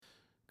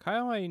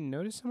Kyle, I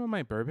noticed some of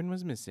my bourbon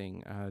was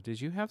missing.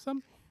 Did you have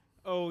some?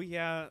 Oh,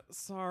 yeah.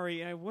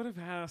 Sorry, I would have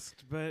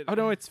asked, but... Oh,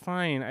 no, it's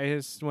fine. I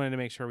just wanted to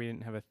make sure we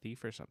didn't have a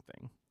thief or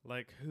something.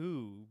 Like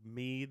who?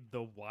 Me,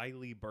 the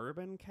wily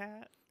bourbon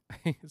cat?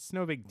 It's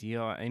no big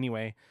deal.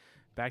 Anyway,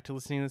 back to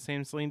listening to the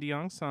same Celine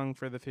Dion song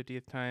for the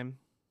 50th time.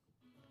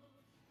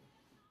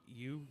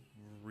 You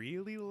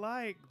really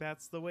like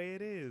That's the Way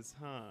It Is,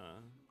 huh?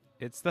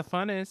 It's the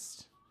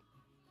funnest.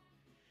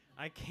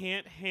 I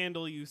can't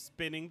handle you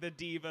spinning the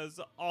divas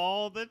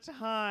all the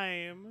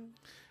time.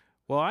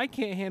 Well, I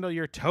can't handle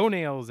your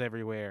toenails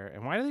everywhere.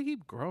 And why do they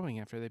keep growing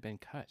after they've been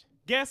cut?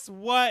 Guess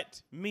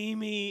what,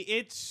 Mimi?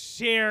 It's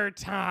share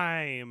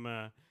time.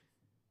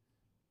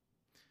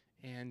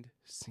 And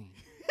scene.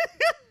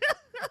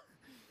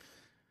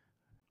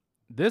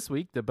 This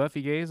week, the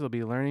Buffy gays will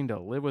be learning to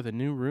live with a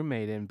new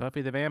roommate in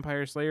Buffy the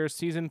Vampire Slayer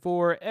Season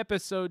 4,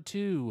 Episode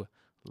 2,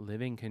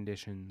 Living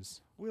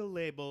Conditions. We'll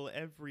label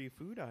every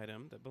food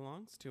item that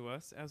belongs to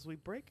us as we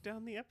break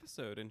down the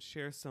episode and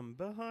share some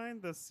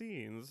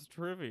behind-the-scenes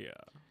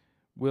trivia.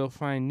 We'll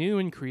find new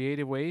and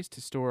creative ways to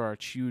store our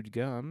chewed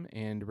gum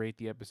and rate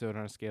the episode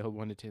on a scale of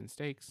 1 to 10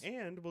 steaks.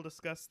 And we'll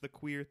discuss the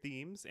queer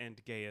themes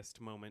and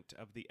gayest moment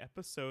of the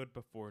episode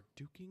before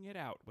duking it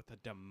out with a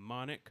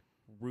demonic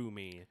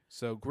roomie.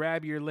 So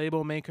grab your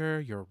label maker,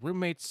 your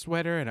roommate's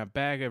sweater, and a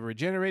bag of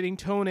regenerating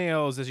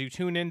toenails as you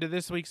tune into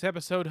this week's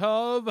episode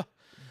of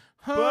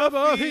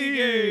Buffy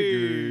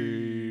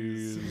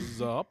Gaze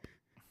Up.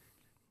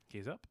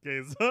 Gaze up.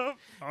 Gaze up.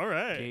 All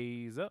right.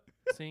 Gaze up.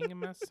 Singing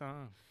my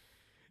song.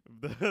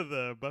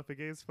 The Buffy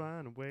Gaze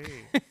fun way.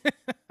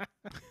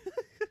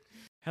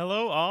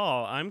 Hello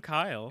all, I'm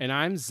Kyle. And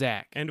I'm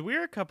Zach. And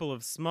we're a couple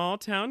of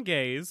small-town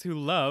gays who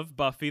love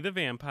Buffy the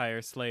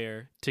Vampire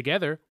Slayer.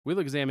 Together, we'll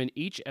examine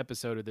each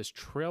episode of this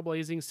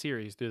trailblazing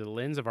series through the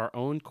lens of our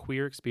own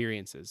queer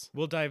experiences.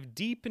 We'll dive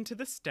deep into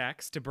the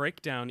stacks to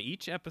break down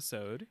each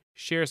episode,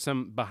 share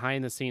some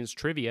behind-the-scenes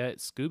trivia at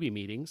Scooby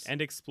meetings,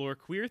 and explore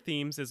queer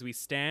themes as we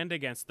stand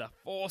against the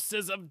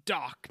forces of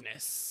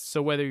darkness.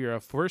 So whether you're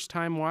a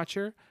first-time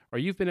watcher or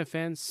you've been a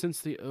fan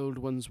since the old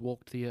ones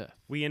walked the earth,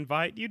 we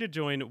invite you to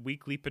join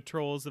weekly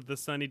patrols of the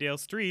Sunnydale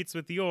streets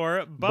with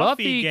your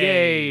Buffy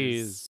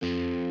Gaze.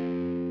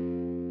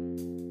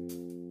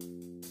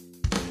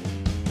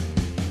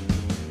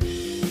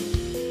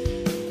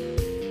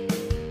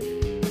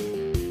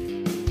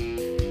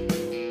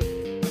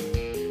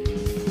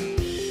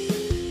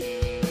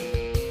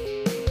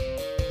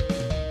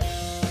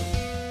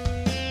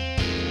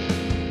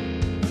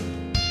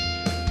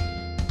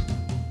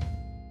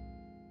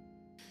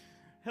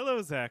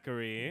 Hello,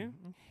 Zachary.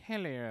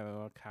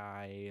 Hello,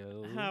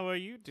 Kyle. How are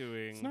you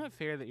doing? It's not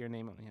fair that your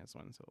name only has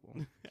one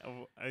syllable.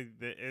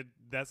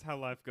 That's how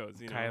life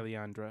goes, you know.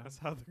 Kyleandra. That's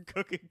how the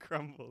cookie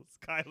crumbles.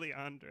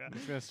 Kyleandra. I'm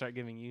just going to start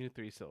giving you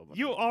 3 syllables.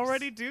 You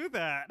already do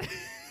that.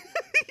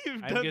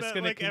 You've done that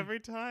like every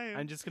time.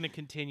 I'm just going to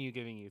continue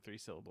giving you 3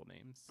 syllable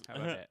names. How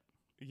about that?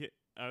 Yeah,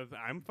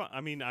 I'm fine.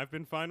 I mean, I've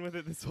been fine with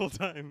it this whole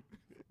time.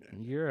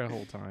 You're a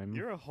whole time.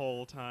 You're a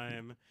whole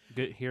time.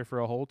 Good here for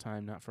a whole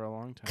time, not for a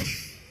long time.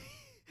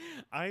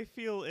 I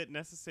feel it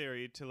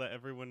necessary to let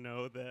everyone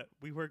know that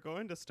we were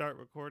going to start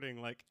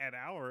recording like an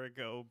hour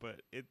ago,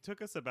 but it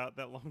took us about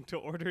that long to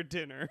order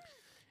dinner.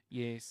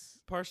 Yes.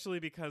 Partially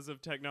because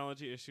of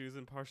technology issues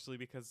and partially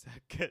because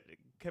Zach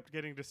kept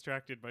getting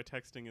distracted by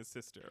texting his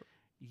sister.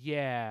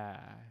 Yeah,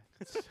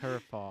 it's her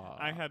fault.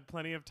 I had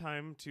plenty of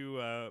time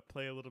to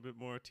play a little bit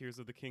more Tears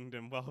of the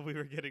Kingdom while we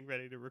were getting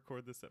ready to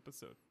record this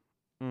episode.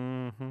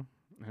 Mm-hmm.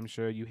 I'm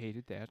sure you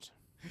hated that.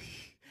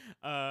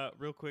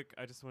 Real quick,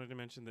 I just wanted to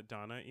mention that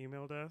Donna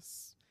emailed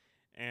us,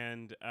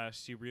 and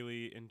she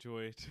really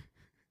enjoyed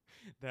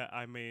that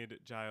I made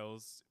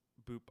Giles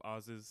boop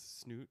Oz's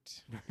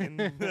snoot in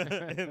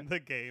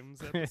the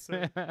games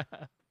episode.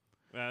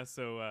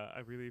 So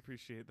I really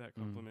appreciate that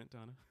compliment,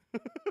 Donna.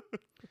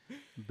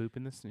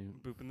 Booping the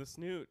snoot. Booping the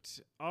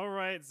snoot. All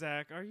right,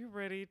 Zach, are you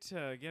ready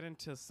to get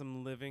into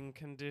some living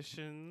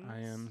conditions? I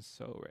am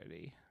so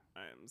ready.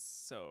 I'm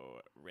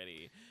so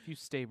ready. If you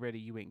stay ready,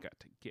 you ain't got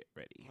to get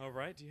ready. All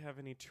right. Do you have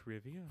any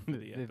trivia for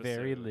the episode?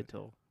 Very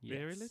little. Yes.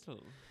 Very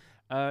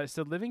little.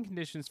 So Living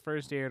Conditions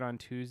first aired on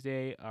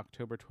Tuesday,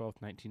 October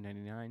 12th,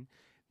 1999.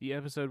 The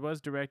episode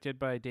was directed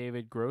by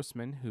David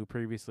Grossman, who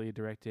previously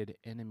directed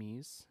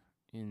Enemies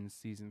in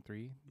Season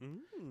 3.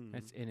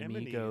 That's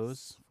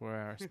Enemigos for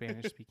our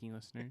Spanish-speaking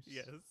listeners.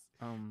 Yes.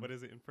 What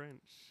is it in French?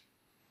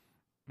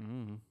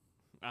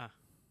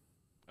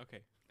 Okay.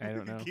 I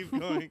don't know. Keep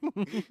going.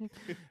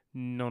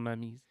 Non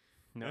amis.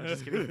 No,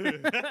 just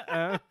kidding.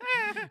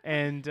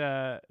 And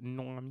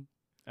non ami.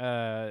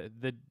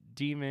 The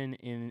demon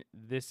in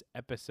this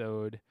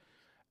episode,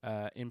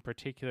 in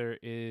particular,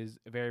 is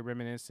very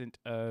reminiscent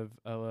of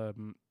a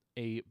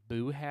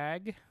boo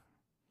hag,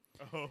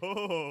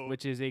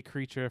 which is a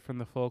creature from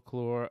the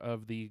folklore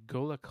of the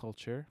Gola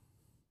culture.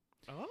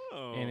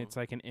 Oh. And it's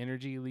like an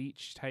energy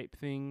leech type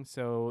thing.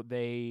 So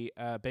they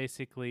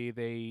basically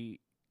they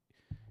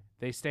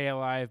stay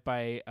alive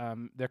by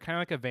they're kind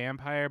of like a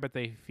vampire, but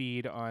they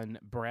feed on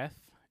breath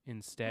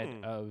instead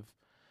of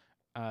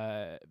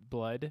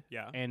blood,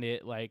 Yeah. and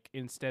it like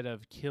instead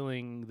of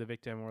killing the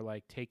victim or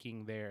like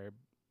taking their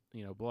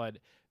blood,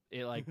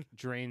 it like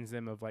drains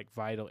them of like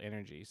vital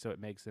energy, so it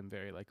makes them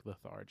very like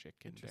lethargic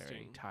and very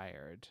Interesting.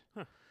 tired.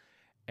 Huh.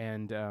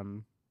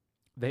 And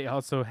they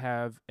also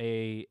have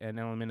an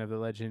element of the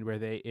legend where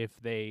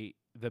if the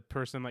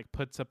person like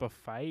puts up a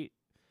fight,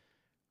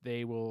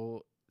 they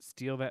will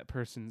steal that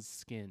person's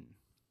skin.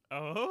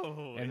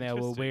 Oh, and they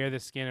will wear the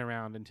skin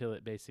around until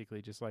it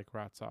basically just like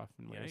rots off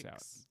and wears out.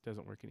 Yikes.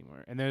 Doesn't work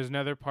anymore. And there's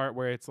another part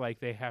where it's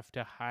like they have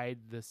to hide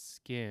the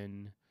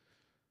skin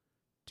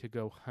to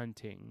go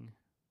hunting.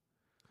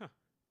 Huh.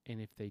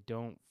 And if they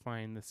don't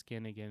find the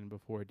skin again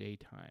before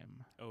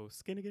daytime, Oh,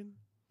 skin again?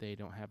 they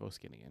don't have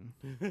skin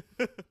again.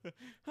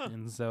 Huh.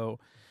 And so,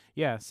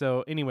 yeah.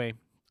 So anyway,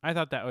 I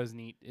thought that was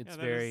neat. It's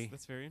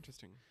that's very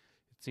interesting.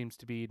 It seems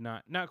to be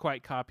not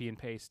quite copy and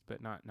paste,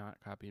 but not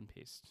copy and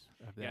paste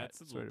of that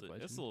It's a sort of little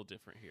legend. it's a little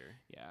different here.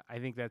 Yeah, I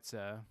think that's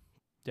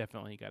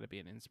definitely got to be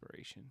an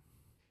inspiration.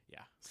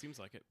 Yeah, seems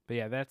like it. But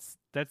yeah, that's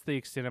the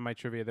extent of my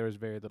trivia. There was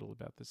very little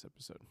about this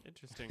episode.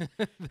 Interesting.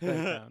 that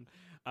I found.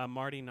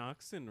 Marty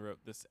Noxon wrote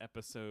this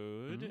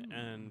episode,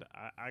 and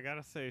I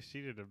gotta say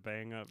she did a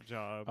bang up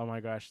job. Oh my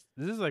gosh,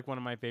 this is like one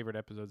of my favorite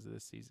episodes of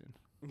this season.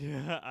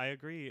 Yeah, I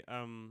agree.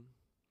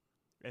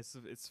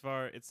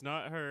 It's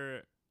not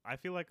her. I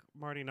feel like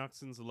Marty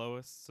Noxon's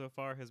lowest so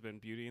far has been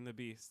Beauty and the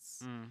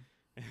Beasts,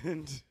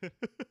 and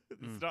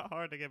it's not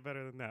hard to get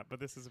better than that. But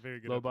this is a very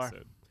good Low bar.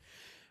 episode.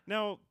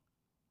 Now,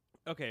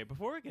 okay,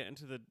 before we get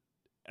into the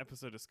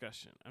episode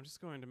discussion, I'm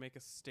just going to make a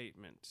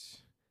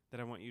statement that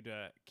I want you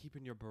to keep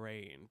in your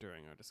brain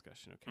during our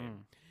discussion, okay?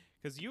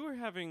 Because you were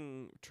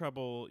having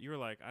trouble. You were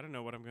like, I don't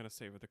know what I'm going to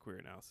say with the queer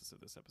analysis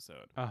of this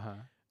episode.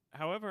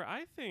 However,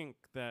 I think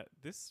that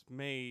this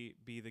may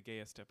be the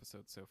gayest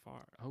episode so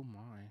far. Oh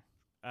my.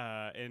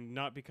 And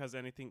not because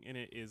anything in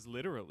it is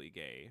literally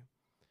gay,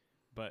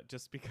 but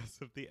just because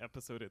of the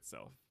episode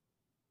itself.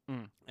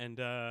 And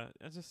I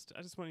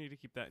just want you to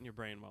keep that in your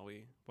brain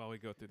while we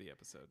go through the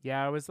episode.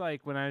 Yeah, I was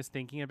like, when I was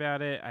thinking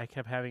about it, I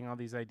kept having all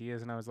these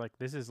ideas, and I was like,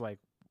 this is like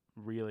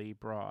really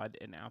broad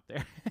and out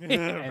there.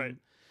 And Right.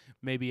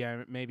 maybe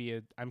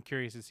I'm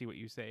curious to see what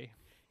you say.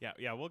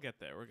 Yeah, we'll get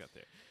there.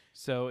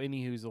 So,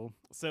 any hoozle.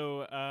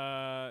 So,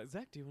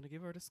 Zach, do you want to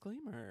give our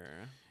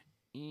disclaimer?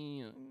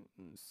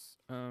 Yes.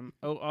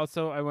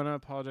 Also, I want to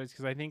apologize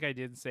because I think I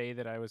did say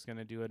that I was going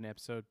to do an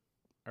episode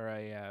or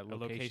a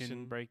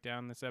location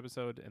breakdown this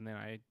episode, and then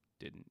I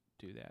didn't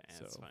do that.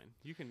 That's so fine.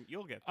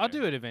 You'll get there. I'll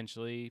do it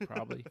eventually,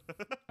 probably.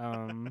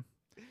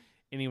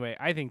 Anyway,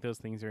 I think those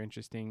things are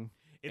interesting.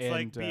 It's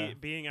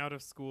like being out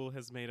of school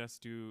has made us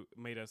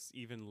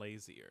even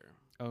lazier.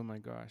 Oh my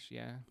gosh,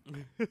 yeah.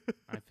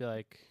 I feel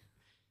like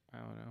I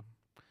don't know.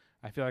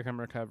 I feel like I'm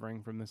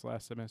recovering from this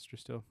last semester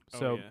still.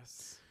 So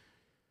yes.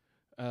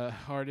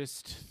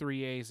 Hardest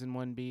 3 A's and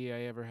 1 B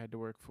I ever had to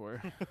work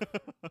for.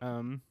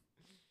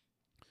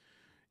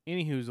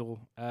 Anyhoozle,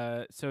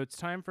 so it's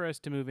time for us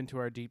to move into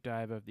our deep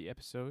dive of the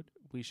episode.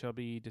 We shall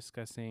be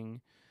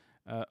discussing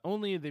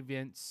only the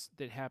events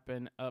that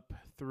happen up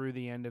through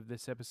the end of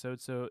this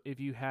episode. So if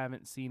you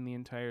haven't seen the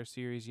entire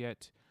series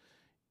yet,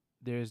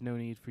 there is no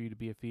need for you to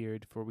be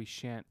afeared, for we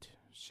shan't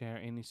share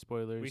any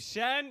spoilers. We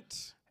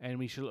shan't! And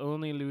we shall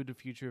only allude to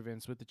future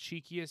events with the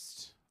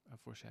cheekiest of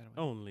foreshadowing.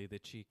 Only the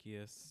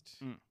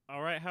cheekiest.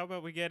 All right, how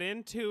about we get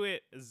into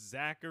it,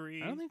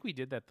 Zachary? I don't think we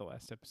did that the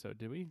last episode,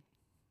 did we?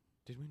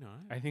 Did we not?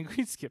 I think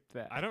we skipped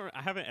that.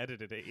 I haven't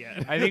edited it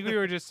yet. I think we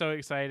were just so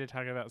excited to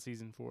talk about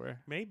season 4.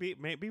 Maybe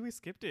we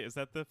skipped it. Is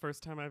that the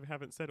first time I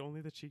haven't said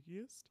only the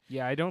cheekiest?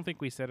 Yeah, I don't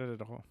think we said it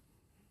at all.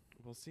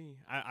 We'll see.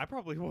 I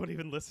probably won't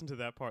even listen to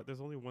that part.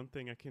 There's only one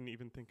thing I can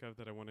even think of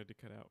that I wanted to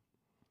cut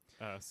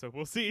out. So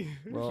we'll see.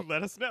 Well,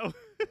 let us know.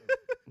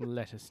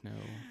 Let us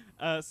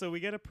know. So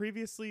we get a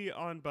previously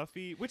on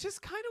Buffy, which is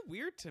kind of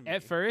weird to me.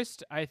 At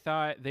first, I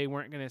thought they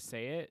weren't going to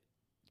say it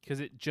because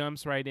it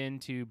jumps right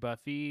into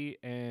Buffy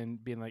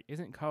and being like,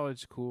 isn't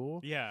college cool?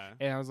 Yeah.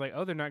 And I was like,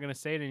 oh, they're not going to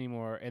say it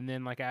anymore. And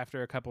then like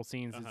after a couple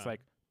scenes, it's like,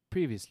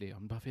 previously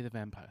on Buffy the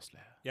Vampire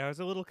Slayer. Yeah, I was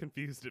a little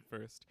confused at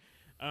first.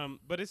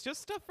 But it's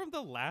just stuff from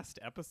the last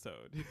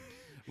episode.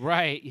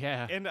 Right,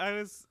 yeah. And I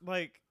was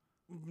like,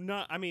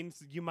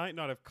 you might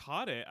not have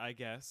caught it, I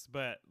guess,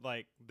 but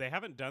like they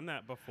haven't done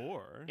that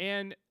before.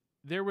 And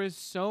there was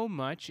so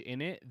much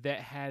in it that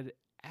had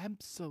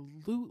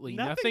absolutely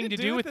nothing to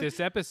do with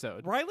this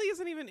episode. Riley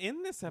isn't even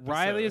in this episode.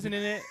 Riley isn't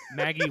in it.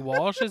 Maggie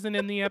Walsh isn't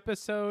in the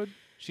episode.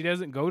 She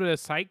doesn't go to a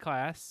psych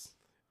class.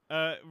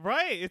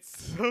 Right.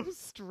 It's so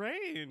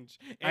strange.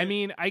 I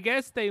mean, I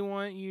guess they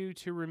want you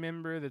to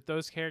remember that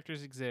those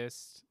characters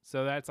exist.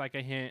 So that's like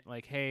a hint,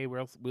 like, hey,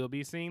 we'll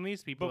be seeing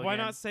these people But why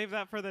again. not save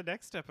that for the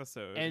next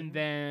episode? And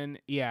then,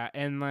 yeah,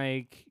 and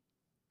like,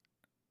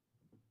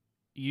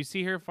 you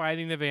see her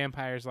fighting the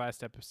vampires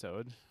last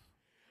episode.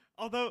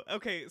 Although,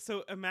 okay,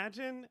 so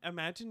imagine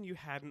you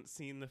hadn't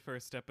seen the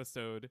first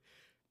episode.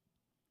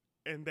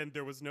 and then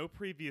there was no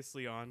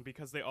previously on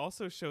because they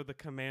also show the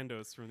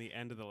commandos from the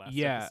end of the last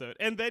Yeah. episode.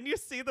 And then you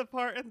see the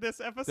part in this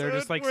episode They're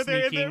just, like, where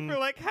they're in sneaking- there for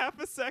like half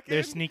a second.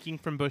 They're sneaking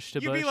from bush to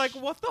You'd bush. be like,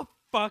 what the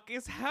fuck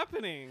is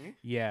happening?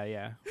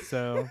 Yeah.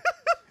 So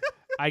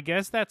I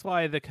guess that's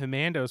why the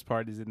commandos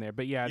part is in there.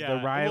 But yeah, the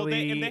well,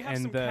 Riley and they have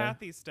some the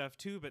Kathy stuff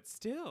too, but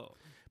still.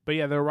 but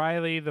yeah, the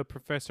Riley, the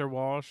Professor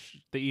Walsh,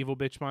 the evil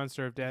bitch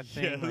monster of death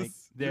thing. Like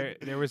Yes.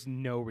 there was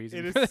no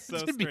reason It for is that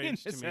so to be in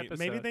strange to this me. episode.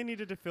 Maybe they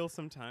needed to fill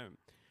some time.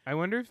 I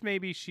wonder if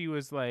maybe she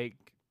was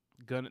like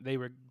gonna.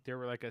 There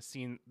were like a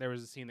scene. There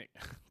was a scene that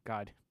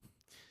God.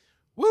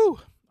 Woo!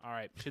 All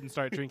right, shouldn't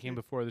start drinking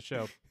before the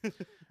show.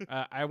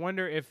 I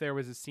wonder if there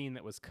was a scene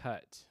that was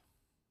cut,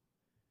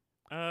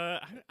 I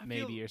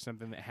maybe, feel, or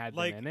something that had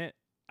like- them in it.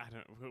 I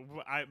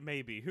don't.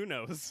 Maybe. Who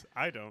knows?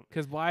 I don't.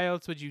 Because why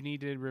else would you need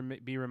to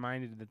be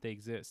reminded that they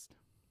exist?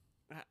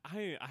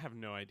 I have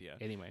no idea.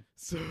 Anyway,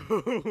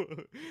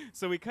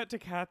 So we cut to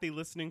Kathy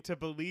listening to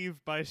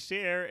 "Believe" by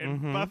Cher, and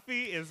Mhm.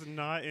 Buffy is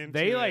not into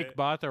they it. like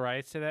bought the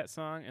rights to that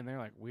song, and they're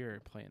like, "We're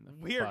playing the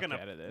We are fuck gonna.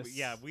 out of this."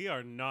 Yeah, we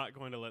are not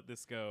going to let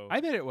this go.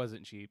 I bet it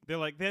wasn't cheap. They're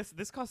like this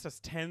cost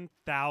us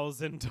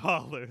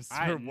 $10,000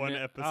 for one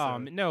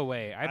episode. No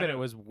way. I bet it don't-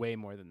 was way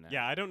more than that.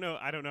 Yeah, I don't know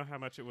how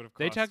much it would have cost.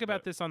 They talk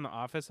about this on The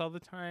Office all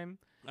the time,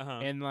 Uh-huh.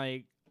 and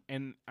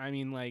I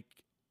mean, like,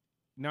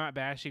 not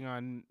bashing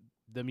on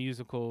the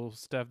musical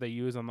stuff they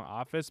use on The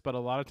Office, but a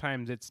lot of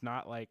times it's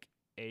not like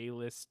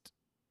A-list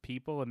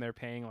people, and they're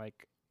paying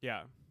like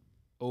Yeah.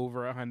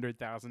 over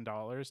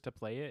 $100,000 to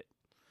play it.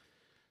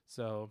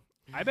 So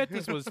I bet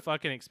this was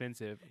fucking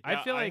expensive.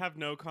 I feel like I have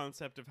no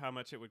concept of how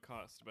much it would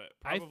cost, but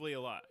I probably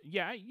a lot.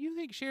 yeah, you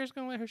think Cher's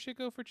gonna let her shit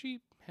go for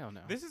cheap? Hell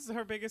no. This is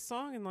her biggest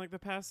song in like the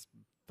past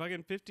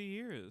fucking 50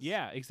 years.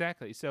 Yeah,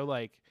 exactly. So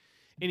like,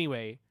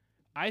 anyway,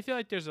 I feel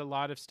like there's a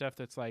lot of stuff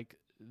that's like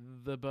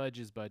the budge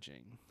is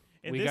budging.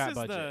 And we this got is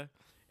budget.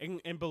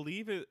 and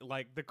believe it,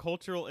 like the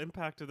cultural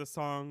impact of the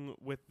song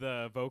with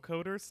the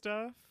vocoder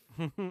stuff.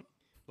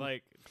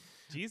 Like,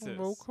 Jesus.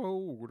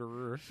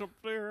 Vocoder.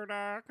 Something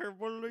I can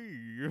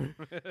believe.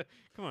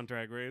 Come on,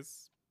 Drag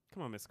Race.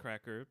 Come on, Miss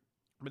Cracker.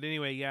 But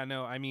anyway, yeah,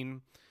 no, I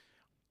mean,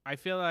 I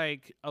feel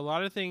like a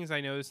lot of things I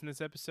noticed in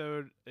this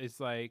episode is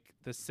like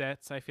the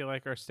sets I feel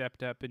like are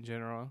stepped up in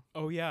general.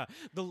 Oh, yeah.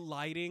 The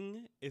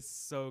lighting is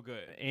so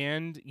good.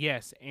 And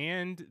yes,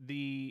 and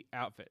the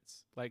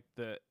outfits. Like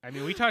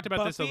we talked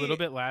about this a Buffy- little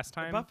bit last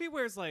time. Buffy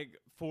wears like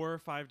 4 or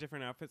 5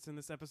 different outfits in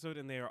this episode,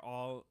 and they are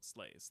all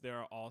slays. They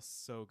are all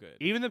so good.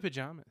 Even the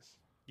pajamas.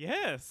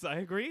 Yes, I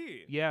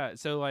agree. Yeah,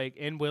 so like,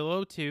 and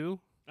Willow too.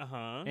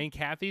 Uh-huh. And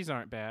Kathy's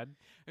aren't bad.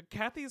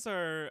 Kathy's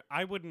are,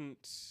 I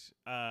wouldn't,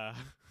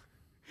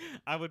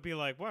 I would be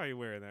like, why are you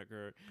wearing that,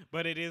 girl?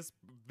 But it is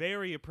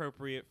very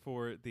appropriate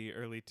for the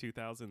early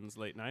 2000s,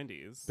 late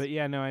 90s. But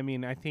yeah, no, I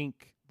mean, I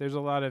think there's a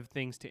lot of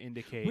things to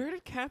indicate. Where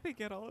did Kathy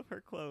get all of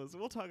her clothes?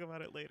 We'll talk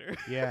about it later.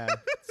 Yeah.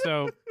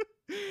 So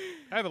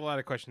I have a lot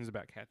of questions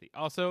about Kathy.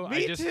 Also,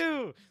 Me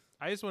too.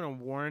 I just want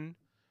to warn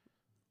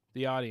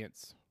the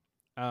audience.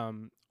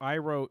 I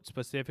wrote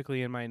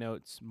specifically in my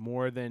notes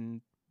more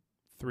than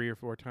 3 or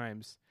 4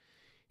 times,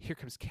 "Here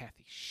comes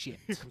Kathy shit."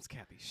 Here comes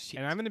Kathy. Shit.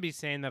 And I'm going to be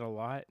saying that a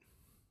lot.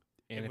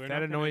 And And we're if not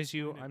that gonna annoys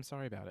you, explain it. I'm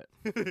sorry about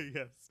it.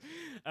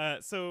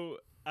 Yes. So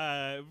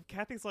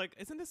Kathy's like,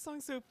 isn't this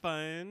song so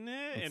fun?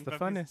 It's the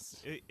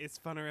Buffy's- funnest. It's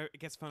funner. It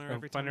gets funner Oh,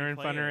 every time. funner you and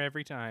play funner it.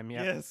 every time.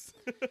 Yeah. Yes.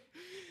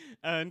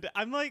 And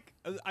I'm like,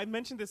 I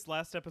mentioned this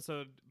last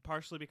episode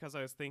partially because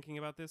I was thinking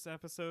about this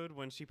episode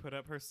when she put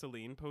up her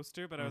Celine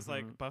poster, but I was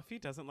like, Mhm. Buffy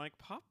doesn't like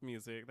pop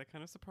music. That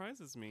kind of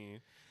surprises me.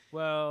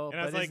 Well, And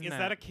I was but like, isn't is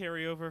that a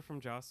carryover from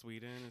Joss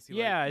Whedon? Is he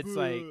Yeah, like, it's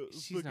like, "Ugh,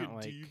 she's not fucking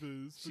like-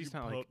 divas, she's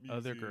fucking not like pop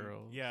other music."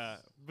 girls. Yeah,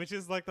 which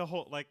is like the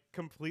whole, like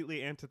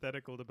completely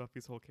antithetical to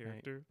Buffy's whole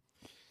character.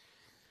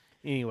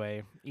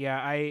 Anyway,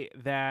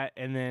 yeah,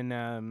 and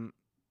then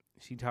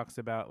she talks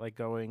about like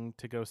going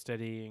to go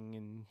studying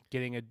and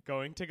getting a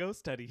Going to go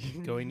study.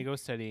 going to go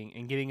studying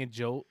and getting a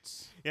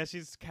jolt. Yeah,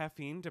 she's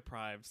caffeine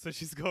deprived, so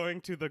she's going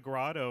to the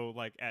grotto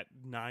like at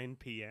 9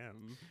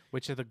 p.m.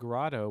 Which of the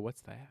grotto?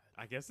 What's that?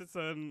 I guess it's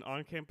an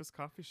on-campus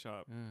coffee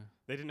shop.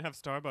 They didn't have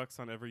Starbucks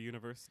on every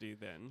university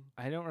then.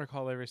 I don't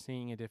recall ever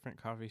seeing a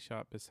different coffee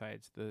shop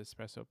besides the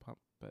espresso pump,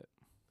 but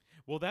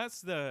Well,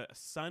 that's the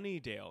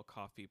Sunnydale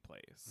coffee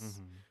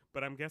place.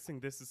 But I'm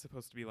guessing this is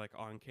supposed to be like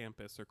on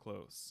campus or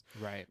close.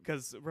 right.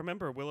 Because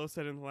remember, Willow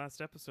said in the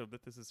last episode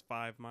that this is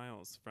 5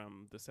 miles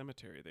from the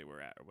cemetery they were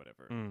at or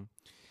whatever.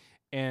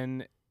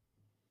 And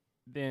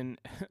then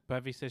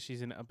Buffy says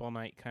she's an up all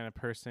night kind of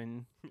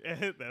person,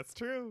 That's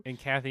true. and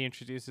Kathy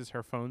introduces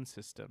her phone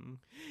system.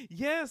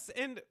 Yes,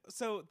 and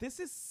so this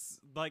is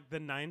like the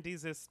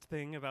 90s-ist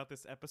thing about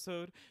this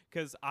episode,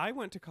 because I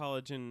went to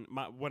college, and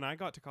when I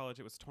got to college,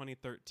 it was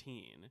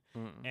 2013,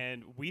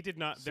 and we did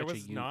not, there Such a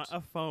was not ute.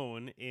 a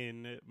phone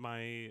in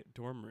my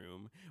dorm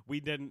room. We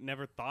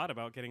never thought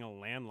about getting a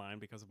landline,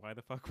 because why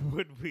the fuck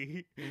would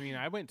we? I mean,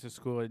 I went to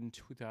school in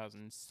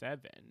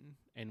 2007,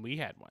 and we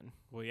had one.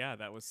 Well, yeah,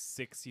 that was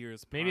 6 years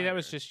Maybe that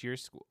was prior. just your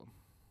school.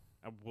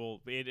 Well,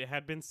 it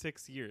had been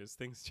 6 years.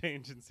 Things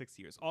change in 6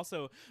 years.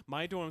 Also,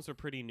 my dorms were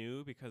pretty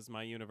new because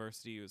my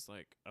university was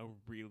like a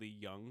really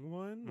young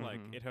one. Like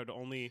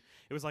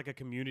it was like a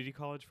community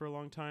college for a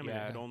long time, and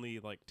it had only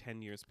like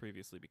 10 years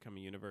previously become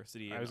a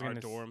university. And our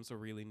dorms were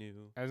really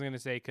new. I was gonna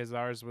say because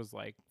ours was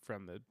like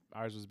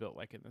ours was built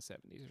like in the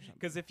 70s or something.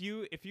 Because if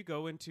you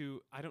go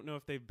into, I don't know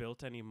if they've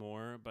built any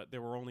more, but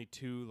there were only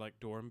 2 like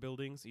dorm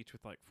buildings, each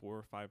with like 4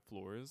 or 5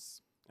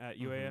 floors at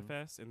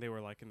UAFS, and they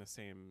were like in the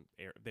same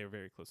area. They were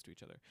very close to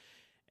each other.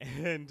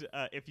 And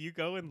if you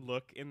go and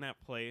look in that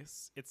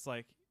place, it's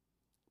like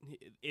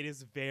it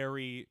is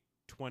very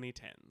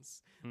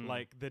 2010s.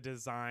 Like the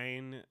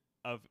design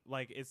of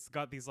like it's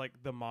got these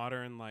like the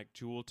modern like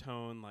jewel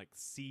tone like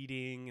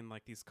seating and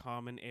like these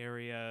common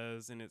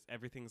areas, and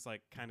everything's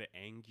like kind of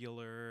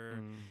angular.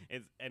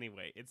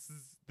 It's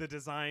the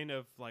design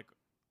of like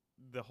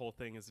the whole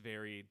thing is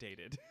very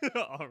dated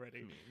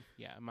already.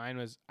 Yeah, mine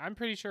was. I'm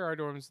pretty sure our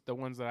dorms, the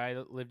ones that I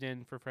lived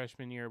in for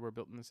freshman year, were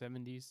built in the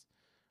 70s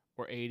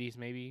or 80s,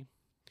 maybe.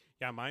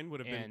 Yeah, mine would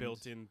have been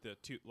built in the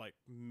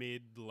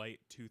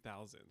mid-late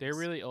 2000s. They're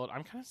really old.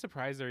 I'm kind of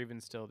surprised they're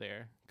even still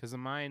there. Because of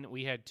mine,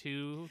 we had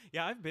 2.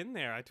 Yeah, I've been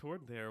there. I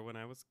toured there when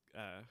I was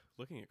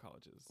looking at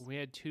colleges. We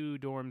had 2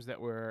 dorms that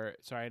were.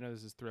 Sorry, I know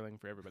this is thrilling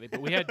for everybody,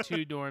 but we had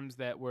 2 dorms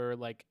that were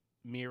like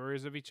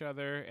mirrors of each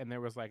other, and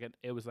there was like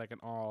it was like an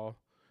all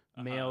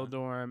male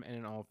dorm and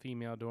an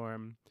all-female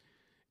dorm,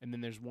 and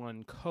then there's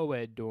one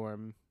co-ed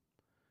dorm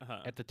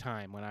at the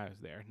time when I was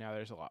there. Now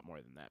there's a lot more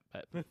than that,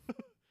 but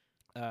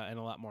and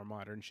a lot more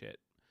modern shit.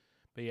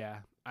 But yeah,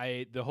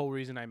 the whole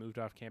reason I moved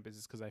off campus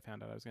is because I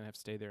found out I was gonna have to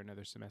stay there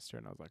another semester,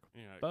 and I was like,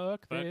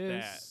 fuck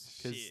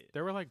this, because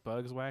there were like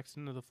bugs waxed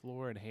into the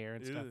floor and hair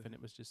and stuff, and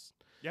it was just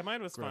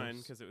mine was gross. fine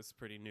because it was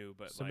pretty new.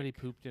 But somebody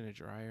pooped in a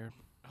dryer.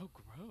 Oh,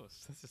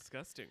 gross! That's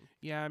disgusting.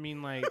 Yeah, I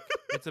mean, like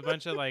it's a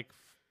bunch of like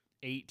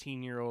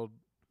 18-year-old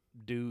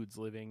dudes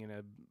living in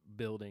a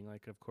building.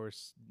 Like, of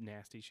course,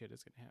 nasty shit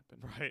is gonna happen.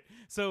 Right.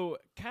 So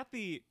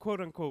Kathy,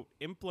 quote unquote,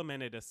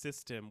 implemented a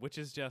system which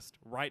is just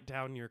write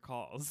down your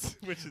calls,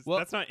 which is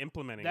that's not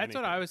implementing. That's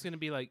anything. what I was gonna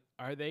be like.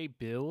 Are they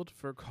billed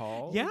for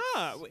calls?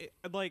 Yeah.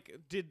 Like,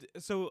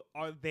 does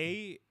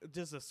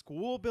the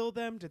school bill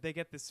them? Did they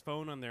get this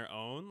phone on their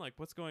own? Like,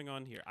 what's going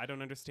on here? I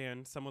don't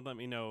understand. Someone let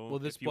me know. Well,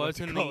 this was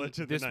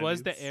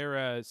the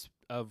era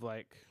of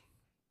like.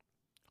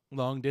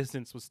 Long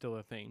distance was still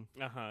a thing.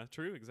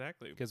 True,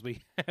 exactly. Because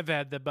we have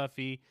had the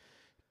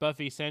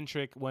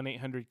Buffy-centric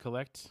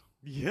 1-800-COLLECT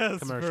for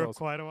commercials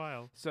quite a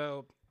while.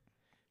 So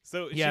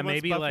yeah,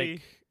 maybe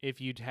like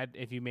if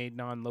you made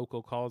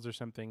non-local calls or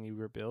something, you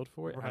were billed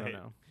for it. Right. I don't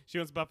know. She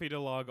wants Buffy to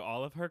log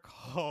all of her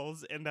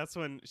calls, and that's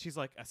when she's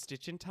like, a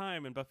stitch in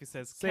time, and Buffy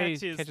says,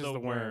 catches the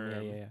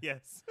worm. Yeah.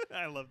 Yes,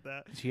 I love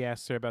that. She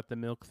asks her about the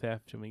milk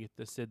theft, and we get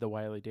the Sid the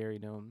Wily Dairy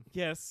Gnome.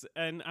 Yes,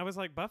 and I was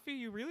like, Buffy,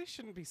 you really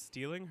shouldn't be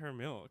stealing her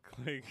milk.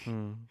 Like,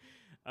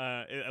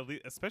 at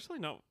least, especially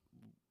not,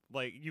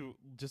 like, you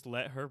just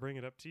let her bring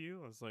it up to you.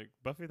 I was like,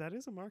 Buffy, that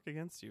is a mark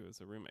against you as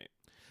a roommate.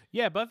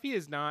 Yeah, Buffy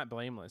is not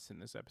blameless in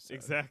this episode.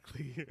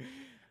 Exactly.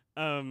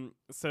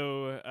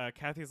 So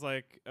Kathy's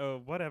like, oh,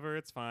 whatever,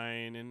 it's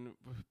fine. And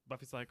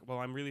Buffy's like, well,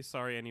 I'm really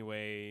sorry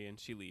anyway. And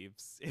she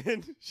leaves.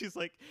 And she's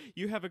like,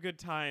 you have a good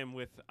time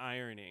with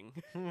ironing,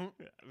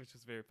 which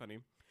is very funny.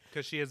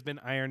 Because she has been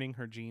ironing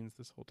her jeans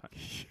this whole time.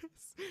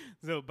 Yes.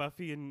 So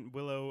Buffy and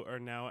Willow are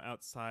now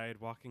outside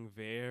walking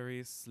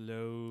very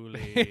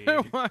slowly.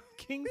 They're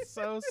walking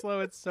so slow.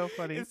 It's so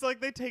funny. It's like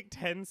they take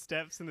 10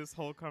 steps in this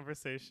whole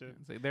conversation.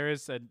 It's like there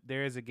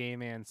is a gay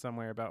man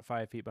somewhere about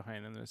 5 feet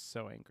behind them that's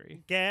so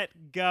angry.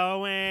 Get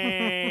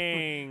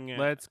going.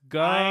 Let's go.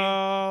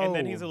 And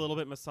then he's a little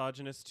bit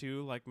misogynist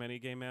too, like many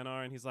gay men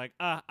are. And he's like,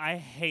 I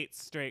hate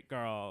straight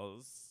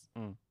girls.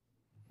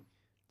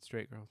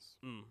 Straight girls.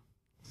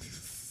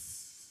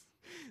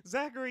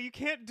 Zachary, you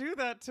can't do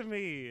that to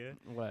me.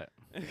 What?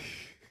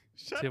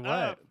 Shut to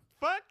up.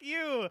 What? Fuck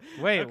you.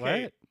 Wait,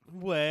 okay.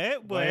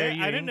 What? Why are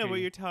you I don't know angry?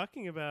 what you're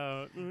talking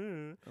about.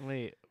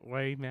 Wait,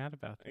 why are you mad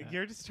about that?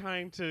 You're just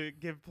trying to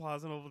give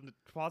plausible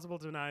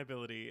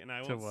deniability, and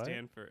I won't what?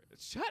 stand for it.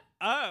 Shut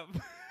up.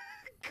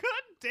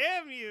 God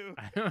damn you.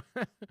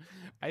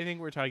 I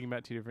think we're talking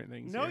about 2 different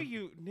things. No,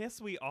 here.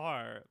 yes, we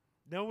are.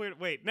 No, we're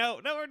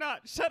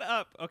not. Shut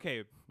up.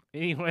 Okay.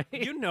 Anyway.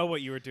 You know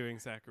what you were doing,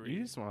 Zachary.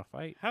 You just want to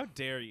fight. How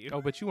dare you?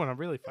 Oh, but you want to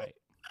really fight.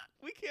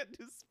 We can't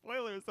do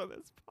spoilers on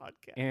this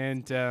podcast.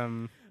 And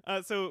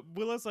so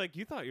Willow's like,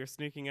 you thought your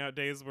sneaking out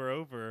days were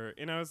over.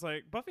 And I was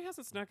like, Buffy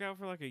hasn't snuck out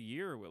for like a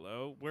year,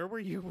 Willow. Where were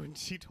you when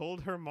she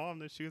told her mom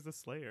that she was a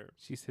Slayer?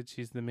 She said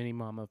she's the mini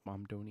mom of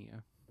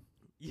Momdonia.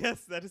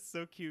 Yes, that is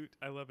so cute.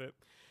 I love it.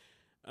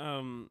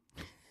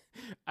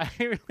 I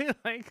really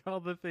like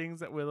all the things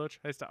that Willow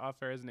tries to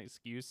offer as an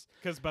excuse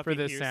Buffy for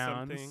the hears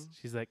sounds. Something.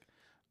 She's like,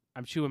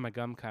 I'm chewing my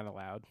gum kind of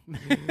loud.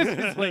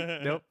 It's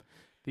like, nope.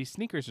 These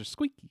sneakers are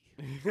squeaky.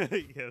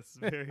 Yes,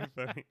 very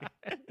funny.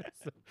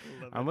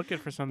 Love I'm it. looking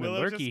for something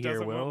Willow just lurky here,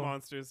 doesn't want Will.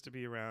 monsters to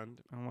be around.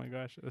 Oh my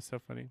gosh, that's so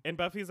funny. And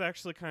Buffy's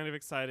actually kind of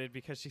excited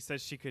because she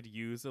says she could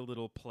use a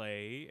little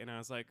play. And I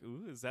was like,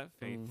 ooh, is that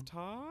faith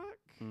talk?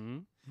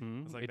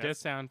 Mm-hmm. was like, It does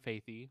sound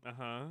faithy.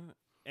 Uh-huh.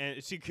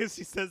 And because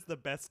she says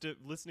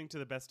listening to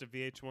the best of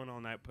VH1 all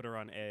night put her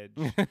on edge.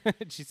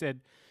 She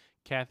said,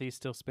 Kathy's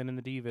still spinning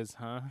the divas,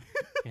 huh?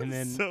 And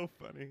then so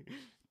funny.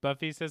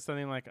 Buffy says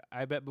something like,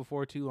 I bet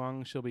before too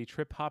long she'll be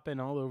trip hopping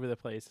all over the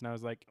place. And I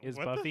was like, is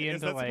Buffy is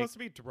into that like supposed to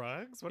be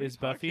drugs? What is are you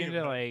Buffy talking into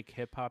about? like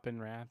hip hop and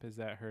rap? Is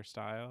that her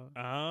style?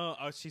 Oh,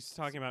 she's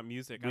talking about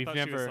music. I We've thought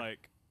she was never-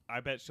 like,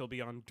 I bet she'll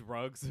be on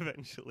drugs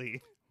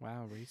eventually.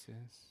 Wow,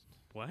 racist.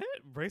 What?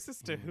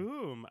 Racist to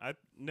whom?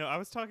 No, I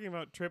was talking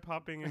about trip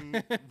hopping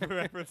in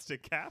reference to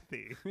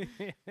Kathy.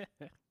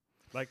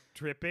 Like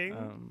tripping?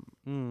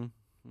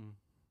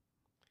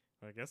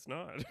 I guess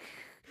not.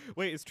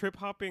 Wait, is trip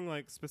hopping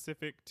like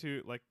specific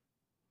to like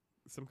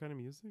some kind of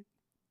music?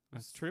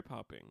 It's trip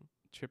hopping.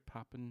 Trip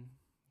hopping.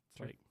 It's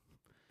Trip- like,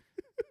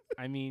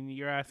 I mean,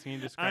 you're asking me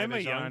to describe I'm a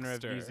a genre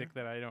youngster. of music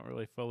that I don't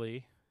really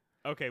fully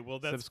Okay, well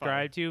that's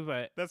subscribe to,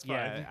 but That's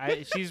yeah,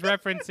 fine. she's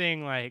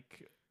referencing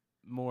like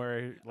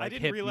more like I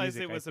didn't hip realize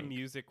music, it was I a think.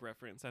 music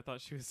reference. I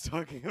thought she was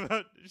talking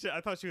about. I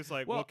thought she was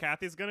like, "Well, Well,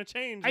 Kathy's gonna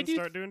change I and do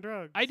start doing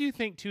drugs." I do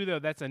think too, though,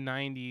 that's a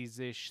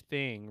 '90s-ish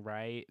thing,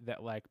 right?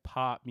 That like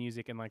pop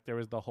music and like there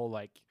was the whole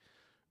like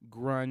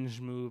grunge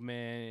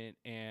movement,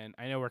 and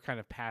I know we're kind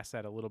of past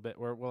that a little bit.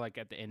 We're like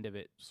at the end of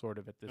it, sort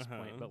of at this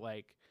point, but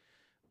like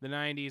the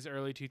 '90s,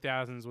 early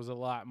 2000s was a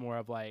lot more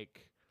of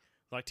like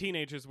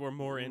teenagers were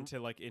more into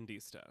like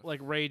indie stuff. like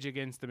Rage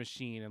Against the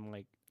Machine and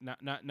like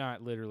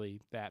not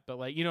literally that, but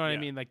like you know what I Yeah.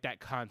 mean, like that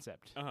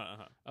concept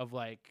uh-huh. of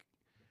like.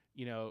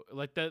 You know,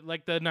 like the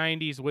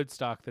 '90s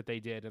Woodstock that they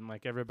did, and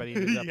like everybody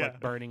ended up Yeah. like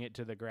burning it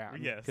to the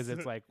ground. Yes. Because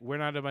it's like we're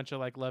not a bunch of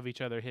like love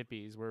each other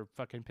hippies. We're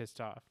fucking pissed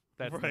off.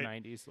 That's the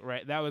Right. '90s,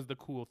 right? That was the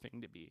cool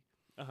thing to be.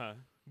 Uh-huh.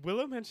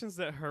 Willow mentions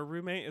that her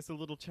roommate is a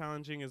little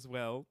challenging as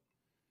well.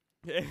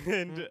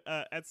 And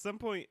at some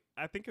point,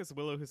 I think it's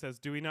Willow who says,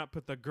 "Do we not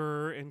put the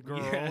grr in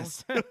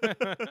girls?" Yes.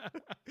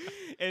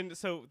 And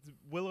so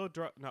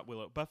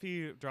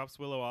Buffy drops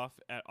Willow off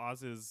at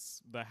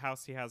Oz's, the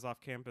house he has off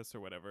campus or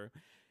whatever.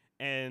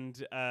 And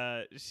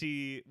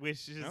she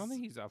wishes. I don't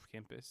think he's off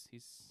campus.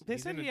 They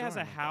he's said in a he has a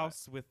dorm, I thought.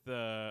 house with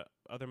the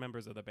other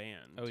members of the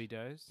band. Oh, he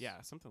does.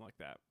 Yeah, something like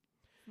that.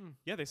 Hmm.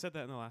 Yeah, they said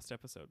that in the last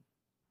episode.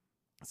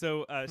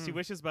 So she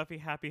wishes Buffy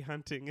happy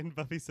hunting, and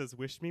Buffy says,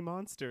 "Wish me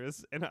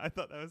monsters," and I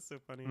thought that was so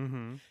funny.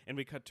 Mm-hmm. And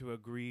we cut to a a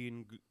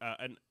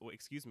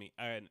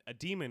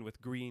demon with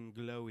green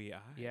glowy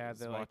eyes. Yeah,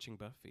 they're watching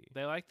Buffy.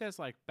 They like this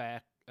like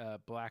black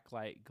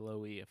light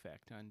glowy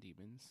effect on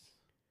demons.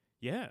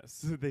 Yes,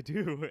 they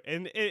do,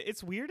 and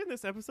it's weird in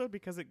this episode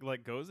because it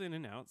like goes in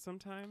and out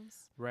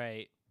sometimes.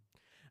 Right.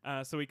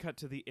 So we cut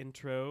to the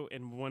intro,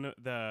 and one of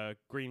the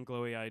green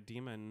glowy eyed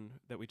demon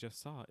that we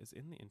just saw is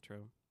in the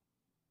intro.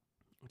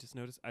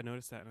 I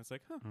noticed that, and I was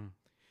like, huh. Mm.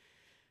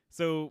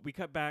 So we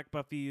cut back.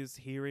 Buffy is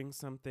hearing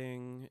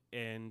something,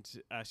 and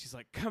she's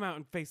like, "Come out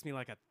and face me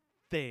like a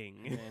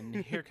thing." And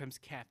here comes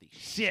Kathy.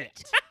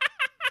 Shit.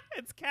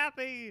 It's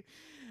Kathy.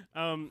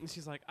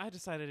 She's like, "I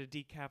decided a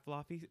decaf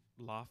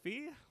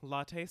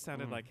latte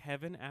sounded like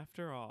heaven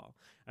after all."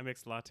 I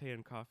mixed latte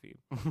and coffee.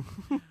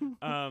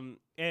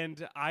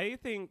 And I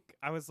think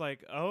I was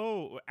like,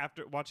 oh,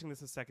 after watching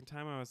this a second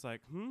time, I was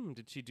like,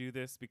 did she do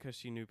this because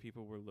she knew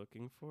people were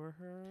looking for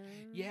her?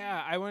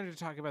 Yeah, I wanted to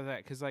talk about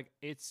that because like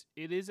it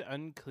is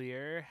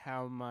unclear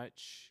how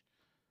much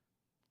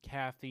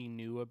Kathy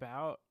knew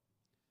about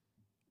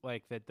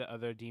like that the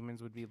other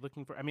demons would be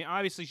looking for. I mean,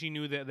 obviously she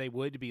knew that they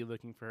would be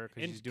looking for her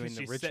because she's doing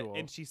the ritual.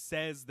 And she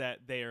says that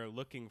they are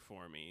looking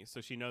for me, so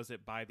she knows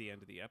it by the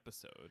end of the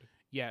episode.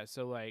 Yeah,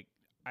 so like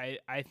I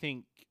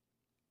think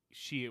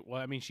she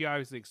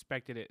obviously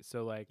expected it,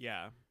 so like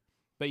Yeah.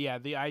 But yeah,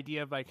 the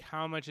idea of like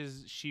how much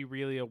is she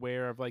really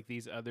aware of like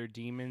these other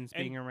demons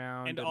being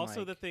around, and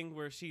also like, the thing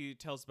where she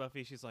tells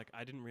Buffy, she's like,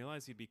 "I didn't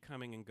realize you'd be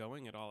coming and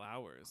going at all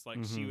hours."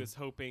 Like she was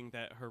hoping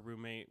that her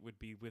roommate would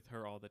be with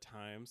her all the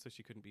time, so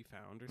she couldn't be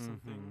found or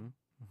something.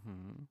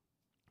 Mm-hmm.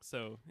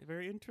 So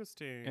very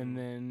interesting. And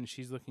then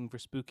she's looking for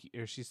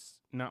she's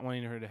not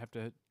wanting her to have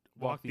to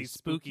walk these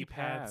spooky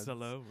paths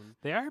alone.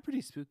 They are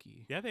pretty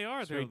spooky. Yeah, they are.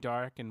 It's very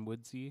dark and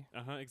woodsy.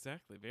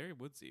 Exactly. Very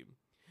woodsy.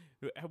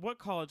 What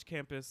college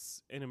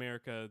campus in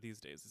America these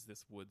days is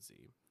this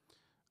woodsy?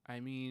 I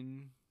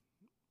mean,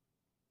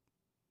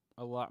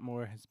 a lot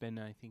more has been,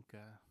 I think,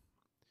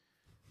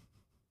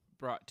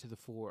 brought to the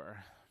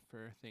fore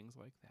for things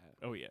like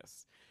that. Oh,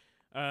 yes.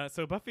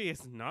 So Buffy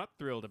is not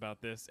thrilled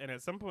about this, and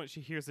at some point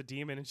she hears a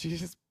demon, and she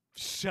just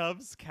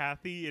shoves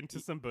Kathy into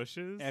some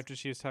bushes. After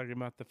she was talking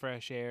about the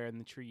fresh air and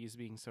the trees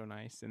being so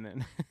nice, and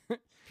then...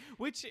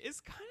 Which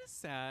is kind of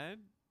sad.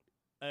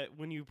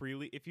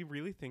 If you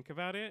really think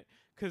about it,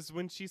 because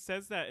when she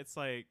says that, it's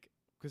like,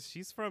 because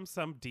she's from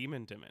some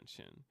demon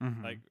dimension.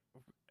 Mhm. Like,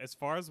 as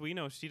far as we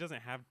know, she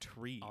doesn't have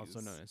trees. Also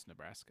known as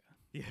Nebraska.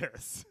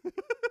 Yes.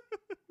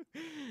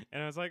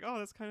 And I was like, oh,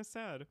 that's kind of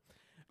sad.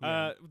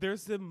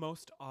 There's the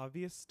most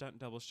obvious stunt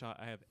double shot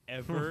I have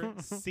ever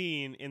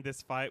seen in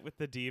this fight with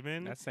the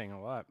demon. That's saying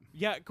a lot.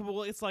 Yeah,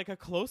 well, it's like a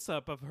close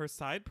up of her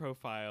side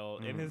profile,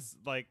 and his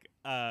like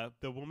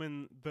the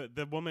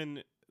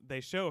woman they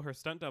show, her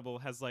stunt double,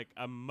 has like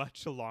a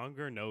much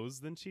longer nose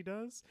than she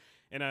does,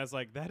 and I was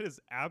like, that is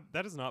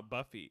not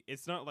Buffy.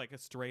 It's not like a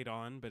straight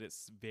on, but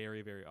it's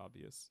very, very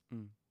obvious.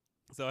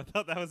 So I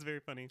thought that was very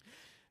funny.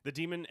 The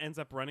demon ends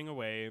up running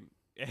away,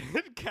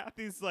 and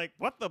Kathy's like,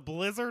 "What the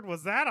blizzard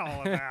was that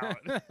all about?"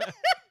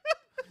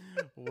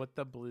 What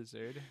the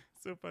blizzard?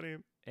 So funny.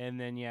 And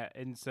then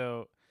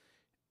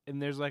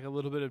and there's like a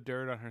little bit of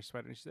dirt on her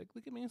sweater. And she's like,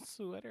 "Look at my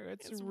sweater,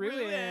 it's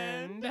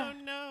ruined." Oh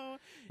no.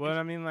 Well,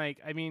 I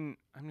mean,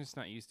 I'm just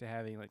not used to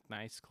having like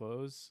nice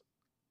clothes.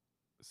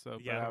 So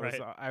Yeah,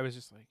 I was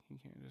just like, you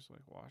can't just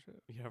like wash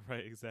it. Yeah,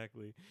 right,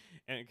 exactly.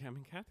 And I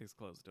mean, Kathy's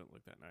clothes don't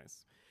look that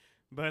nice.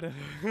 But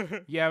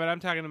yeah, but I'm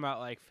talking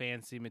about like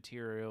fancy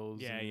materials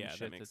yeah, and that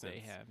shit makes that they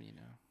sense. have, you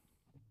know.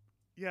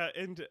 Yeah,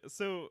 and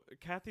so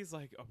Kathy's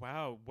like, "Oh,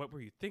 wow, what were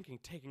you thinking,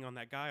 taking on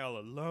that guy all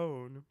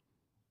alone?"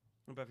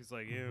 And Buffy's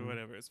like, "Yeah,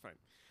 whatever, it's fine."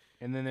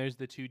 And then there's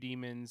the two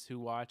demons who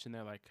watch, and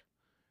they're like,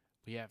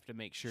 "We have to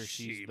make sure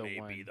she's the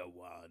one. Be the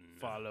one.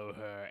 Follow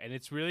her." And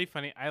it's really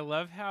funny. I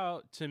love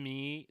how, to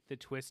me, the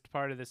twist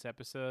part of this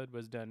episode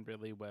was done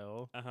really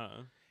well.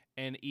 Uh-huh.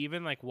 And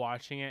even like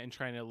watching it and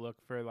trying to look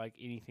for like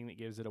anything that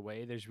gives it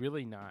away, there's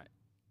really not.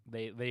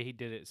 They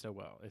did it so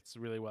well. It's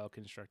really well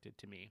constructed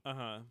to me.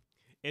 Uh-huh.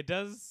 It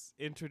does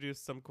introduce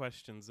some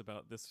questions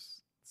about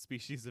this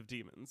species of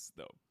demons,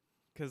 though.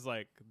 Because,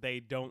 like, they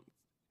don't...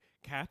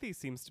 Kathy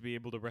seems to be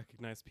able to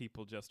recognize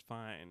people just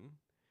fine.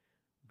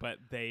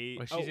 But they...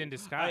 Well, she's in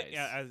disguise.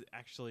 That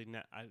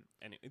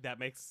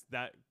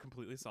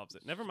completely solves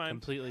it. Never mind.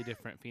 Completely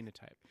different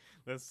phenotype.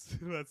 Let's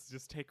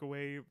just take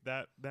away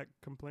that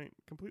complaint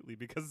completely,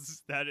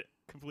 because that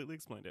completely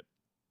explained it.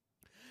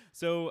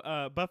 So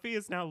Buffy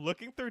is now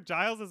looking through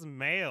Giles's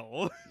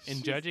mail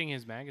and judging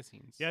his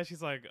magazines. Yeah,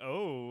 she's like,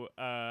 "Oh,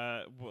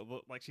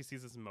 like she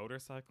sees this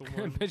motorcycle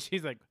one." But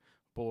she's like,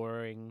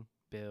 "Boring,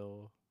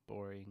 Bill,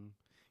 boring."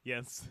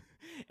 Yes.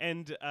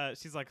 And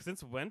she's like,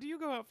 "Since when do you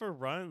go out for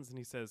runs?" And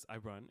he says, "I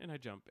run and I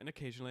jump and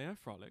occasionally I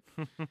frolic."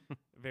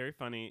 Very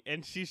funny.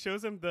 And she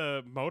shows him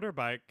the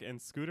motorbike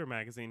and scooter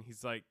magazine.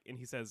 He's like, and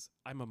he says,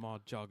 "I'm a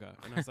mod jogger."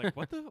 And I was like,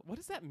 what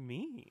does that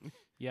mean?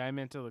 Yeah, I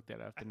meant to look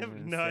that up. I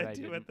have no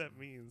idea what that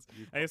means.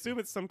 I assume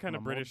it's some kind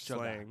of British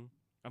slang.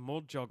 A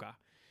mod jogger.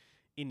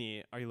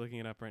 Inni, are you looking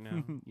it up right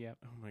now? Yep.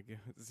 Oh my god,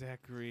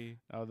 Zachary.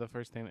 Oh, the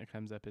first thing that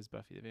comes up is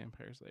Buffy the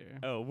Vampire Slayer.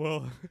 Oh,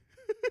 well,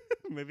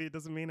 maybe it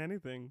doesn't mean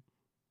anything.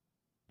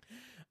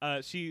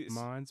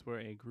 Mods were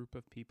a group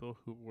of people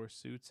who wore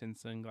suits and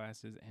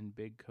sunglasses and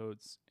big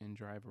coats and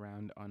drive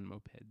around on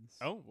mopeds.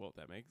 Oh, well,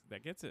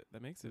 that gets it.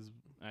 That makes it.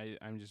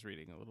 I'm just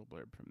reading a little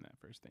blurb from that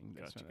first thing.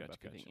 Gotcha.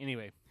 Thing.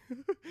 Anyway.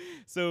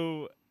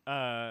 So,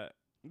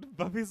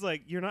 Buffy's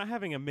like, "You're not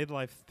having a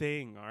midlife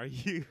thing, are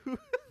you?"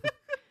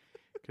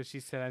 Because she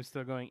said, "I'm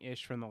still going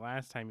ish from the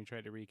last time you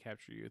tried to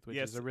recapture youth," which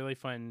yes. is a really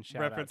fun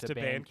shout reference out to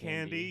Band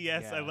Candy.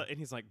 Yes, yeah. and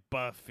he's like,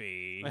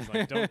 "Buffy." He's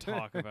like, "Don't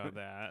talk about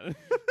that."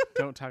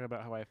 Don't talk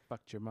about how I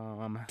fucked your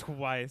mom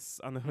twice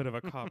on the hood of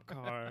a cop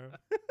car.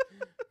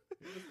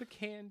 It was the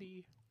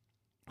candy.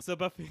 So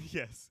Buffy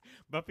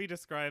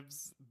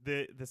describes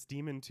this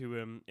demon to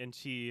him, and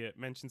she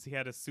mentions he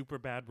had a super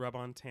bad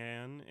rub-on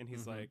tan, and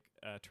he's like,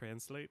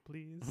 "Translate,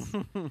 please,"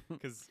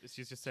 because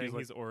she's just saying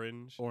he's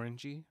orange,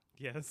 orangey.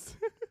 Yes.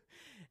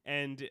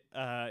 And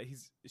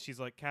she's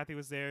like, "Kathy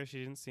was there, she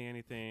didn't see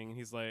anything," and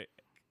he's like,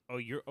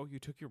 you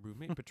took your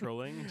roommate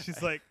patrolling?" And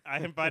she's like, "I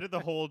invited the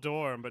whole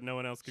dorm, but no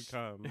one else could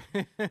come."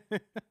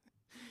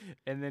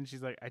 And then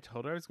she's like, "I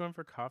told her I was going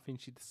for coffee, and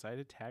she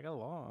decided to tag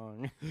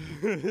along."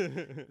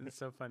 It's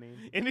so funny.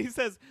 And he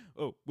says,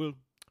 "Oh, well,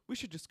 we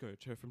should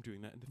discourage her from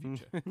doing that in the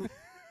future."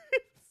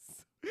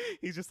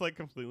 He just like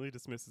completely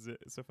dismisses it.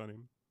 It's so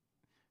funny.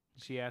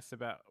 She asks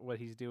about what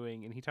he's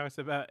doing, and he talks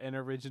about an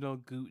original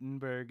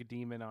Gutenberg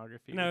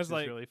demonography. And I was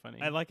like, really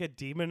funny. I like a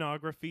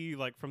demonography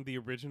like from the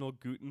original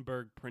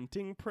Gutenberg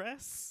printing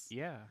press.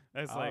 Yeah,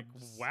 I was like,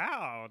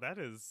 wow, that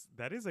is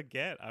a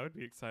get. I would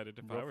be excited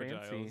if I were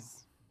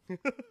Giles.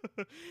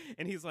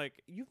 And he's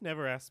like, "You've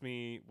never asked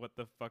me what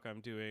the fuck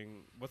I'm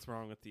doing. What's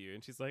wrong with you?"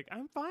 And she's like,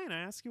 "I'm fine.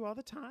 I ask you all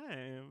the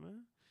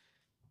time."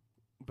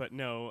 But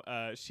no,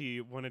 she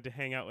wanted to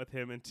hang out with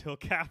him until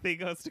Kathy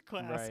goes to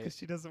class because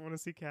she doesn't want to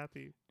see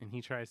Kathy. And he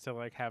tries to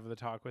like have the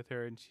talk with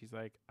her, and she's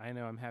like, "I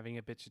know, I'm having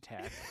a bitch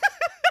attack."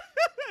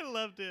 I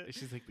loved it.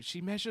 She's like,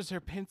 "She measures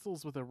her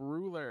pencils with a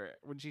ruler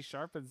when she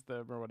sharpens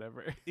them or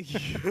whatever."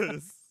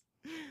 Yes.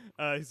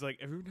 He's like,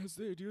 "Everyone has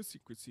their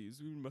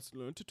idiosyncrasies. We must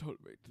learn to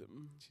tolerate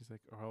them." She's like,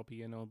 "Or I'll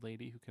be an old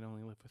lady who can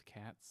only live with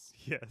cats."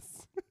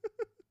 Yes.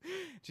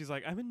 She's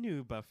like, "I'm a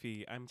new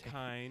Buffy. I'm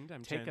kind.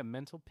 Take a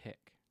mental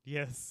pick."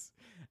 Yes.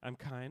 "I'm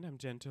kind. I'm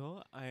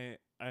gentle.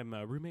 I'm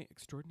a roommate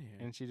extraordinaire."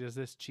 And she does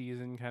this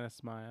cheesing kind of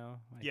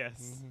smile. Like,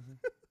 yes.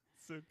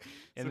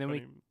 And then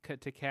funny. we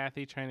cut to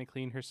Kathy trying to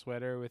clean her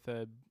sweater with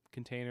a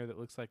container that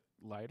looks like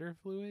lighter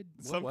fluid.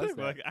 What Something was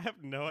that? like I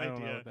have no I idea.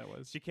 don't know what that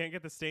was. She can't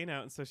get the stain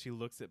out, and so she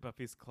looks at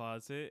Buffy's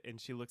closet, and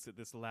she looks at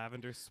this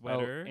lavender Oh,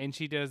 sweater. and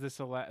she does this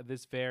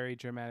this very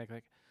dramatic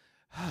like,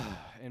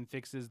 and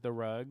fixes the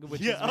rug,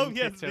 which yeah, is oh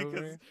yes, over.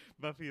 because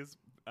Buffy has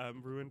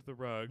ruined the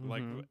rug.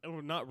 Like,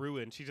 Mhm. not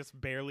ruined. She just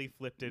barely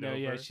flipped it No, over.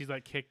 yeah, she's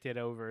like kicked it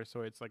over,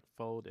 so it's like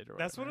folded. Or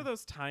That's one of whatever.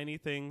 those tiny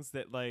things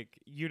that like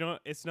you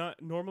don't. It's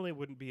not normally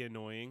wouldn't be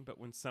annoying, but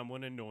when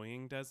someone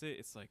annoying does it,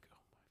 it's like, oh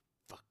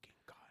my fucking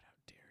god, how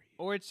dare you?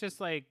 Or it's just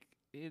like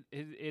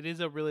it is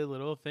a really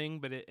little thing,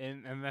 but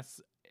and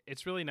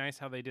it's really nice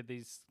how they did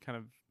these kind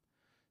of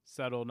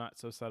subtle, not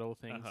so subtle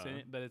things in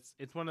it. But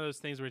it's one of those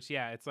things where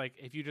it's like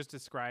if you just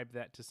describe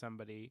that to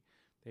somebody,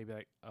 they'd be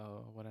like,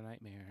 oh, what a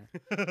nightmare.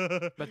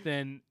 But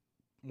then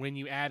when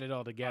you add it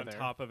all together, on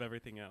top of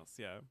everything else,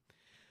 yeah.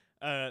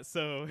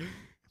 So,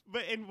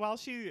 and while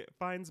she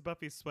finds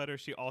Buffy's sweater,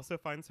 she also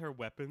finds her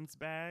weapons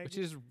bag, which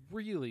is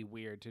really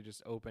weird to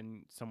just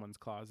open someone's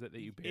closet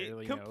that you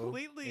barely it know.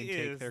 completely and take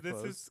is. their This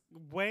clothes. is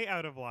way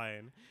out of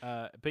line.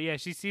 But yeah,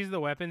 she sees the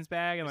weapons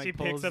bag and like She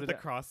pulls picks up it the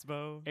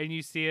crossbow. and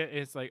you see it.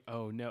 It's like,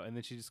 oh no, and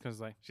then she just goes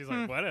like, She's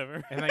like,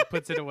 whatever, and like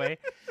puts it away.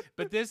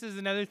 But this is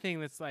another thing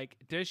that's like,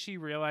 does she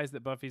realize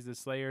that Buffy's the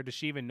Slayer? Does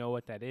she even know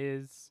what that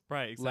is?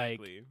 right?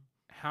 Exactly.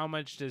 How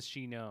much does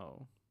she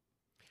know?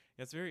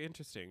 It's very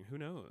interesting. Who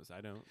knows?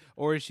 I don't.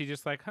 Or is she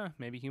just like,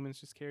 maybe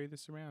humans just carry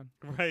this around?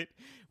 Right.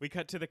 We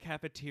cut to the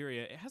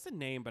cafeteria. It has a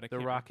name, but I The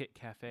can't. Rocket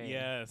Cafe.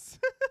 Yes.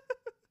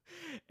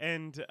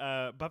 And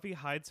Buffy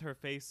hides her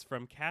face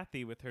from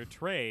Kathy with her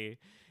tray,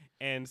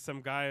 and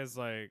some guy is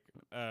like,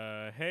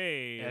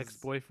 "Hey,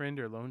 Ex-boyfriend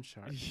or loan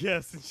shark?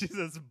 Yes, and she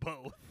says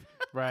both.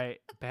 Right.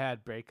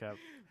 Bad breakup.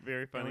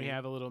 Very funny. And we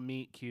have a little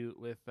meet cute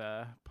with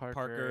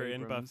Parker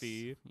and Abrams.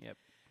 Buffy. Yep.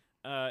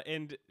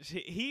 And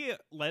he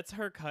lets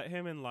her cut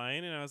him in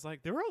line, and I was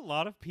like, there were a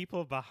lot of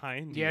people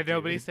behind you. Yeah,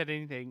 nobody dude. said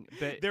anything.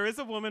 But There is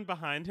a woman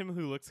behind him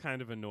who looks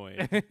kind of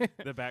annoyed.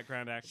 The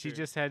background actor. she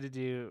just had to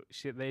do.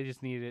 They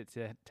just needed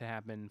it to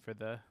happen for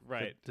the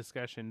Right.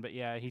 discussion. But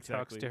yeah, he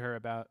talks Exactly. to her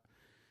about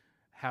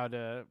how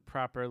to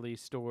properly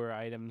store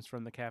items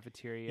from the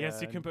cafeteria. Yes,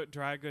 you can and- put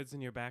dry goods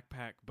in your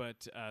backpack,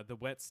 but the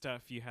wet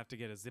stuff you have to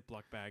get a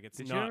Ziploc bag. It's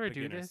Did you not ever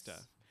do beginner this?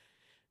 stuff.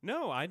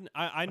 No, I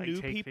Like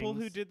knew take people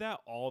who things? did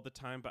that all the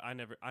time, but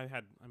I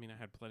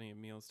had plenty of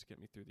meals to get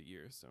me through the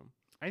years, so.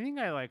 I think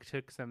I like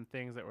took some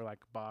things that were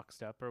like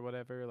boxed up or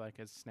whatever, like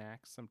as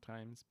snacks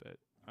sometimes, but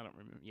I don't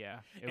remember.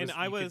 Yeah, And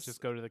I you could was-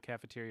 just go to the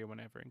cafeteria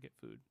whenever and get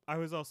food. I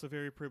was also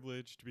very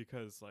privileged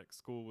because like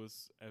school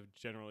was a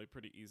generally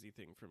pretty easy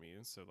thing for me,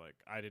 and so like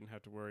I didn't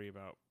have to worry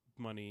about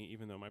money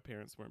even though my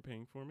parents weren't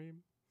paying for me.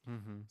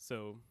 Mm-hmm.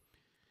 So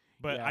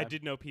but I Yeah.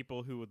 did know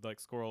people who would like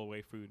squirrel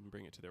away food and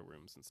bring it to their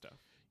rooms and stuff.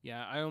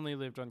 Yeah, I only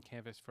lived on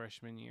campus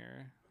freshman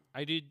year.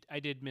 I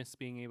did miss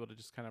being able to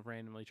just kind of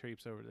randomly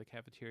traipse over to the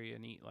cafeteria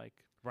and eat like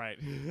Right.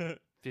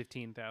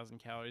 15,000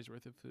 calories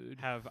worth of food.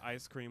 Have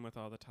ice cream with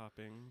all the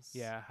toppings.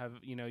 Yeah, have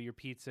your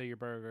pizza, your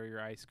burger, your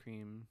ice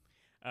cream.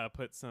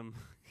 Put some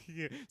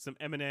some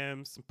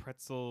M&Ms, some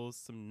pretzels,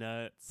 some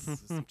nuts,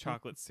 some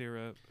chocolate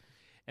syrup.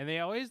 And they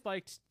always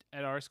liked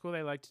at our school.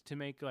 They liked to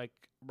make like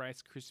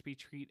Rice Krispie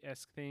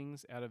treat-esque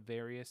things out of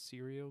various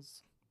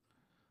cereals.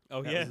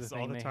 Oh That was yes, the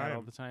all thing the they had all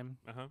time. the time.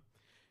 Uh-huh.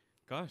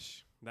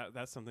 Gosh,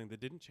 that's something that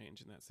didn't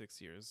change in that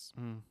 6 years.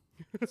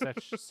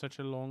 Such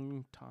a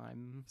long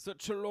time.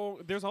 Such a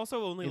long. There's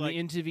also only In like the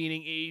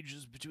intervening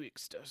ages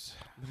betwixt us.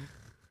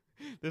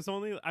 there's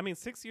only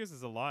 6 years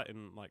is a lot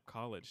in like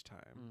college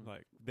time. Mm.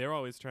 Like they're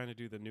always trying to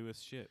do the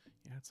newest shit.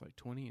 Yeah, it's like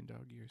 20 in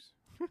dog years.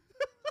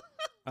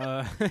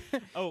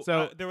 Oh,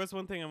 So- there was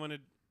one thing I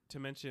wanted to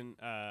mention.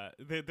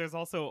 There's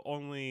also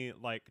only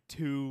like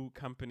 2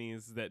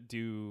 companies that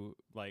do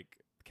like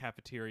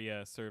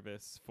cafeteria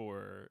service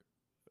for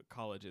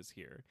colleges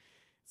here.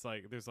 It's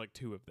like there's like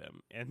 2 of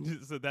them,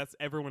 and so that's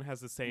everyone has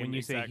the same. when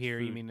you say exact here,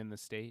 you food mean in the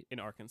state? in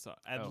Arkansas?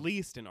 At Oh.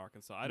 least in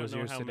Arkansas. I don't Was know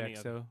yours how many.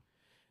 Sodexo?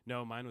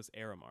 No, mine was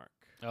Aramark,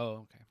 Oh,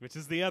 okay. which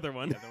is the other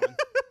one. The other one.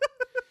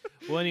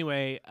 Well,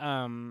 anyway,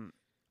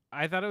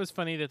 I thought it was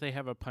funny that they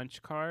have a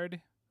punch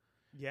card,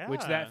 Yeah,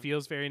 which that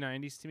feels very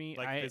 90s to me.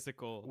 like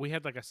physical. We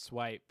had like a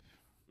swipe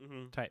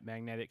Mm-hmm. type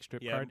magnetic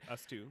strip Yeah, card.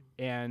 us too.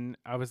 And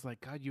I was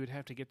like, God, you would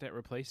have to get that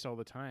replaced all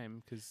the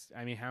time. Because,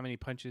 I mean, how many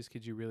punches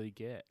could you really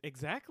get?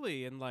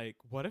 Exactly, and like,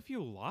 what if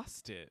you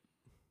lost it?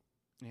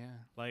 Yeah.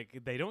 Like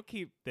they don't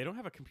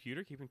have a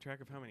computer keeping track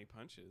of how many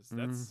punches.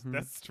 That's Mhm.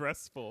 that's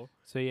stressful.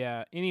 So,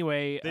 yeah.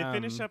 Anyway. They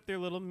finish up their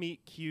little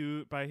meet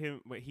cute by him.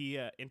 He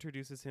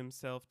introduces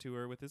himself to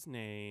her with his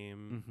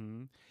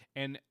name.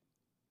 Mm-hmm.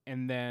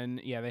 And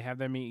then, yeah, they have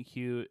their meet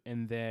cute.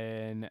 And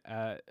then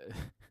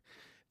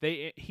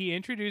he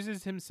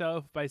introduces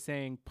himself by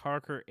saying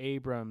Parker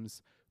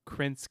Abrams,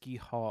 Krinsky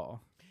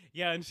Hall.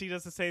 Yeah, and she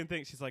does the same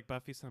thing. She's like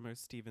Buffy Summers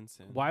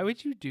Stevenson. Why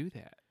would you do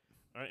that?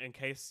 In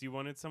case you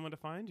wanted someone to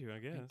find you, I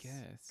guess.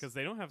 guess. Because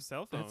they don't have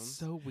cell phones. That's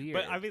so weird.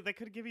 But I mean, they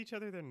could give each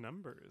other their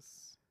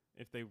numbers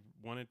if they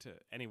wanted to.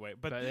 Anyway,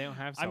 but they don't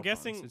have cell I'm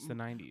guessing phones. It's the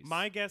 90s.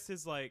 my guess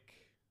is like,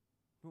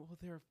 well,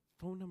 they're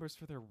phone numbers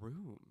for their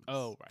rooms.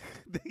 Oh,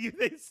 right.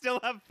 They still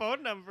have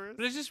phone numbers.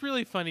 But it's just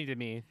really funny to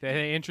me that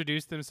they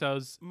introduce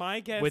themselves My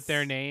guess with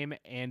their name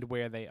and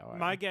where they are.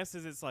 My guess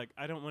is it's like,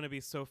 I don't want to be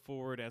so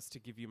forward as to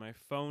give you my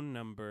phone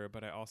number,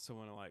 but I also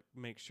want to like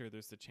make sure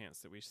there's the chance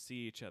that we see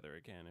each other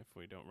again if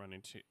we don't run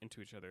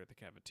into each other at the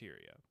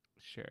cafeteria.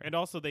 Sure. And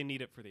also they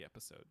need it for the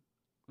episode.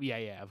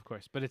 Yeah, of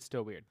course. But it's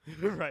still weird.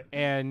 Right.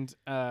 And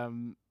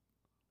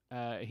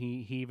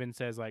he even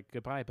says like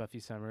goodbye, Buffy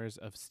Summers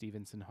of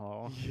Stevenson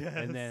Hall. Yes.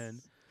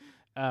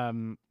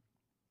 And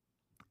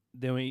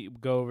then we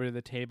go over to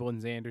the table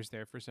and Xander's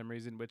there for some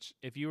reason, which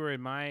if you were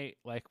in my,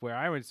 like where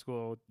I went to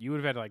school, you would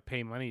have had to like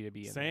pay money to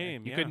be in Same, there.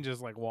 You yeah. couldn't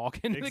just like walk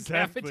into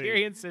Exactly. the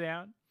cafeteria and sit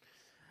down.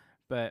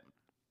 But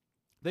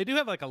they do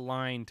have like a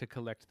line to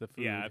collect the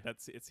food. Yeah,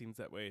 it seems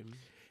that way.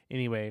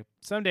 Anyway,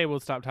 someday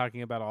we'll stop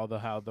talking about all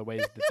the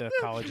ways that the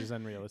college is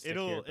unrealistic.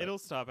 It'll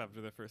stop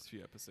after the first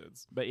few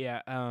episodes. But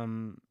yeah,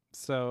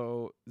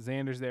 so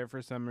Xander's there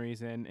for some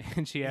reason,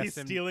 and she asks He's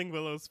him, stealing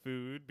Willow's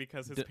food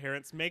because his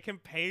parents make him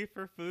pay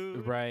for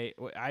food. right?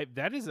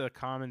 That is a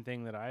common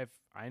thing that I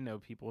know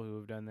people who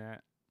have done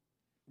that.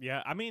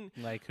 Yeah, I mean,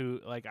 I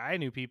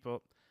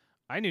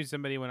knew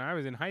somebody when I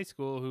was in high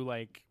school who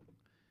like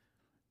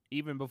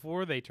even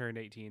before they turned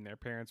 18, their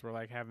parents were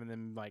like having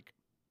them like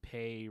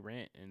pay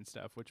rent and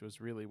stuff, which was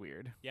really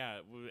weird. yeah,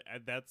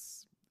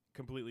 that's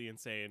completely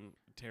insane,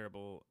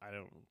 terrible. I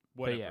don't.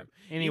 Whatever. But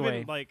yeah. Anyway,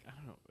 even, like I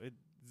don't know.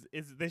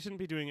 They shouldn't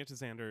be doing it to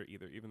Xander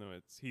either, even though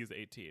he's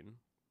 18.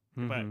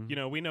 mhm.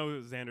 But we know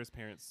Xander's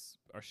parents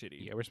are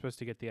shitty. yeah, we're supposed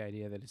to get the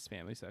idea that his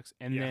family sucks,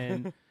 and Yeah.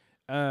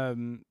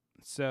 then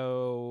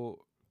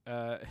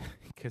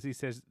because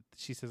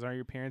she says, "Are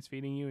your parents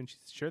feeding you?" And she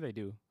says, "Sure, they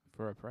do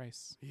for a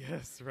price."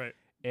 Yes, right.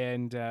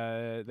 And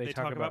they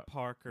talk about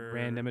Parker,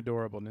 random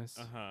adorableness.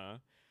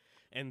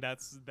 And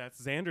that's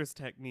Xander's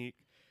technique.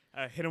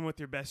 Hit him with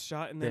your best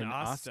shot, and then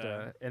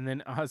Asta. And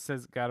then Oz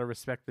says, "Gotta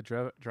respect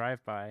the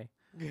drive-by."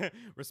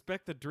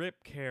 Respect the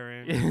drip,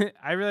 Karen.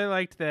 I really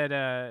liked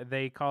that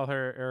they call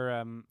her,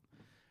 or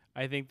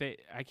I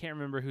can't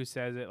remember who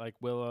says it, like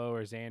Willow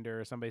or Xander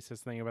or somebody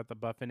says something about the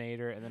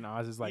Buffinator, and then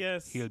Oz is like,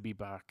 Yes. "He'll be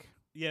back."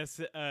 Yes,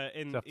 and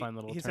It's a fun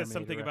little he says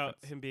something Terminator about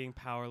reference. him being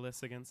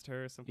powerless against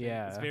her or something.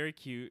 Yeah. It's very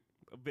cute.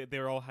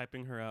 They're all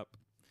hyping her up.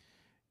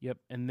 Yep,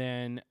 and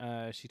then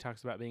she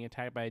talks about being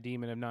attacked by a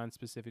demon of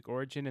non-specific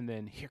origin, and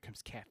then here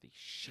comes Kathy.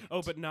 Shit.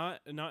 Oh, but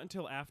not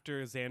until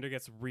after Xander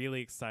gets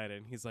really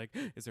excited. He's like,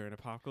 "Is there an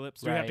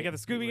apocalypse? Do we have to get the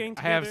Scooby Gang I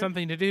together?" have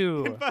something to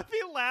do. And Buffy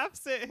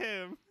laughs at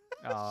him.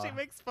 Aw. She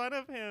makes fun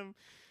of him.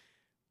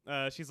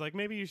 She's like,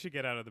 "Maybe you should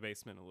get out of the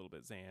basement a little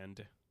bit,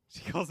 Xand." She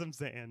calls him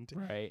Xand.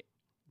 Right,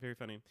 Very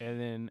funny. and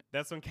then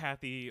That's when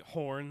Kathy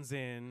horns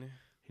in.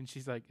 and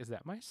she's like, "Is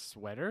that my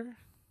sweater?"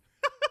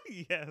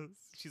 Yes.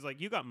 She's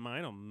like, "You got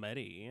mine all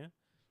muddy."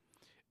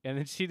 And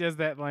then she does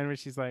that line where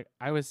she's like,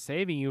 "I was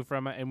saving you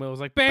from it," and Willow's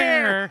like,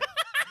 "Bear."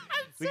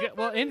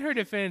 Well, in her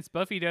defense,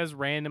 Buffy does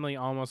randomly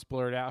almost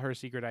blurt out her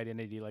secret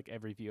identity like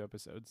every few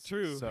episodes.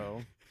 True.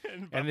 So,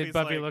 And and then Buffy's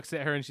Buffy like, looks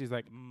at her and she's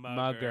like,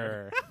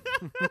 "Mugger."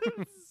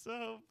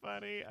 So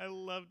funny. I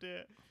loved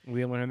it.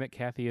 We learn that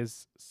Kathy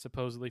is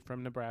supposedly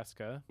from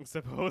Nebraska.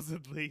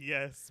 Supposedly,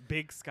 yes.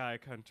 Big sky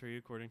country,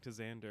 according to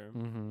Xander.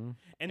 Mm-hmm.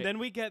 And then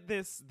we get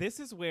this. This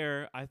is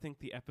where I think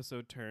the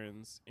episode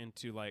turns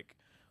into like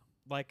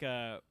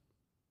a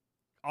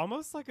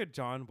almost like a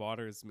John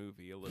Waters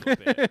movie a little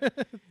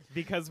bit,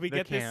 because we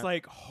get this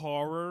like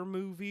horror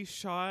movie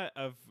shot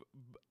of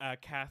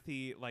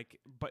Kathy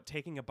but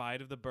taking a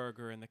bite of the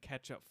burger and the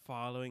ketchup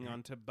following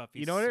onto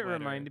Buffy's You know what sweater. it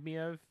reminded me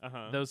of?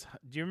 Uh-huh.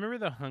 Do you remember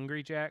the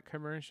Hungry Jack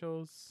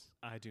commercials?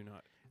 I do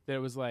not. That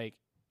was like,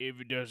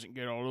 "If it doesn't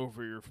get all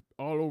over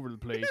the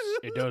place,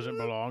 it doesn't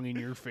belong in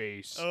your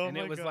face." Oh and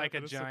my it was God, like a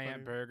that is so giant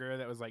funny. burger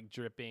that was like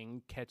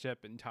dripping ketchup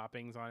and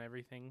toppings on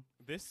everything.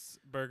 This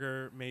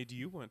burger made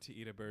you want to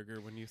eat a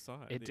burger when you saw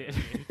it. It the did.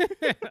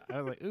 other day.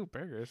 I was like, "Ooh,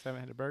 burgers! I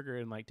haven't had a burger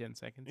in like 10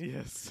 seconds."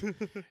 Yes.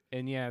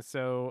 And yeah,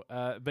 so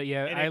but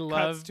yeah, And I it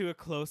love cuts to a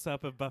close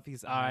up of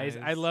Buffy's eyes.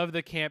 I love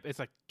the camp. It's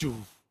like doof,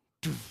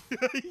 doof,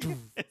 doof,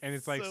 and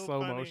it's like so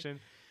slow funny. motion.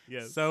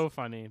 Yes. So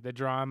funny. The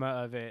drama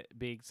of it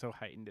being so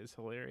heightened is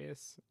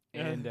hilarious.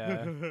 And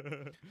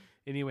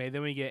anyway,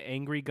 then we get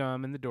Angry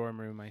Gum in the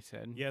dorm room, I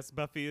said. Yes,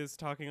 Buffy is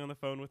talking on the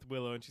phone with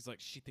Willow, and she's like,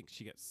 she thinks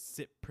she gets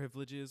SIP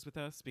privileges with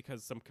us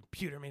because some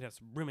computer made us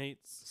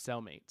roommates.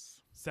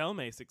 Cellmates.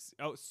 Cellmates.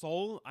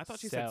 Soul? I thought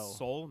she said Cell.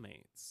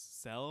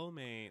 soulmates.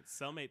 Cellmates.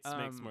 Cellmates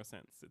makes more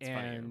sense. It's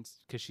funnier. And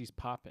because she's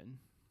popping.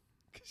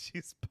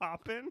 She's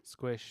popping.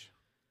 Squish.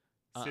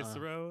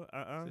 Cicero.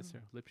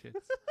 Cicero. Lip shits.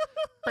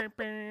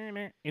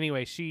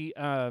 Anyway, she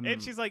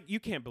And she's like, you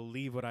can't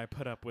believe what I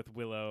put up with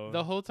Willow.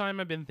 the whole time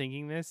I've been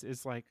thinking this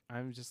is like,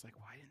 I'm just like,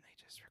 why didn't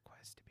they just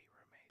request to be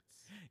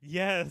roommates?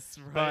 Yes,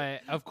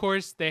 right. But of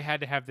course they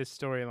had to have this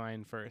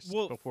storyline first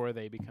Well, before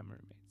they become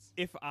roommates.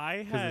 If I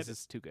because had, this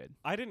is too good.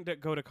 I didn't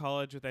go to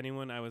college with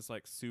anyone I was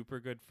like super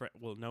good friend.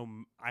 Well, no,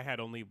 I had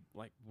only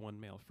like one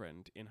male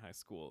friend in high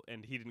school,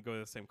 and he didn't go to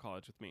the same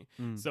college with me.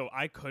 So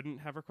I couldn't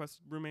have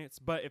requested roommates.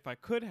 But if I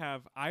could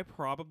have, I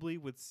probably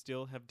would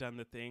still have done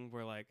the thing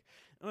where like,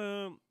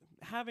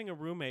 having a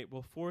roommate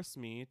will force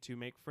me to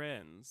make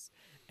friends.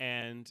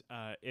 And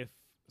if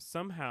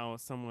somehow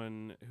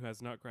someone who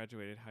has not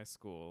graduated high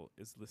school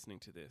is listening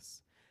to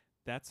this,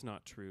 that's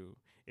not true.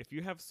 If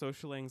you have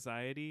social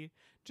anxiety,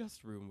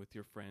 just room with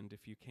your friend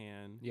if you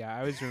can. Yeah,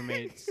 I was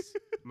roommates.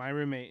 My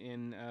roommate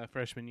in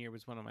freshman year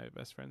was one of my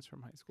best friends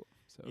from high school.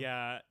 So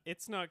Yeah,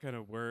 it's not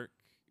gonna work.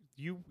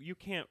 You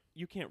can't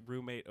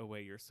roommate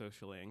away your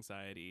social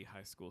anxiety,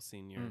 high school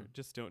senior.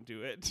 Just don't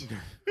do it.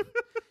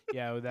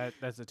 yeah,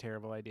 that's a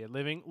terrible idea.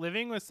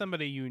 Living with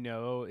somebody you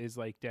know is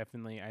like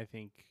definitely, I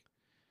think,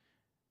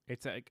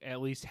 it's like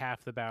at least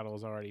half the battle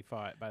is already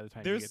fought by the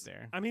time you get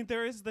there. I mean,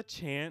 there is the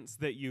chance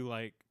that you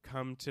like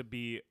come to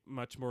be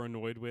much more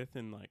annoyed with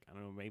and like, I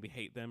don't know, maybe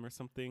hate them or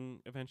something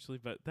eventually,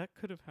 but that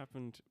could have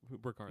happened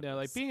regardless. No,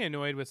 like being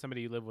annoyed with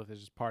somebody you live with is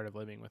just part of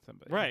living with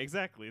somebody. Right,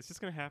 exactly. It's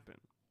just going to happen.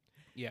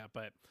 Yeah,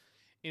 but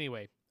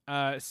anyway,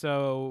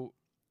 so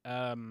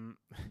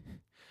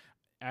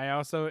I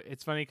also,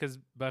 it's funny because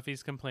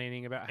Buffy's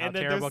complaining about how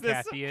terrible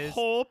Kathy is.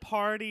 Whole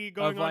party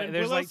going on in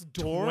there's Willow's like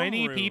dorm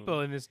 20 room.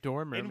 people in this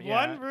dorm room. In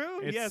one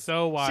room? It's yes.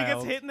 so wild. She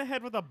gets hit in the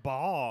head with a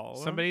ball.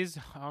 Somebody's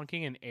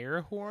honking an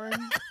air horn.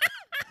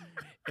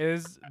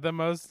 Is the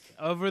most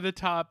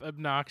over-the-top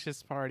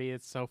obnoxious party.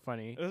 It's so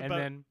funny. And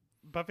then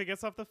Buffy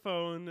gets off the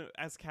phone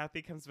as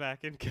Kathy comes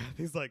back, and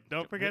Kathy's like,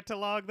 don't forget to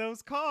log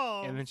those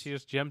calls. And then she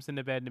just jumps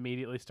into bed and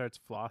immediately starts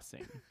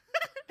flossing.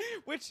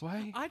 Which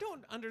Why? I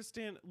don't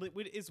understand.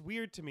 It's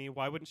weird to me.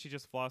 Why wouldn't she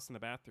just floss in the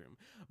bathroom?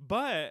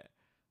 But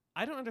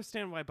I don't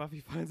understand why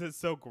Buffy finds it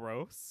so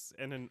gross.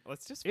 And then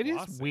let's just It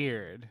floss is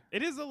weird.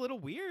 It is a little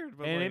weird.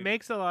 But and like, it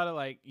makes a lot of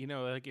like, you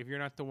know, like if you're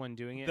not the one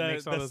doing it, it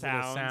makes all the those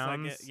sounds. little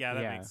sounds. Like yeah,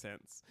 that makes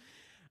sense.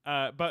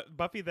 But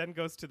Buffy then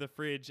goes to the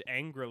fridge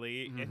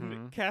angrily,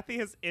 and Kathy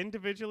has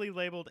individually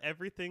labeled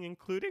everything,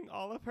 including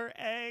all of her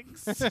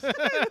eggs.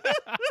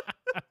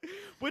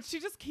 Which she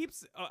just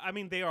keeps. I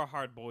mean, they are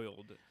hard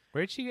boiled.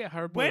 Where'd she get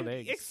hard-boiled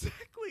eggs?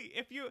 Exactly.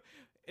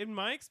 In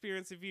my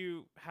experience, if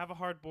you have a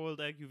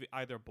hard-boiled egg, you've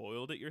either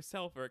boiled it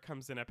yourself or it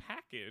comes in a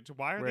package.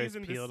 Why are these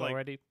in peeled this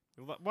already?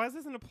 Why is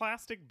this in a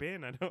plastic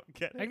bin? I don't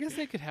get it. I guess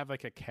they could have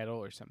like a kettle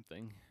or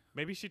something.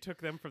 Maybe she took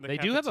them from the. They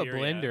cafeteria. do have a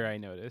blender, I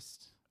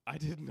noticed. I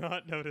did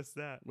not notice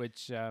that.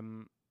 Which,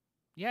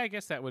 yeah, I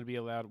guess that would be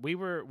allowed. We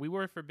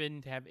were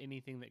forbidden to have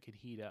anything that could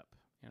heat up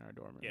in our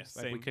dorm rooms. Yes,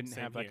 like we couldn't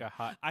have like here. a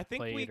hot. I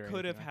think plate we or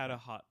could have anything had like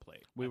a hot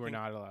plate. We were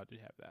not allowed to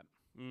have that.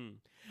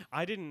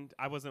 I didn't.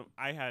 I wasn't.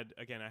 I had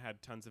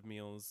tons of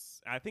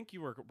meals. I think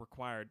you were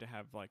required to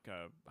have like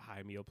a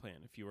high meal plan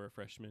if you were a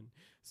freshman.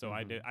 So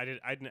I've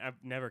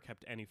never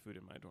kept any food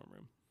in my dorm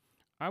room.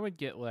 I would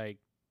get like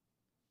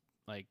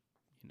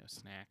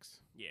snacks.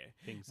 Yeah.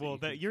 Things. Well,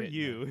 that you're fit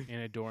you in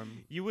a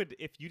dorm. You would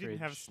if you didn't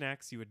have fridge.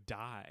 snacks, you would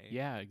die.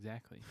 Yeah,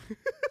 exactly.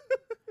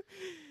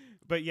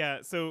 But yeah,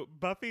 so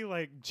Buffy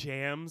like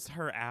jams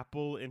her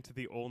apple into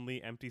the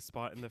only empty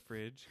spot in the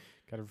fridge.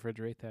 Gotta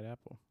refrigerate that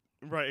apple.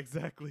 Right,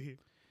 exactly.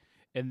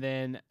 And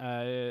then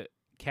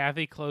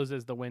Kathy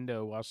closes the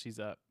window while she's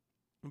up.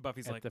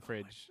 Buffy's at like, the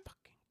fridge. Oh my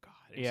fucking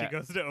God. And Yeah. she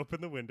goes to open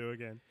the window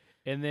again.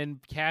 And then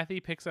Kathy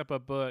picks up a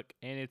book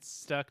and it's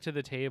stuck to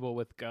the table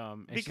with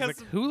gum. And Because-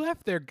 she's like, who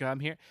left their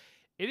gum here?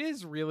 It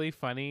is really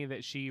funny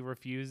that she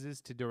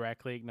refuses to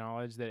directly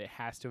acknowledge that it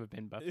has to have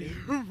been Buffy.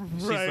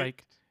 She's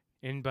like,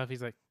 and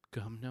Buffy's like,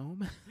 gum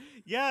gnome?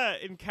 Yeah,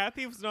 and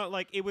Kathy was not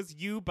like, it was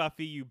you,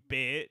 Buffy, you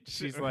bitch.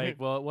 She's like,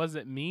 well, it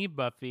wasn't me,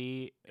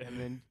 Buffy. And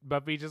then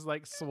Buffy just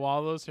like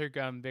swallows her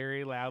gum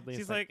very loudly.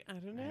 She's It's like, I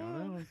don't know. I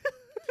don't know.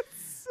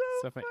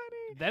 So funny.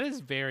 funny. That is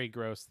very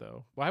gross,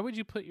 though. Why would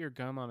you put your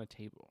gum on a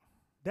table?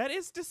 That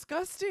is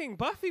disgusting.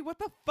 Buffy, what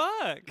the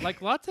fuck?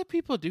 Like, lots of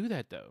people do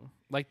that, though.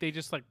 Like, they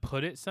just, like,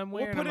 put it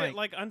somewhere. Or and put I'm it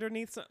like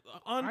underneath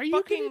on are you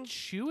fucking going to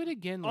chew it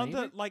again on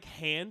later? the like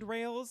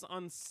handrails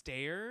on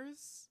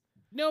stairs.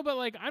 No, but,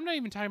 like, I'm not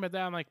even talking about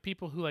that. I'm like,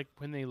 people who, like,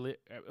 when they well,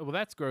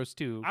 that's gross,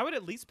 too. I would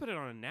at least put it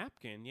on a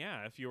napkin,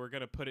 yeah, if you were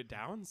going to put it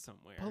down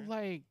somewhere. But,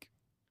 like,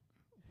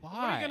 why?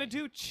 What are you going to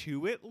do?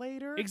 Chew it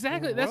later?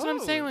 Exactly. That's what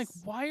I'm saying. Like,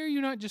 Gross. why are you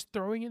not just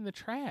throwing it in the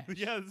trash?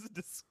 Yeah, this is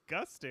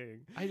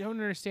disgusting. I don't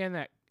understand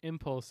that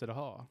impulse at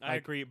all. I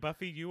agree.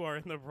 Buffy, you are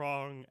in the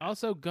wrong.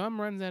 Also, gum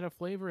runs out of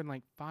flavor in,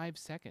 like, 5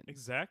 seconds.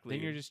 Exactly.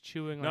 Then you're just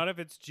chewing, like, not if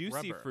it's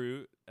juicy rubber.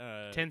 fruit.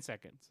 10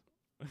 seconds.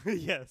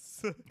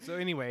 Yes. So,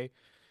 anyway...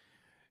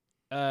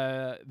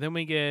 then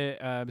we get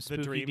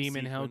Spooky dream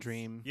Demon Hell sequence.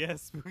 Dream.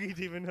 Yes, Spooky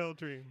Demon Hell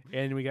Dream.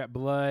 And we got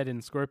blood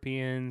and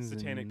scorpions.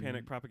 Satanic and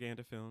Panic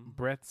propaganda film.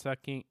 breath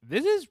sucking.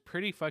 This is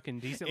pretty fucking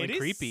decently It is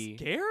creepy.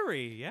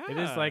 scary, yeah. It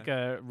is like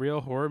a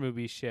real horror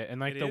movie shit.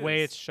 And like It the way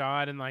is. it's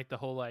shot and like the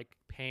whole like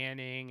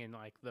panning and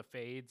like the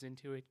fades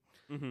into it.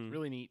 Mhm.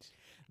 Really neat.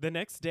 The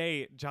next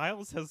day,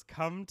 Giles has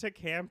come to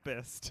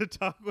campus to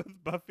talk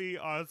with Buffy,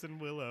 Oz,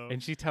 and Willow.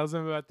 And she tells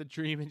him about the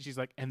dream, and she's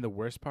like, and the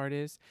worst part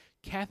is,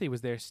 Kathy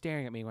was there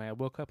staring at me when I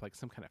woke up like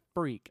some kind of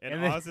freak.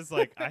 And then Oz is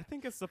like, I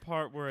think it's the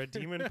part where a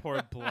demon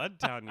poured blood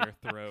down your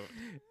throat.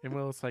 And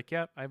Willow's like,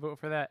 yep, I vote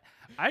for that.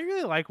 I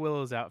really like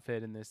Willow's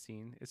outfit in this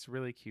scene. It's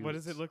really cute. What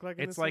does it look like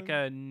in It's this like one?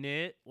 a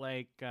knit,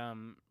 like,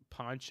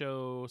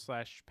 poncho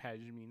 /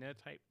 pashmina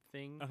type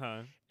thing.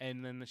 Uh-huh.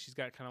 And then she's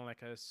got kind of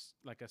like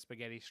a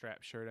spaghetti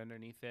strap shirt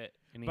underneath it.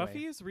 Anyway.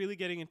 Buffy is really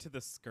getting into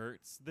the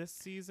skirts this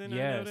season, I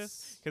Yes.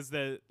 noticed. Because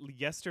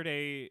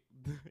yesterday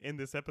in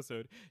this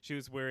episode, she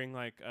was wearing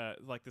like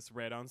this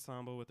red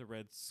ensemble with a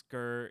red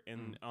skirt.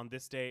 And on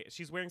this day,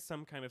 she's wearing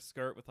some kind of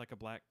skirt with like a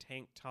black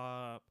tank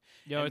top.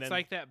 Yo, and it's then-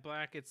 like that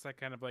black. It's like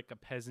kind of like a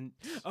peasant.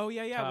 Oh,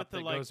 yeah, top with the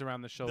that like, goes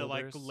around the shoulders. the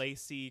like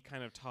lacy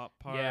kind of top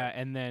part. Yeah,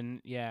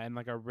 and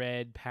like a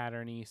red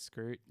patterny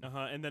skirt.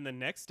 And then the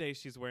next day,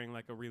 she's wearing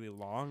like a really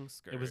long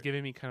skirt. It was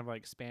giving me kind of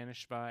like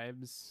Spanish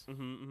vibes.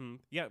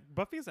 Yeah,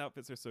 Buffy's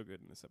outfits are so good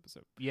in this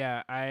episode.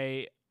 Yeah,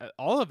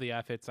 all of the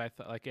outfits I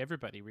thought like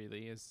everybody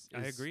really is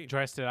I agree.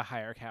 dressed at a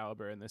higher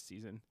caliber in this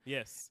season.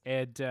 Yes.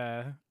 And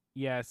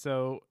yeah,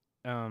 so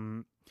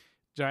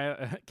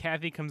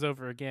Kathy comes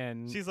over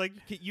again. She's like,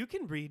 you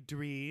can read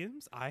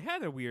dreams. I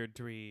had a weird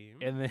dream.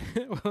 And then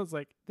Will's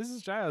like, this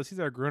is Giles. He's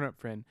our grown-up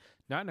friend,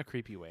 not in a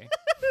creepy way.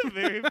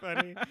 Very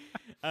funny.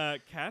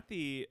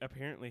 Kathy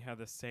apparently had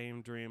the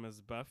same dream as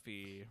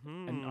Buffy.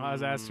 And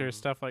Oz asked her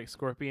stuff like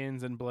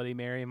scorpions and Bloody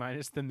Mary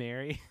minus the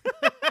Mary.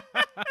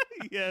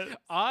 Yes.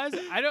 Oz,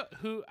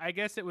 I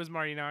guess it was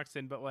Marty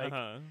Noxon, but like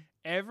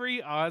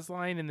every Oz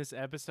line in this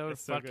episode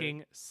It's so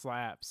fucking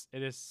slaps.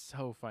 It is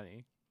so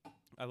funny.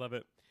 I love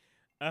it.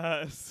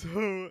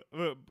 So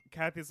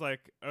Kathy's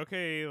like,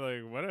 okay,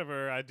 like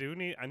whatever. I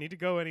need to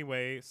go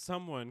anyway.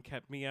 Someone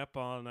kept me up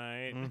all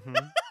night.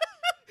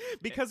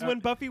 Because when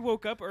Buffy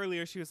woke up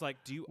earlier, she was like,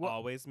 do you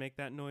always make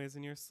that noise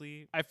in your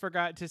sleep? I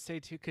forgot to say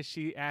too, because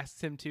she asks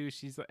him too.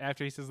 She's like,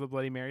 after he says the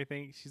Bloody Mary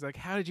thing, she's like,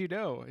 how did you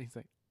know? And he's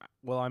like,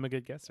 well, I'm a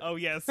good guesser. Oh,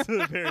 yes.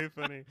 Very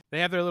funny.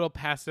 They have their little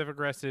passive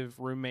aggressive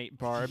roommate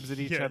barbs at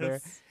each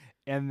other.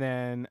 And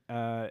then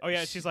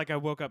she's like, I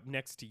woke up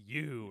next to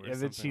you.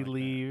 And then she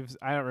leaves.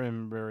 I don't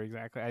remember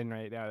exactly. I didn't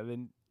write it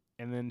down.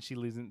 And then she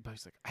leaves, and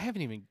she's like, I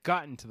haven't even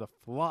gotten to the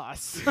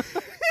floss.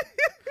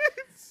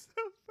 It's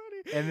so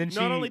funny. And then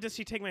not only does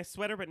she take my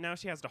sweater, but now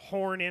she has to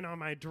horn in on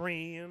my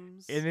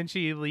dreams. And then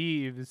she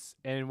leaves,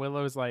 and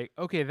Willow's like,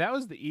 okay, that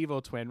was the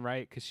evil twin,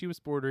 right? Because she was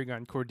bordering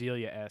on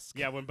Cordelia-esque.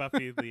 Yeah, when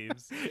Buffy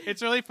leaves.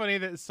 It's really funny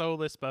that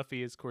soulless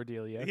Buffy is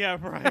Cordelia. Yeah,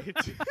 right.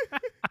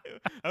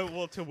 Oh,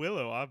 well, to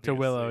Willow, obviously. To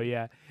Willow,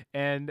 yeah.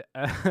 And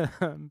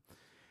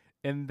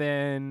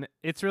then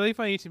it's really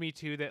funny to me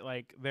too that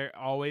like they're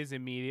always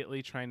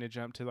immediately trying to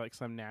jump to like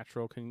some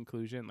natural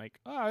conclusion, like,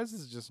 oh, this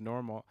is just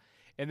normal.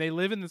 And they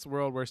live in this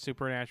world where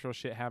supernatural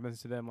shit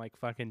happens to them like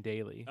fucking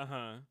daily.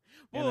 Well,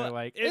 and they're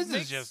like, this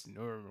is just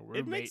normal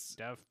roommate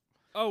stuff.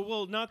 Oh,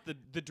 well, not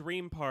the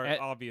dream part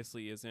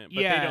obviously isn't,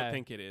 but they don't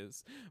think it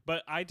is.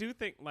 But I do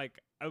think,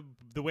 like,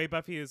 the way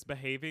Buffy is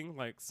behaving,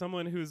 like,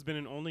 someone who's been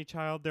an only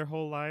child their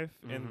whole life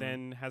and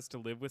then has to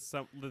live with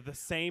the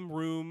same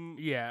room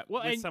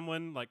with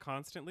someone, like,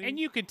 constantly. And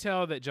you can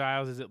tell that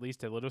Giles is at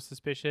least a little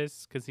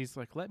suspicious because he's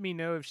like, let me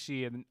know if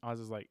she, and Oz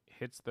is like,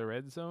 hits the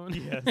red zone.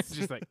 Yes. It's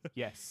just like,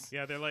 yes.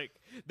 Yeah, they're like,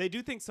 they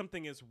do think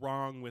something is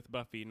wrong with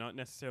Buffy, not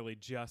necessarily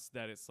just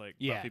that it's, like,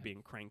 Buffy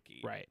being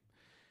cranky. Right.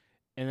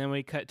 And then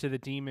we cut to the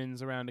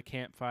demons around a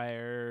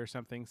campfire or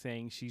something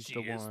saying she's the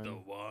one. She is the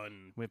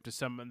one. We have to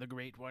summon the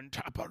great one,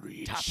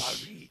 Tapa-Reach.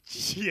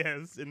 Tapa-Reach.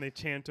 Yes, and they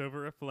chant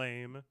over a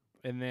flame.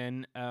 And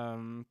then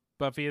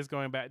Buffy is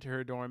going back to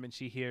her dorm and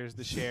she hears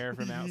the sheriff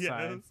from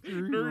outside.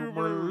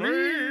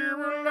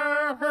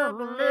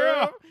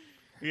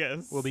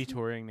 Yes. We'll be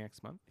touring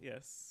next month.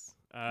 Yes.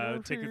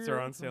 Tickets are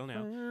on sale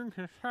now.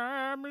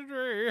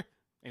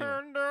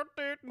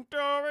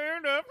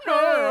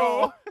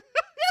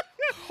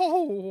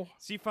 Oh.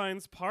 She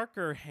finds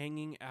Parker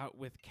hanging out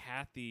with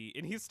Kathy,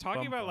 and he's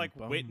talking about like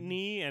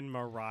Whitney and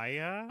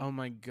Mariah. Oh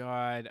my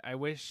god!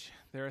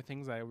 There are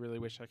things I really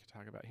wish I could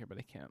talk about here, but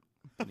I can't.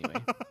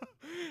 Anyway,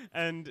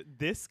 and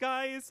this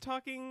guy is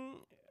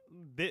talking.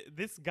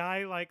 This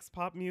guy likes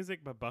pop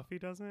music, but Buffy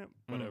doesn't.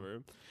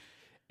 Whatever.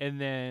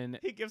 And then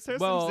he gives her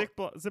some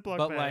Ziploc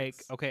but bags. like,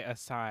 okay,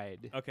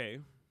 aside. Okay.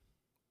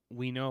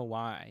 We know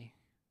why.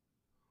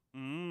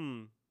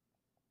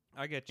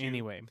 I get you.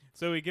 Anyway,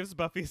 so he gives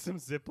Buffy some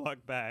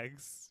Ziploc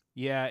bags.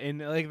 Yeah, and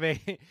like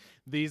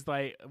these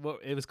like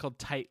it was called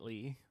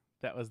Tightly.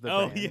 That was the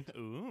brand. Yeah.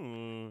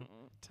 Ooh.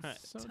 Tightly.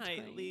 So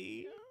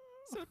tightly.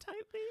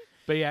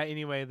 But yeah,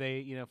 anyway,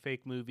 they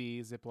fake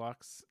movie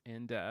Ziplocs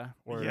and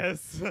or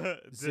yes,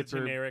 zipper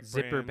generic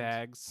zipper brand.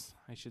 bags,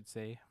 I should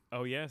say.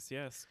 Oh yes,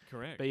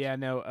 correct. But yeah,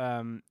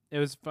 no, it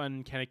was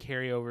fun kind of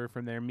carry over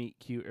from their meet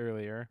cute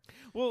earlier.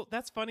 Well,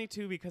 that's funny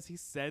too because he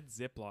said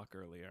Ziploc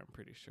earlier. I'm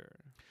pretty sure.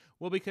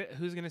 Well, because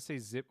who's gonna say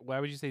zip? Why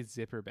would you say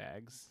zipper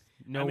bags?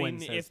 No I one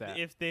mean, says that.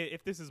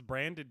 if this is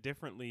branded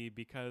differently,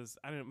 because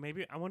I don't know,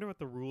 maybe I wonder what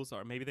the rules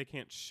are. Maybe they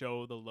can't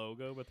show the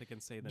logo, but they can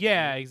say the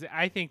name.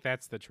 I think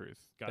that's the truth.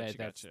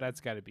 Gotcha. That's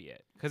got to be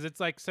it, because it's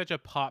like such a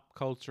pop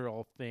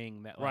cultural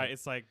thing that, like, Right,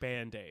 it's like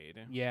Band-Aid.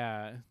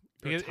 Yeah, Or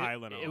because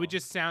Tylenol. it would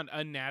just sound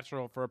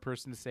unnatural for a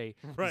person to say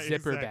Right,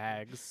 zipper exactly.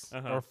 bags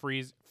Uh-huh. or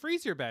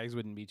freezer bags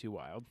wouldn't be too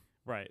wild.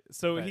 Right.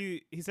 So But-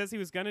 he says he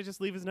was gonna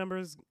just leave his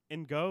numbers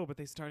and go, but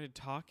they started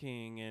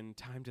talking and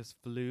time just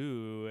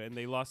flew and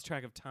they lost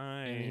track of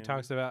time. And he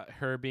talks about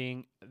her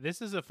being.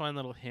 This is a fun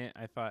little hint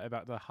I thought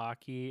about the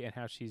hockey and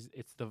how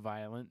it's the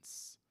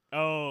violence.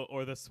 Oh,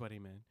 or the sweaty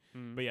man.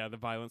 Mm. But yeah, the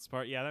violence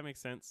part. Yeah, that makes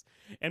sense.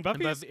 And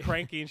Buffy is Buffy-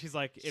 cranky and she's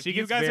like, if She you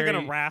gets guys are gonna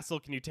very- wrestle,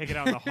 can you take it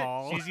out in the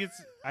hall?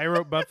 I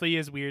wrote Buffy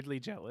is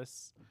weirdly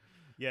jealous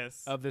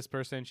Yes. of this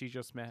person she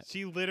just met.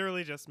 She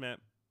literally just met.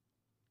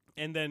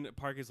 And then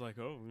Parker's like,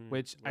 oh.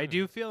 Which I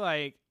do feel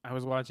like I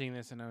was watching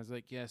this and I was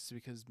like, yes,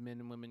 because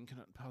men and women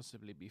cannot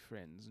possibly be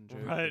friends and joke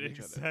Right, with each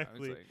other. exactly. I,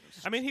 was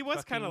like, I mean, he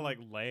was kind of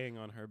fucking- like laying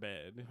on her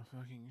bed.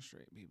 fucking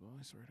straight people,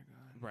 I swear to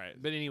God. Right.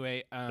 But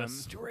anyway, The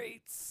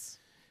straights.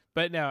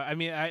 but no, I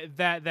mean,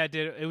 that did,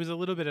 it was a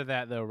little bit of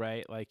that though,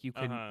 right? Like you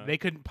couldn't, Uh-huh. they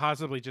couldn't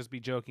possibly just be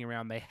joking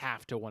around. They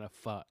have to want to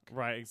fuck.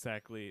 Right,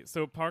 exactly.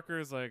 So Parker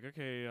is like,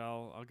 okay,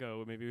 I'll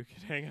go. Maybe we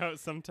could hang out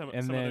sometime.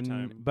 And some other then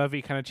time.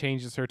 Buffy kind of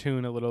changes her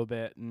tune a little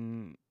bit,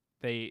 and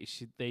they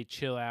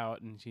chill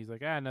out, and she's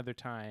like, another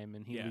time,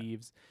 and he Yeah.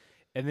 leaves,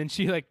 and then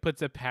she like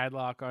puts a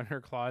padlock on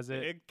her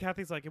closet.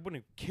 Kathy's like, it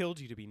wouldn't have killed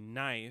you to be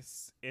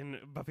nice, and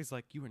Buffy's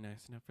like, you were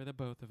nice enough for the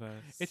both of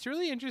us. It's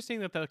really interesting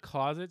that the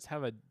closets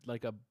have a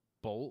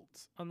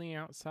bolt on the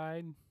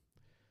outside,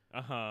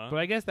 but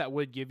I guess that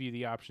would give you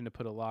the option to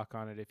put a lock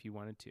on it if you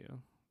wanted to,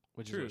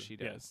 which True. is what she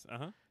does.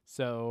 Yes.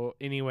 So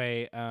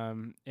anyway,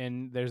 and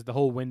there's the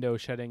whole window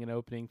shutting and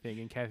opening thing,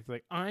 and Kathy's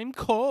like, I'm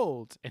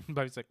cold, and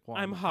Buffy's like, well,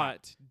 I'm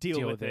hot.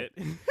 Deal with it.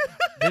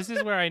 This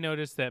is where I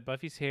noticed that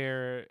Buffy's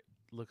hair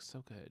looks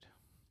so good.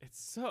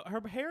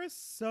 Her hair is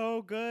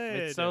so good.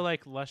 It's so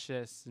like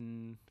luscious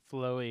and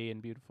flowy and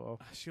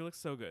beautiful. She looks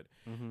so good.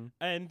 Mm-hmm.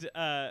 And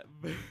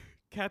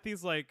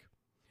Kathy's like,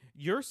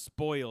 you're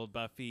spoiled,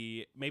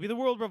 Buffy. Maybe the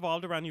world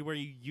revolved around you where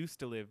you used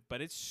to live, but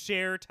it's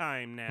share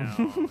time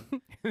now.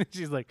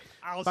 She's like,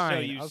 I'll fine, show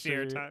you I'll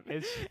share show you.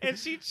 time. And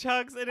she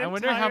chugs an I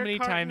wonder how entire many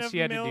carton times of she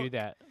had milk. to do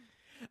that.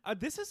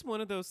 This is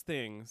one of those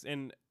things,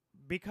 and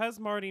because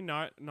Marty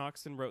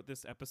Noxon wrote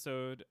this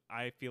episode,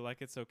 I feel like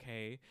it's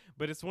okay.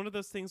 But it's one of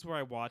those things where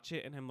I watch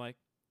it and I'm like,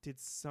 did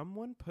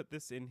someone put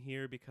this in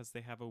here because they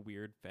have a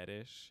weird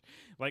fetish?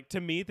 Like, to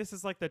me, this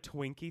is like the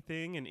Twinkie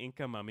thing in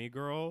Inca Mummy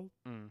Girl.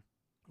 Mm.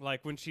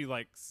 Like when she's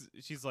like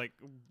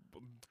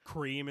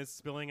cream is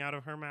spilling out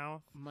of her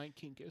mouth. My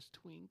kink is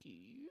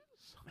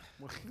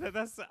Twinkies.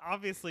 That's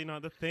obviously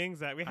not the things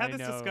that we had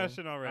this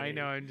discussion already. I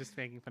know, I'm just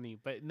making fun of you.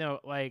 But no,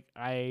 like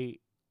I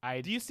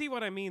Do you see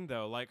what I mean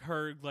though? Like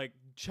her like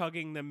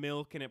chugging the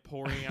milk and it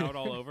pouring out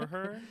all over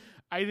her.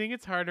 I think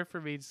it's harder for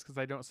me just because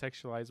I don't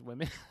sexualize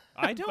women.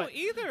 I don't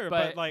either,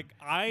 but like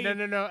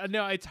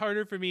No. It's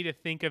harder for me to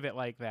think of it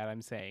like that.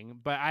 I'm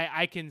saying, but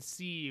I can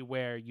see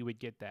where you would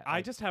get that. I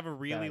like, just have a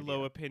really idea.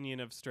 low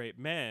opinion of straight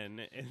men,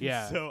 and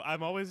Yeah. so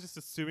I'm always just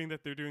assuming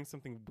that they're doing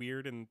something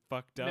weird and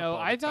fucked up. No, all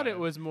I the thought it time.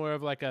 was more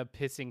of like a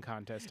pissing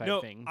contest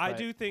type thing. I but-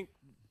 do think.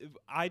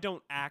 I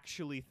don't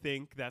actually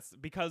think that's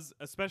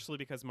especially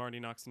because Marty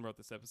Noxon wrote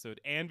this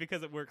episode, and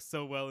because it works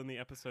so well in the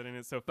episode and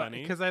it's so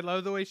funny. Because I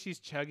love the way she's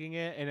chugging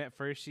it, and at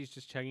first she's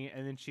just chugging it,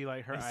 and then she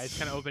like her eyes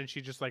kind of open, and she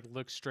just like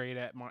looks straight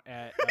at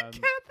Kathy,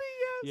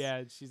 yes.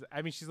 yeah.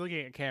 She's looking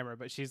at camera,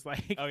 but she's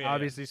like Oh, yeah,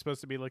 obviously supposed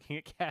to be looking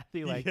at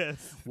Kathy like,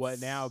 yes. what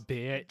now,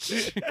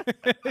 bitch?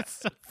 It's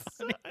so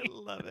funny. I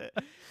love it.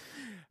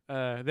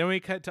 Then we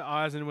cut to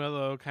Oz and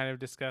Willow kind of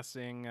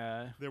discussing,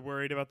 They're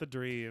worried about the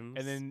dreams,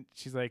 and then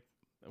she's like,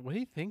 "What do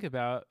you think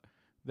about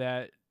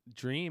that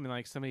dream and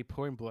like somebody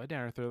pouring blood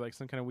down her throat, like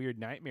some kind of weird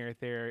nightmare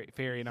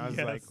fairy?" And I was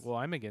like, Yes. "Well,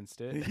 I'm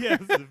against it."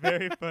 yes,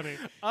 very funny.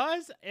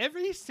 Oz,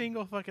 every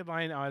single fucking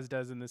line Oz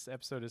does in this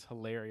episode is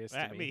hilarious to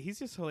I mean, he's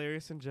just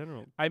hilarious in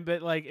general.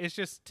 but like it's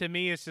just to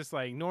me, it's just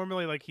like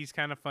normally like he's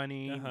kind of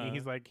funny. Uh-huh.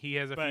 He's like he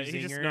has a But few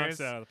he zingers, just knocks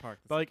it out of the park.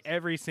 but like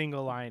every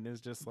single line is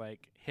just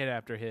like hit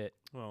after hit.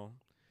 Well,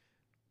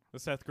 the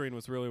Seth Green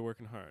was really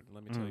working hard.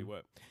 Let me tell you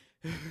what.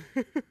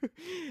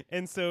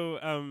 And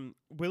so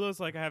Willow's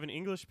like, I have an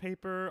English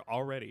paper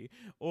already,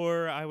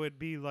 or I would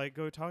be like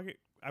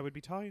I would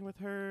be talking with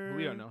her.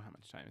 We don't know how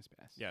much time has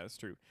passed. Yeah, that's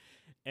true.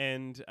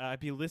 And I'd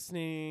be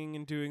listening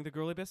and doing the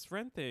girly best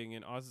friend thing.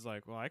 And Oz is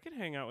like, well, I could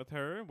hang out with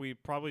her. We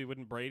probably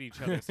wouldn't braid each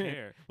other's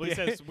hair. Well, he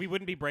Yeah. says we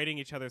wouldn't be braiding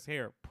each other's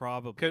hair,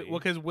 probably.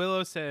 Because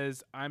Willow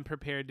says I'm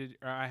prepared to,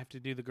 or I have to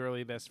do the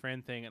girly best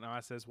friend thing, and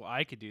Oz says, well,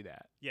 I could do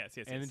that. Yes.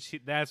 And then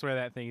that's where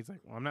that thing is like,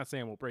 well, I'm not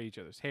saying we'll braid each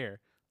other's hair.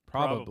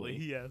 Probably.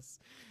 yes.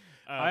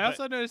 I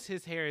also noticed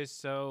his hair is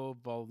so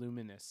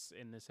voluminous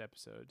in this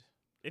episode.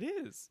 It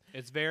is.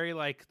 It's very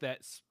like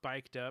that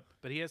spiked up,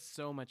 but he has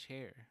so much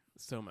hair.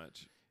 So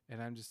much.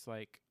 And I'm just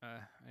like,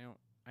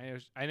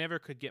 I never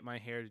could get my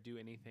hair to do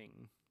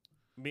anything.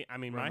 I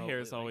mean, my hair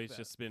has like always that.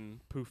 just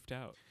been poofed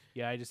out.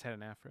 Yeah, I just had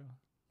an afro.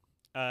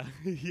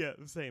 Yeah,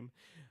 same.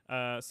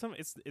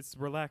 It's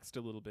relaxed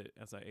a little bit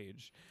as I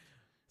age.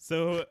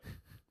 So,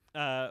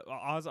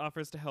 Oz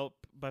offers to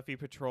help Buffy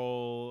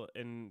patrol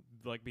and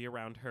like be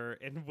around her,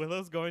 and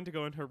Willow's going to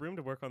go in her room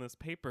to work on this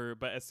paper.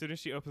 But as soon as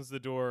she opens the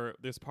door,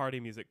 there's party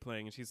music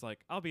playing, and she's like,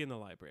 "I'll be in the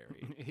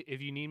library."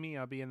 If you need me,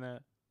 I'll be at the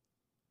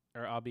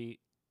library.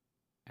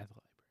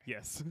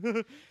 Yes.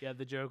 Yeah,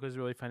 the joke was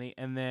really funny.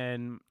 And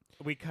then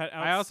we cut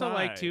outside. I also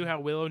like too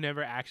how Willow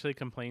never actually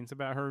complains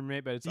about her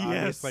roommate, but it's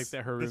obvious like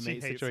that her that she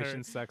roommate hates situation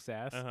her. sucks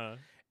ass. Uh-huh.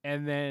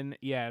 And then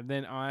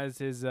then Oz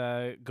is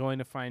going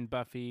to find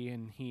Buffy,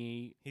 and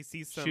he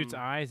sees shoots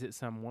eyes at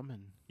some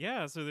woman.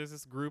 Yeah, so there's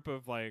this group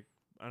of like,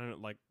 I don't know,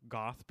 like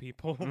goth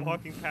people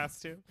walking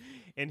past him,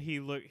 and he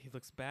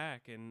looks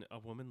back, and a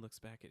woman looks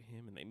back at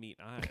him, and they meet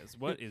eyes.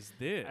 What is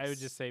this? I would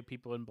just say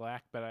people in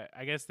black, but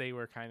I guess they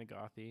were kind of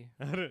gothy.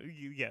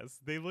 Yes,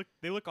 they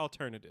look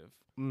alternative.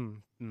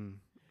 And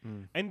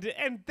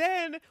And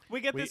then we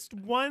get this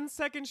 1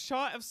 second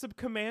shot of some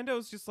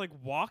commandos just like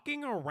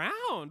walking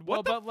around.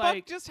 What the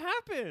fuck just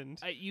happened?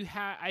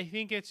 I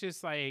think it's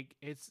just like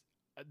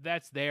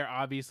that's there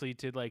obviously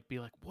to like be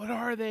like, what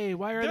are they?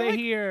 Why are They're they like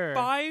here?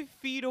 5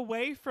 feet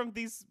away from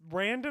these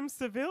random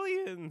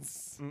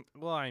civilians.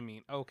 Well, I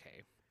mean,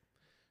 okay.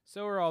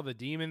 So are all the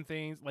demon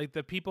things. Like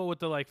the people with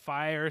the like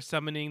fire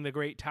summoning the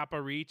great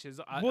Tapa Reach is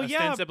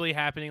ostensibly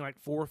happening like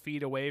 4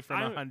 feet away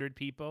from 100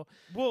 people.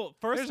 Well,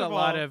 there's a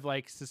lot of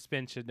like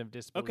suspension of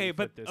disbelief. Okay,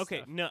 but with this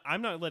stuff. no,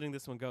 I'm not letting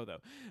this one go though.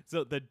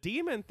 So the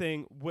demon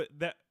thing,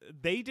 that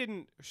they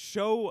didn't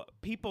show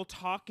people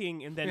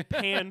talking and then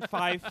pan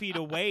 5 feet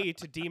away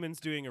to demons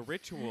doing a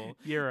ritual.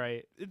 You're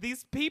right.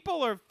 These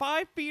people are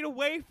 5 feet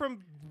away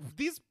from.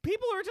 These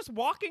people are just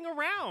walking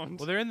around.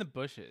 Well, they're in the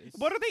bushes.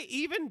 What are they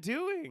even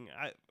doing?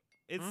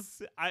 It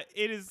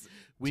is.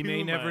 We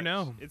may never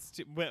know. It's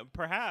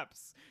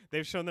perhaps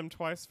they've shown them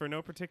twice for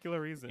no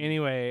particular reason.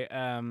 Anyway,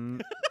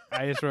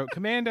 I just wrote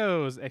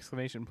commandos !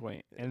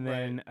 And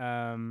then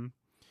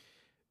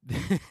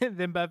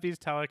then Buffy's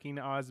talking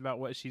to Oz about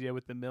what she did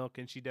with the milk,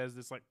 and she does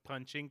this like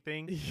punching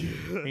thing.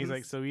 Yes. And he's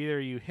like, so either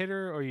you hit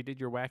her or you did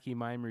your wacky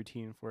mime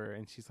routine for her.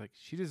 And she's like,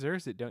 she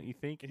deserves it, don't you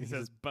think? And he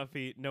says,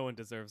 Buffy, no one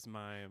deserves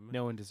mime.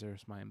 No one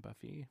deserves mime,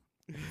 Buffy.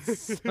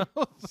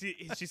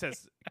 She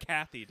says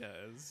Kathy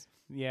does.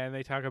 Yeah, and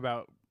they talk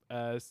about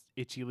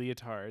itchy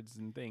leotards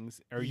and things,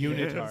 or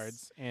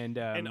unitards. And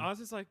Oz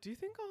is like, do you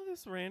think all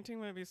this ranting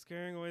might be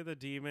scaring away the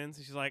demons?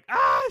 And she's like,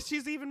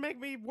 she's even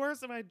making me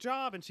worse at my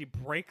job. And she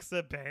breaks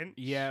a bench.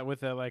 Yeah,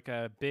 with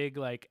a big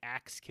like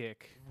axe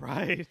kick.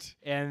 Right.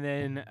 And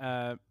then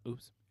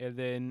And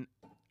then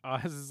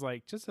Oz is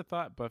like, just a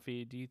thought,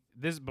 Buffy.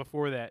 This is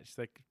before that. She's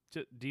like,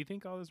 do you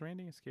think all this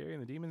ranting is scary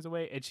and the demons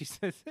away? And she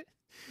says,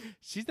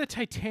 she's the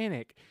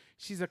Titanic.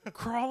 She's a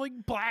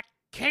crawling black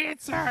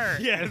cancer.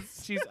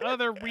 Yes. She's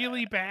other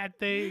really bad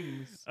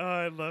things. Oh,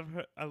 I love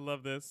her. I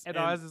love this. And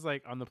Oz is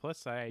like, on the plus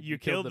side, you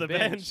killed the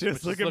bench.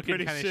 It's looking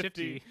pretty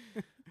shifty.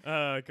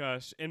 Oh,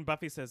 gosh. And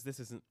Buffy says, this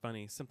isn't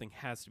funny. Something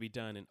has to be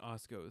done. And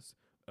Oz goes,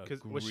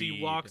 because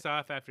she walks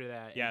off after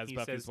that. Yeah, and as he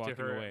Buffy's says to walking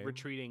her, away.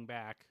 retreating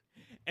back.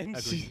 And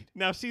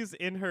now she's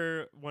in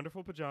her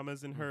wonderful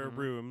pajamas in her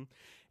room.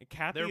 And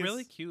Kathy They're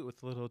really cute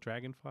with little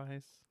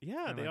dragonflies.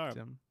 Yeah, they are.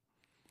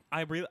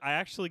 I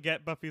actually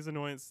get Buffy's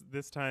annoyance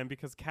this time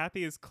because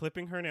Kathy is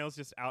clipping her nails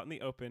just out in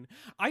the open.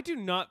 I do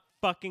not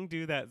fucking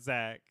do that,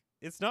 Zach.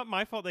 It's not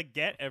my fault they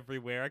get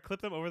everywhere. I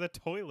clip them over the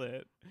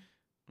toilet.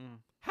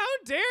 How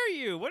dare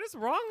you? What is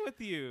wrong with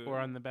you? Or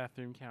on the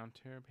bathroom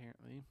counter,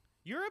 apparently.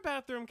 You're a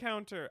bathroom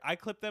counter. I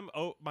clip them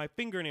my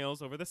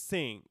fingernails over the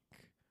sink.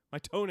 My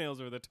toenails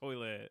over the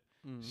toilet.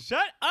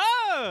 Shut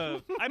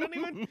up! I don't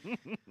even...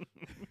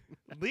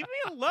 Leave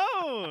me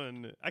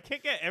alone. I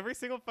can't get every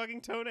single fucking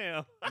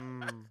toenail.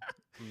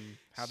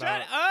 Shut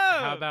up!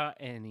 How about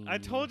any? I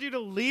told you to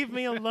leave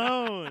me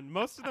alone.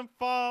 Most of them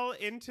fall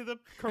into the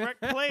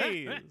correct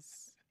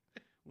place.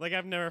 Like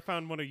I've never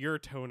found one of your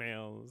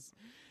toenails.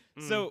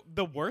 So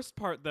the worst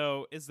part,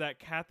 though, is that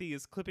Kathy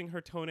is clipping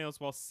her toenails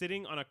while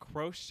sitting on a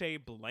crochet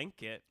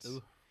blanket.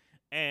 Ooh.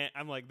 And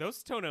I'm like,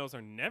 those toenails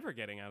are never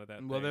getting out of that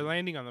thing. They're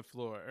landing on the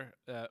floor.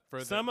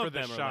 Some of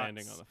them shots. are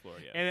landing on the floor,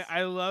 yes. And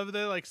I love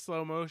the like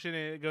slow motion,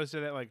 and it goes to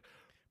that like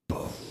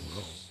boom.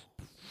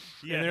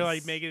 Yes. And they're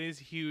like making these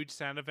huge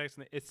sound effects,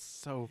 and it's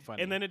so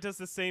funny. And then it does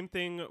the same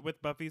thing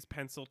with Buffy's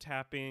pencil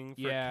tapping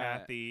for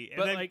Kathy. And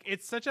but like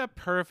it's such a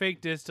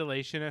perfect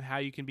distillation of how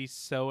you can be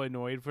so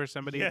annoyed for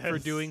somebody for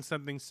doing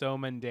something so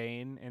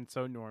mundane and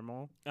so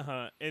normal.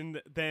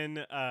 And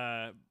then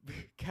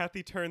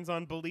Kathy turns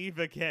on Believe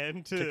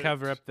again to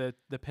cover up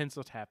the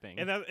pencil tapping.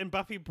 And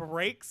Buffy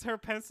breaks her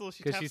pencil.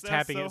 She's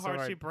tapping so it so hard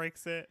hard she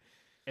breaks it.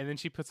 And then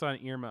she puts on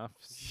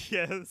earmuffs.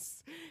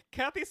 Yes.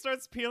 Kathy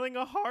starts peeling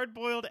a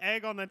hard-boiled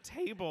egg on the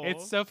table.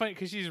 It's so funny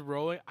because she's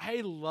rolling.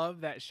 I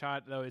love that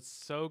shot though. It's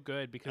so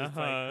good because it's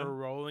like her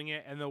rolling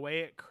it and the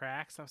way it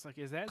cracks. I was like,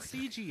 is that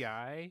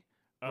CGI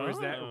or is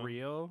that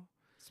real?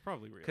 It's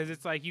probably real. Because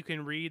it's like you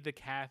can read the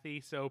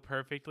Kathy so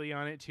perfectly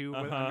on it too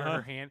with under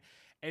her hand.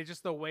 And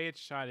just the way it's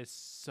shot is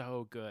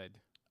so good.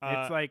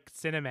 It's like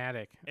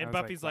cinematic. And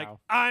Buffy's like,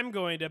 I'm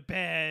going to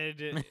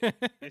bed.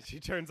 And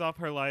she turns off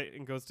her light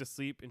and goes to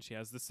sleep. And she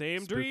has the same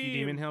Spooky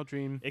demon hell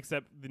dream.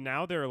 Except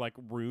now there are like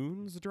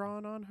runes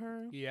drawn on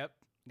her. Yep.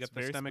 Got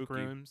the stomach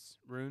runes.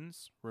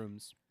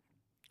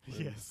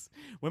 Yes.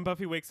 When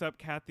Buffy wakes up,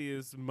 Kathy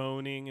is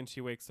moaning and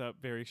she wakes up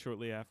very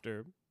shortly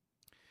after.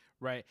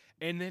 Right.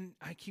 And then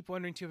I keep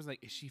wondering too, I was like,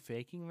 is she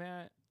faking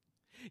that?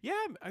 Yeah,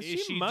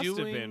 she must have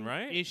been,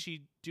 right? Is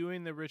she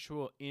doing the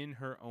ritual in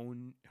her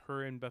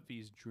and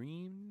Buffy's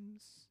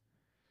dreams?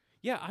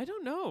 Yeah, I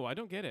don't know. I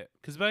don't get it.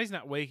 Because Buffy's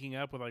not waking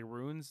up with like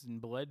runes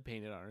and blood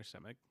painted on her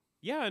stomach.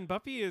 Yeah, and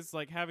Buffy is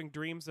like having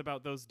dreams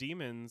about those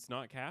demons,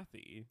 not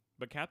Kathy.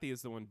 But Kathy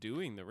is the one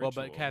doing the ritual.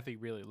 Well, but Kathy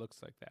really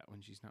looks like that when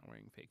she's not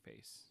wearing fake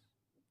face.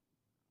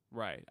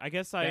 Right. I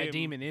guess that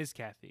demon is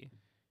Kathy.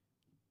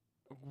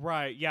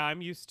 Right. Yeah,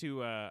 I'm used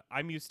to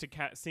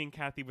seeing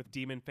Kathy with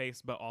demon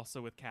face, but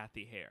also with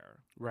Kathy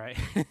hair. Right.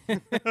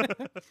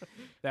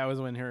 That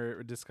was when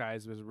her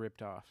disguise was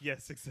ripped off.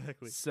 Yes,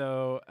 exactly.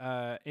 So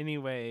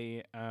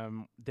anyway,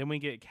 then we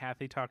get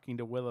Kathy talking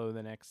to Willow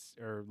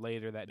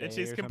later that day. And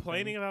she's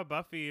complaining about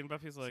Buffy, and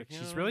Buffy's like,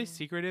 she's really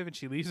secretive, and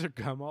she leaves her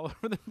gum all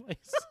over the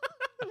place.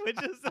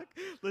 Which is a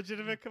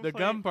legitimate complaint. The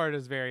gum part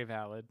is very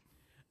valid.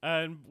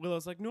 And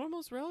Willow's like,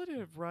 normal's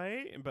relative,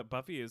 right? But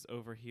Buffy is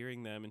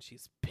overhearing them, and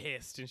she's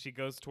pissed, and she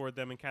goes toward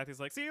them, and Kathy's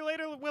like, see you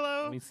later,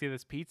 Willow. We see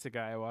this pizza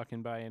guy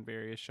walking by in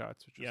various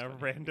shots. Which was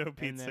funny. Rando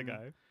pizza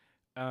guy.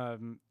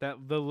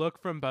 That the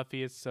look from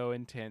Buffy is so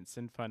intense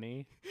and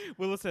funny.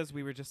 Willow says,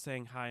 we were just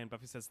saying hi, and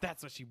Buffy says,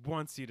 that's what she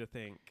wants you to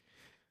think.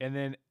 And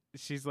then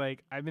she's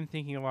like, I've been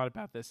thinking a lot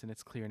about this, and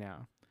it's clear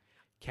now.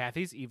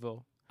 Kathy's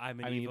evil.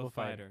 I'm an evil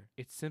fighter.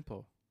 It's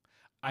simple.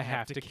 I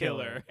have to kill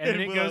her. And then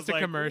it goes to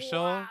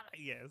commercial. What?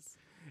 Yes.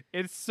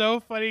 It's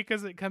so funny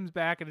because it comes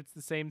back and it's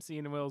the same scene.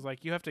 And Willow's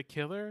like, you have to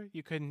kill her?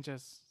 You couldn't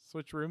just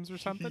switch rooms or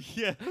something?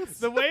 Yes.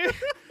 The way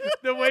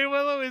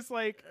Willow is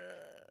like,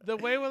 the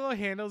way Willow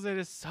handles it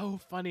is so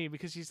funny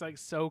because she's like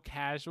so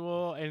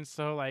casual and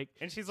so like.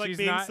 And she's like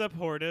being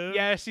supportive.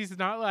 Yeah, she's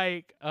not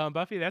like,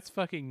 Buffy, that's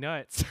fucking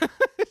nuts.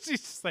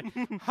 She's just like,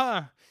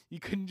 huh,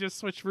 you couldn't just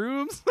switch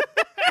rooms?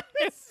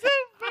 It's so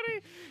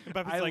funny. And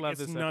Buffy's like,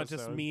 it's not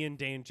just me in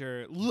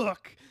danger.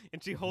 Look.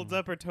 And she holds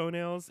up her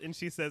toenails and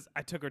she says,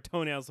 I took her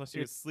toenails while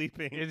she was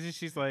sleeping. And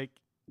she's like,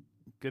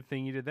 good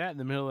thing you did that. In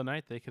the middle of the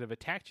night, they could have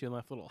attacked you and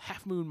left little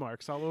half moon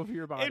marks all over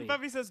your body. And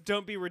Buffy says,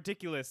 don't be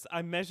ridiculous.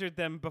 I measured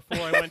them before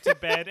I went to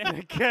bed and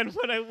again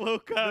when I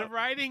woke up. The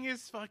writing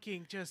is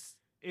fucking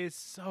is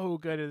so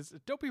good.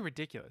 Don't be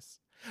ridiculous.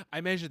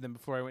 I measured them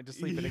before I went to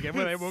sleep and again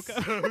when I woke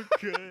up. So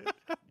good.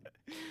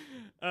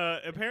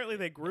 Apparently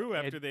they grew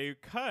after they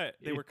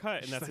were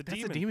cut, and that's a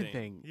demon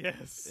thing.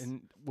 Yes.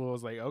 And Will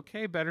was like,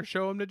 okay, better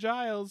show him to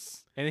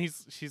Giles. And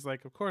she's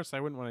like, of course, I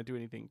wouldn't want to do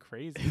anything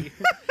crazy.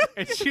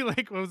 And she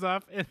like goes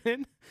off, and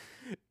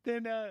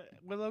then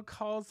Willow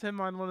calls him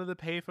on one of the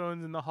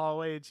payphones in the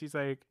hallway, and she's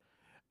like,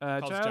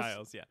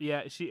 Giles, yeah.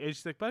 Yeah,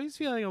 she's like, but he's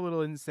feeling a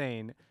little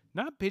insane.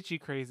 Not bitchy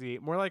crazy,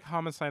 more like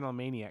homicidal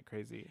maniac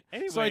crazy.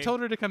 Anyway. So I told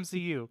her to come see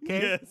you,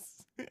 okay?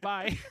 Yes.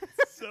 Bye.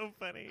 So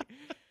funny.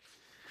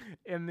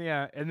 And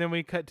then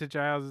we cut to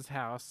Giles'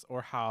 house,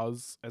 or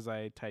house, as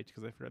I typed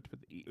because I forgot to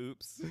put the E.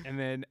 Oops. And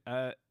then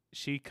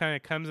she kind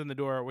of comes in the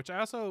door, which I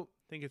also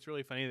think it's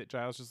really funny that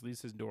Giles just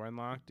leaves his door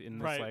unlocked in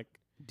this like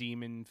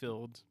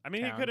demon-filled town.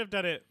 He could have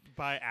done it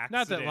by accident.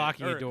 Not that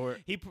locking a door.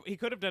 He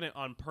could have done it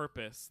on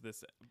purpose.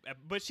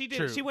 But she did.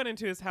 True. She went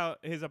into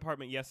his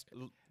apartment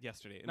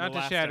yesterday. Not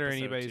to shatter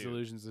anybody's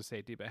illusions of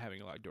safety, but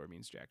having a locked door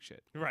means jack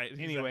shit. Right.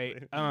 Anyway,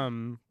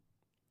 exactly.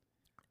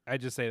 I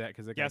just say that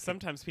because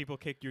sometimes people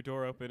kick your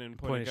door open and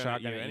point a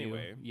shotgun at you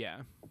anyway.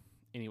 Yeah.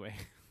 Anyway,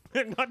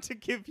 not to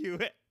give you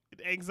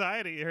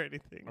anxiety or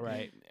anything,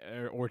 right?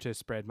 Or to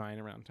spread mine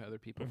around to other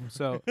people.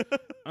 So,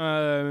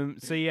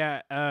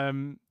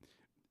 the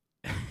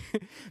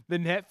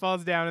net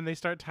falls down and they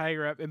start tying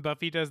her up, and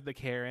Buffy does the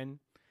Karen.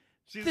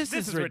 This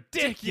is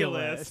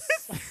ridiculous.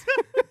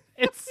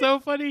 It's so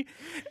funny.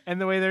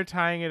 And the way they're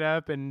tying it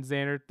up, and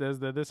Xander does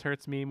this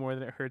hurts me more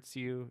than it hurts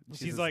you.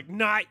 She's like,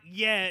 not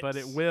yet. But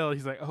it will.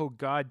 He's like, oh,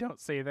 God, don't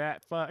say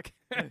that. Fuck.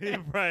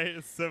 Right.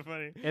 It's so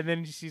funny. And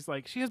then she's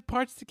like, she has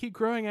parts to keep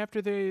growing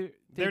after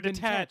they're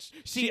detached.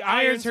 She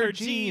irons her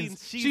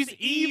jeans. She's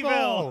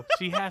evil.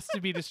 She has to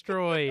be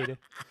destroyed.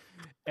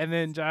 And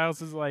then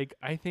Giles is like,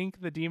 I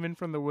think the demon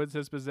from the woods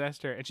has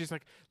possessed her. And she's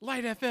like,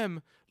 Light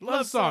FM,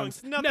 love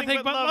songs,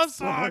 nothing but love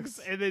songs.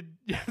 And then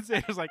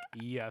Xander's like,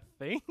 you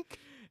think?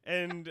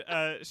 And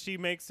she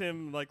makes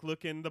him like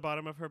look in the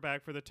bottom of her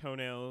bag for the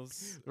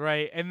toenails.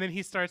 Right. And then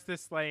he starts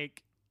this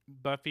like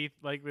Buffy,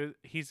 like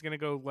he's going to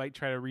go like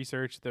try to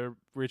research the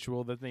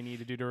ritual that they need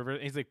to do to reverse.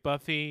 He's like,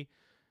 Buffy,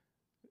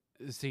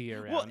 see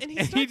you around. Well, and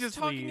he starts just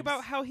talking leaves.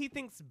 about how he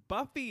thinks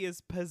Buffy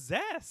is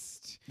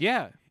possessed.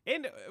 Yeah.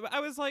 And I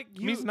was like, I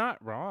mean, he's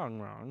not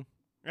wrong.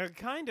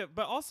 Kind of,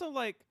 but also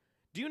like,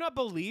 do you not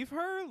believe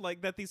her?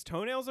 Like that these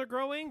toenails are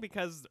growing?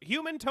 Because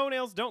human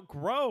toenails don't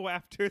grow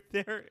after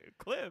they're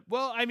clipped.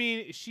 Well, I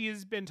mean, she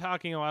has been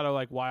talking a lot of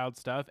like wild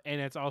stuff, and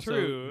it's also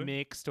True.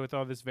 mixed with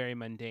all this very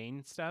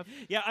mundane stuff.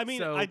 Yeah, I mean,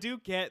 So- I do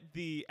get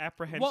the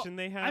apprehension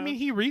they have. I mean,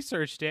 he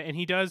researched it, and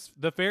he does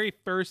the very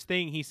first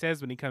thing he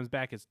says when he comes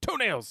back is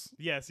toenails.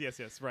 yes,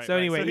 right. So right.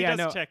 anyway, so he yeah, does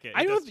no, check it.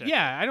 I He does don't. check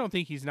Yeah, I don't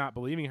think he's not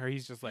believing her.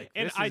 He's just like,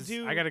 And this I is-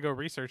 do- I got to go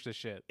research this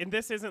shit. And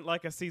this isn't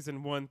like a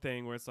season 1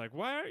 thing where it's like,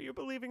 why aren't you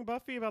believing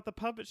Buffy about the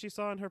puppet she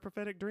saw in her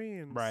prophetic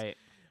dreams? Right.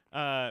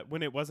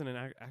 When it wasn't an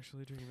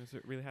actually dream,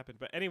 it really happened.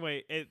 But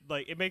anyway,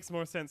 it makes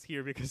more sense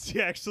here because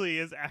she actually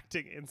is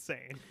acting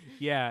insane.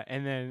 Yeah,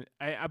 and then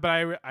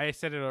I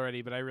said it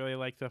already, but I really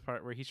like the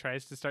part where he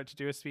tries to start to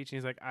do a speech, and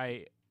he's like,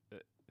 "I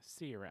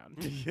see you around."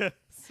 Yeah,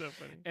 so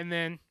funny. And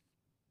then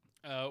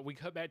we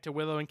cut back to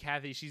Willow and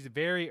Kathy. She's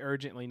very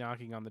urgently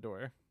knocking on the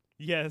door.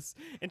 Yes,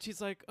 and she's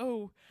like,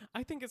 "Oh,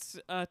 I think it's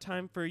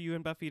time for you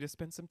and Buffy to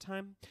spend some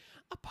time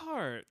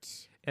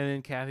apart." And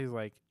then Kathy's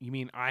like, "You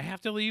mean I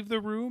have to leave the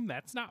room?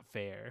 That's not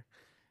fair."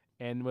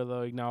 And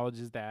Willow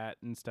acknowledges that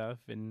and stuff.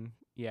 And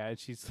yeah, and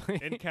she's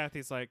like, And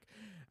Kathy's like,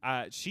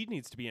 she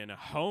needs to be in a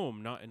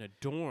home, not in a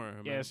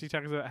dorm. yeah, she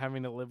talks about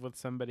having to live with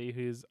somebody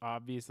who's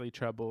obviously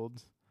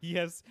troubled.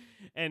 Yes,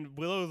 and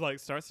Willow like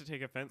starts to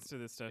take offense to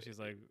this stuff. She's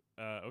like,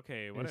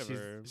 "Okay, And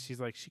whatever." she's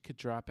like, she could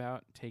drop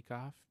out, take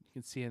off.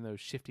 You can see in those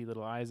shifty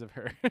little eyes of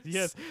hers.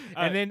 Yes,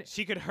 and then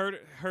she could hurt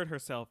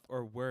herself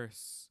or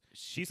worse.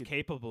 she She's could-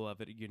 capable of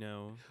it, you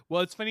know.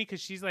 well, it's funny because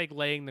she's like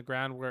laying the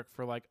groundwork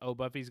for like, oh,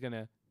 Buffy's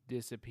gonna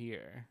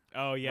disappear.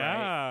 Oh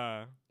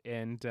yeah,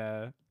 And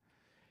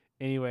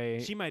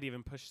anyway, she might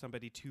even push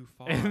somebody too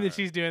far. and then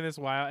she's doing this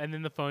wild, and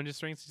then the phone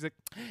just rings. She's like,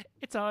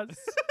 "It's Oz,"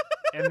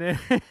 and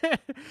then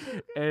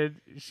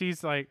and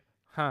she's like,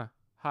 "Huh?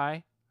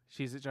 Hi."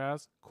 She's at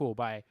Giles. Cool.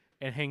 Bye.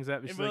 And hangs up.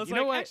 And And she's like, Willow's "You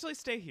know what? Actually,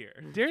 stay here.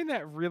 During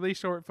that really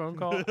short phone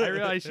call, I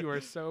realized you are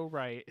so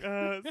right."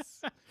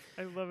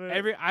 I love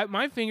it.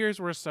 My fingers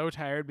were so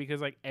tired because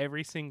like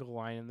every single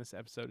line in this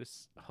episode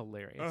is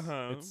hilarious.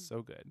 Uh-huh. It's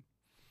so good.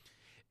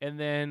 And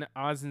then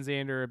Oz and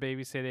Xander are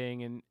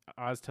babysitting, and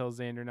Oz tells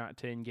Xander not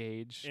to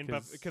engage And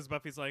because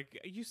Buffy's like,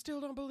 "You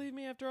still don't believe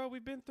me after all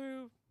we've been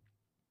through?"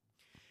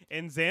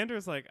 And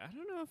Xander's like, "I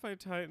don't know if I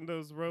tightened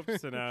those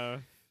ropes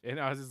enough." and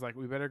Oz is like,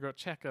 "We better go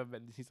check him."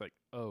 And he's like,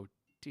 "Oh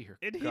dear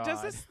And God."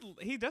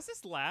 he does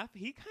this laugh.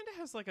 He kind of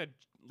has like a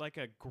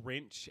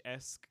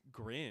Grinch-esque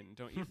grin,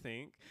 don't you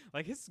think?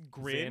 Like his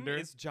grin Xander?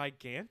 is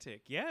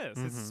gigantic. Yes,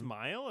 his Mhm.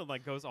 smile and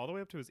like goes all the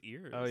way up to his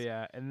ears. Oh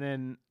yeah, and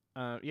then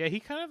yeah, he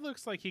kind of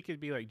looks like he could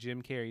be like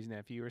Jim Carrey's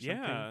nephew or something.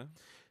 Yeah.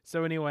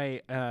 So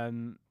anyway,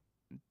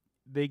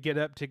 they get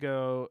up to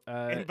go,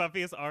 And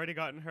Buffy has already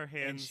gotten her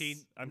hands and she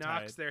untied.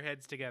 knocks their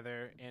heads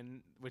together,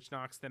 and which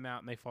knocks them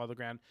out, and they fall to the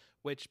ground.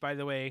 Which, by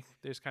the way,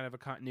 there's kind of a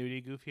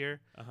continuity goof here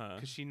Uh-huh.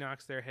 because she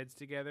knocks their heads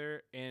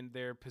together, and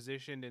they're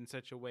positioned in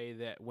such a way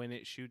that when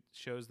it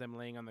shows them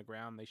laying on the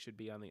ground, they should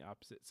be on the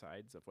opposite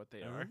sides of what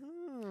they are.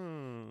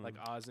 Oh. Like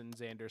Oz and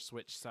Xander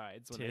switched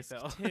sides when they tisk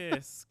fell.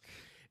 tisk.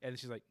 And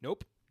she's like,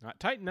 "Nope, not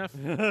tight enough."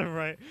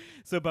 Right.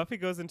 So Buffy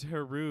goes into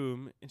her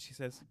room and she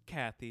says,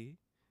 "Kathy."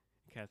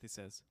 Kathy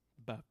says,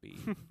 "Buffy."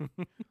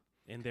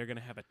 And they're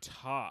gonna have a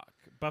talk.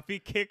 Buffy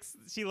kicks.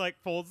 She like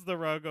folds the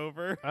rug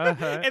over,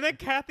 Uh-huh. and then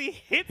Kathy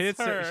hits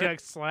her. She like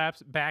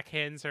slaps,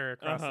 backhands her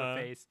across Uh-huh.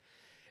 the face,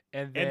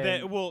 and and then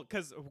then, well,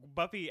 because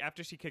Buffy,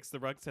 after she kicks the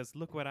rug, says,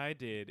 "Look what I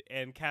did,"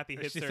 and Kathy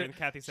hits She her, said- and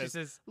Kathy she says,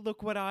 says,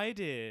 "Look what I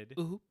did."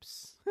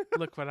 "Oops,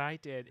 look what I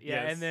did."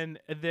 Yeah, Yes. and then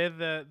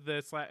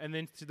the slap, and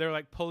then they're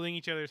like pulling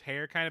each other's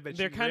hair, kind of. But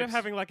They're she kind of rips-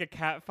 having like a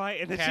cat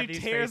fight, and then Kathy's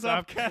she tears face off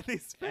off,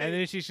 Kathy's face. and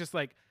then she's just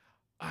like,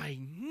 "I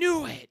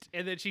knew it!"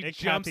 And then she And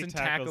jumps Kathy and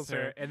tackles tackles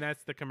her, her. and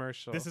that's the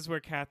commercial. This is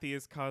where Kathy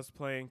is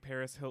cosplaying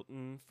Paris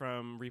Hilton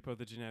from Repo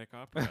the Genetic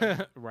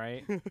Opera.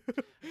 right.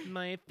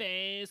 My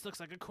face looks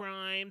like a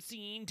crime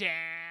scene,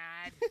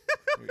 Dad.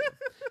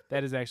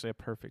 That is actually a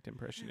perfect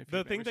impression. If The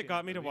you've thing never that seen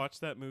got me to movie. watch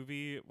that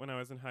movie when I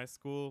was in high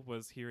school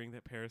was hearing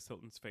that Paris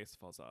Hilton's face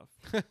falls off.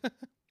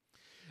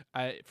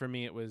 For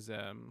me, it was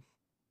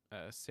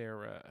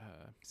Sarah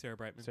Sarah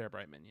Brightman. Sarah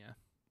Brightman. Yeah,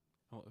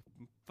 Oh,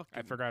 fucking,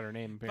 I forgot her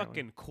name. Apparently.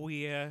 Fucking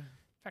queer.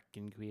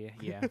 fucking queer.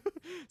 Yeah.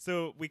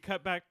 So we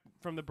cut back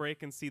from the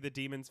break and see the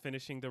demons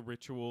finishing the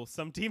ritual.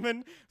 Some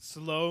demon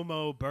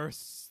slow-mo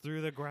bursts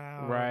through the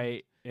ground.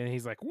 Right. And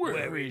he's like,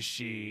 "Where is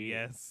she?"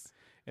 Yes.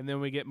 And then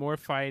we get more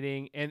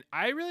fighting. And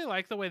I really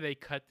like the way they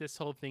cut this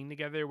whole thing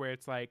together where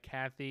it's like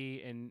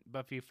Kathy and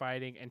Buffy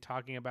fighting and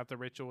talking about the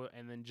ritual,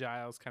 and then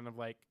Giles kind of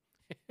like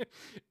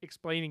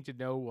explaining to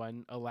no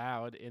one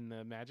aloud in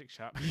the magic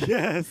shop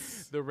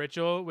Yes. the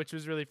ritual, which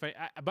was really funny.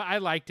 But I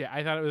liked it.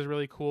 I thought it was a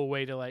really cool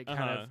way to like kind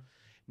Uh-huh. of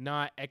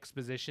not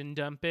exposition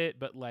dump it,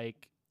 but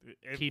like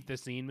keep the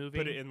scene moving.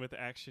 Put it in with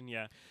action,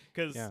 yeah.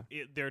 Because Yeah.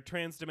 they're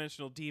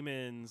trans-dimensional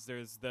demons.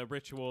 There's the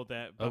ritual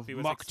that Of Buffy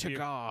was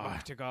Moktagar.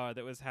 Moktagar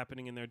that was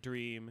happening in their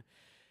dream.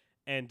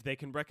 and they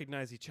can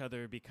recognize each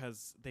other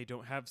because they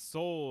don't have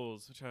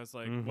souls, which I was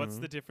like, what's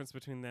the difference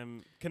between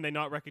them? Can they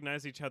not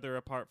recognize each other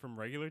apart from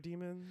regular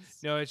demons?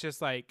 No, it's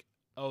just like,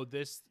 oh,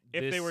 this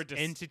If they were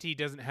entity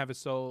doesn't have a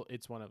soul,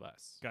 it's one of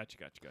us. Gotcha.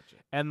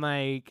 And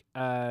like,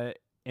 and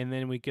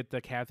then we get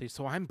the Kathy,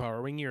 so I'm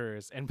borrowing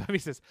yours. And Buffy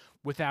says,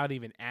 without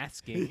even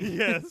asking.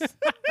 Yes.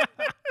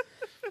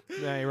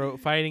 Then I wrote,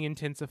 fighting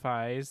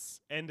intensifies.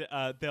 And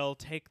they'll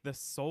take the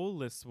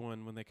soulless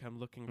one when they come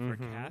looking for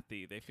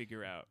Kathy, they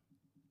figure out.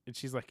 And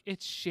she's like,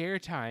 it's share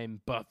time,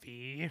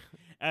 Buffy.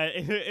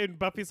 And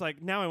Buffy's like,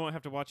 now I won't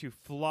have to watch you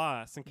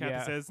floss. And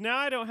Kathy says, now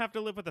I don't have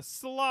to live with a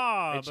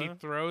slob. And she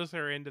throws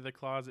her into the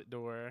closet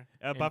door.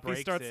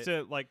 Buffy starts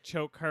to like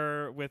choke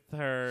her with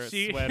her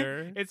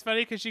sweater. It's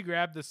funny because she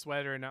grabbed the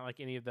sweater and not like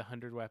any of the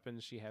 100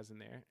 weapons she has in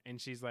there. And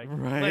she's like,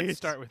 right. let's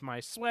start with my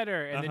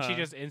sweater. And then she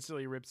just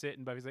instantly rips it.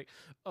 And Buffy's like,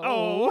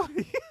 oh.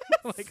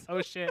 Like,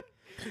 oh shit.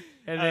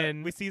 And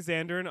then we see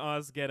Xander and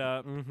Oz get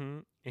up.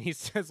 And he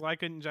says, why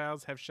couldn't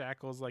Giles have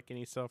shackles like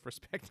any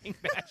self-respecting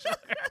bachelor?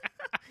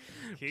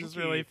 Which is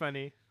really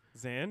funny.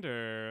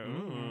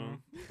 Xander.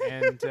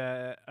 And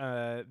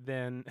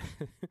then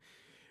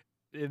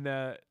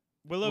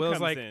Willow Willow's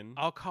comes like, in.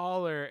 I'll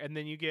call her. And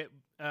then you get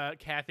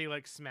Kathy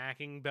like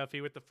smacking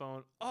Buffy with the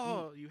phone.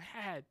 All you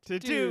had to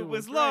do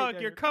was log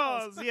your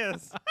calls.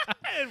 Yes.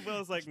 And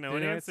Willow's like, no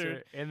one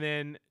answered. And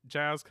then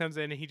Giles comes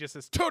in and he just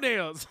says,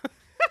 toenails.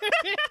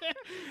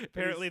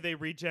 Apparently they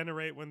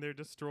regenerate when they're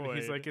destroyed.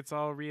 He's like, it's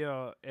all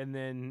real. And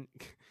then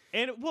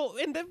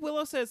then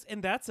Willow says,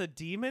 and that's a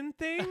demon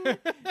thing?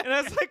 And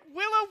I was like,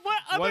 Willow,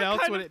 what other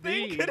else kind would of it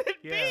thing be? could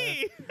it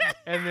be?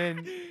 And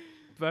then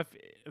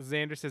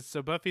Xander says,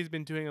 so Buffy's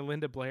been doing a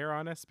Linda Blair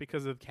on us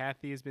because of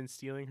Kathy has been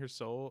stealing her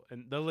soul.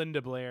 And the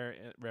Linda Blair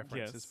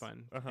reference is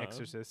fun.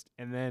 Exorcist.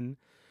 And then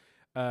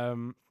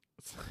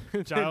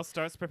Giles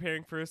starts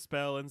preparing for a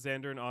spell, and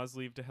Xander and Oz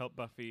leave to help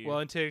Buffy. Well,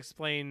 and to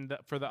explain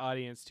for the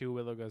audience too,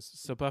 Willow goes,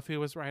 so Buffy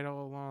was right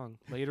all along.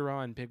 Later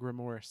on, big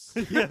remorse.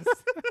 Yes.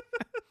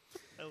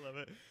 I love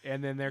it.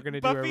 And then they're going to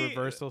do a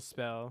reversal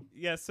spell.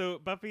 Yeah, so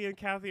Buffy and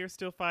Kathy are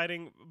still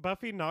fighting.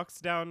 Buffy knocks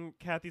down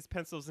Kathy's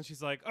pencils, and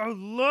she's like, oh,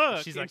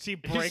 look! She's and like, she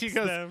breaks she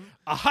goes, them.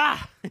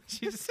 Aha!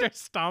 She just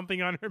starts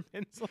stomping on her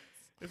pencils.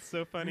 It's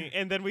so funny.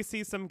 And then we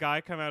see some guy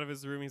come out of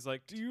his room. He's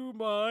like, do you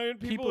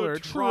mind? People are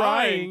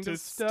trying to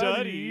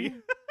study.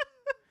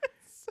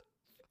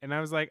 And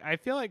I was like, I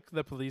feel like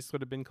the police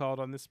would have been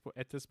called on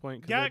at this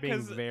point because they're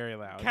being very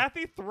loud.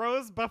 Kathy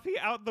throws Buffy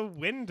out the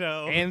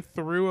window. And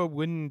through a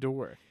wooden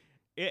door.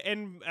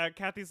 And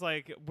Kathy's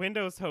like,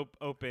 windows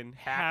open.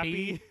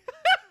 Happy?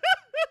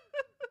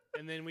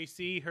 And then we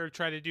see her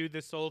try to do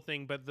the soul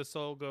thing, but the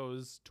soul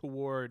goes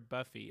toward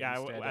Buffy.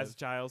 Yeah, as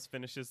Giles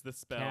finishes the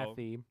spell.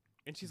 Kathy.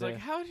 And she's like,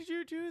 how did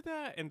you do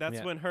that? And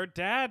that's when her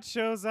dad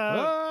shows up.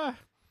 Ah!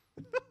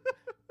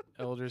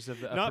 Elders of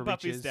the upper Not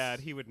Buffy's reaches.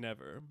 dad. He would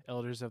never.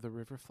 Elders of the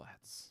river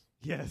flats.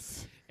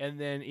 Yes. And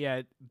then,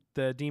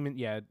 the demon,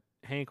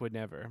 Hank would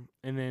never.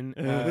 And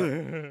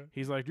then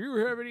he's like, do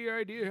you have any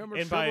idea how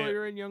much trouble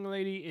you're in, young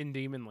lady? In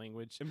demon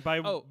language. And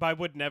by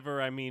would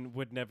never, I mean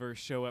would never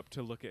show up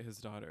to look at his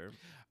daughter.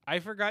 I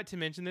forgot to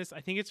mention this.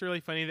 I think it's really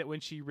funny that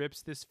when she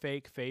rips this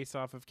fake face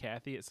off of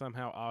Kathy, it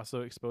somehow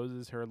also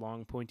exposes her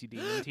long, pointy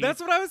demon teeth.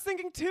 That's what I was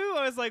thinking, too.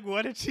 I was like,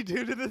 what did she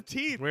do to the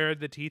teeth? Where'd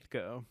the teeth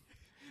go?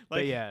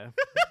 But yeah.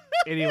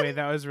 Anyway,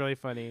 that was really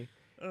funny.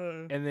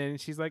 And then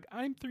she's like,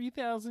 I'm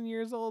 3,000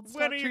 years old.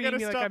 Stop when are you going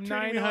to stop like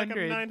treating me like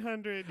I'm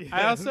 900? Yes.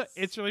 I also,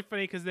 it's really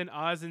funny because then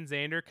Oz and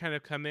Xander kind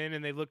of come in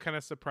and they look kind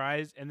of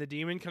surprised. And the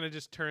demon kind of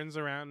just turns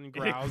around and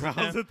growls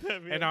at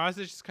them. Yeah. And Oz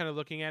is just kind of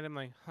looking at him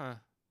like, huh.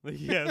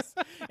 Yes.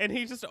 And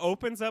he just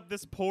opens up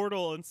this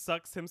portal and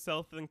sucks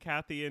himself and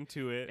Kathy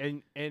into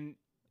it. And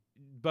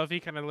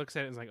Buffy kind of looks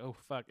at it and is like, oh,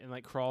 fuck, and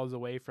like crawls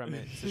away from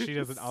it so she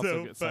doesn't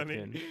also get sucked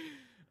in.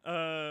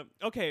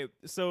 Okay,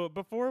 so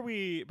before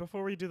we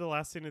do the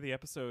last scene of the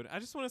episode, I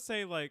just want to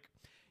say, like,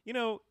 you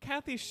know,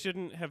 Kathy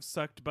shouldn't have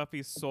sucked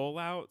Buffy's soul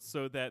out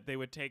so that they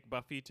would take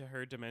Buffy to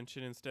her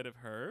dimension instead of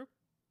her.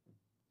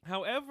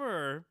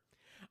 However,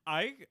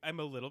 I'm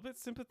a little bit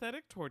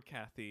sympathetic toward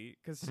Kathy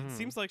because it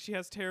seems like she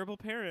has terrible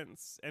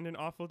parents and an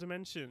awful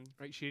dimension.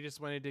 Right, she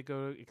just wanted to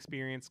go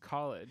experience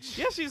college.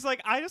 Yeah, she's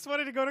like, I just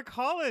wanted to go to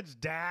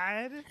college,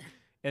 Dad.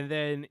 And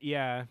then,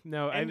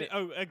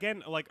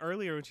 again, like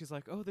earlier when she's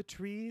like, oh, the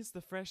trees,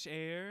 the fresh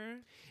air.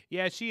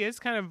 Yeah, she is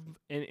kind of,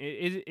 and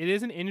it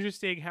is an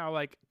interesting how,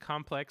 like,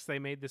 complex they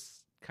made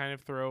this kind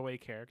of throwaway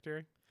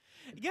character.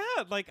 Yeah,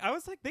 like, I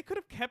was like, they could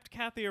have kept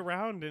Kathy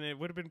around and it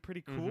would have been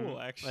pretty cool,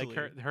 actually.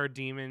 Like her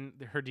demon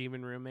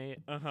roommate.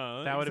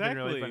 Uh-huh, that would have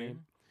been really funny.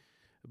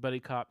 Buddy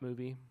cop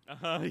movie.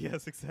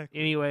 Yes, exactly.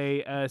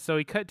 Anyway, so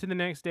we cut to the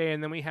next day,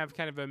 and then we have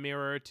kind of a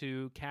mirror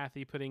to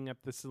Kathy putting up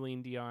the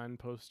Celine Dion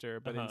poster,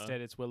 but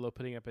instead it's Willow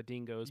putting up a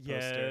Dingo's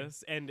poster.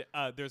 Yes, and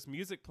there's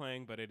music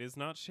playing, but it is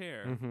not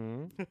Cher.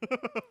 And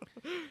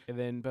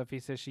then Buffy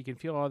says she can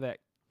feel all that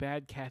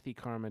bad Kathy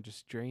karma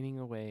just draining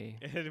away.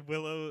 And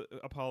Willow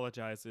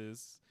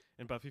apologizes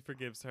and Buffy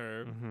forgives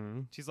her.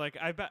 Mm-hmm. She's like,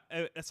 I bet,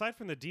 aside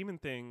from the demon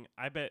thing,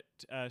 I bet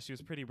she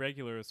was pretty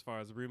regular as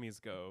far as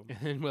roomies go. And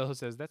then Willow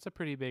says, "That's a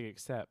pretty big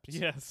accept."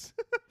 Yes.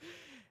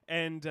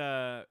 And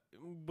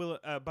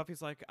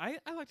Buffy's like, I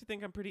like to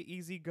think I'm pretty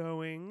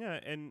easygoing,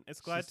 and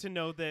it's glad to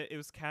know that it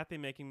was Kathy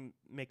making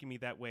me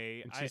that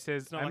way. And she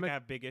says, it's not like I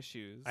have big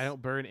issues. I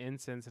don't burn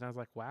incense. And I was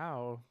like,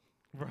 wow.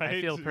 Right?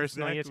 I feel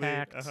personally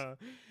exactly.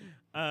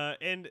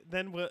 attacked. And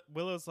then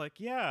Willow's like,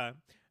 yeah,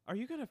 are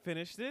you going to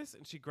finish this?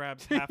 And she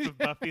grabs half of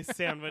Buffy's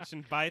sandwich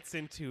and bites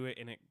into it,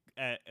 and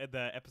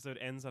the episode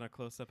ends on a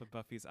close-up of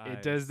Buffy's eyes.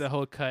 It does the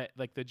whole cut,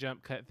 like the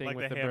jump cut thing Like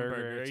with the the burger.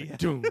 hamburger, It's like, yes.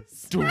 doom,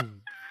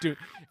 doom, doom.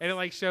 And it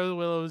like shows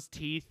Willow's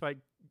teeth like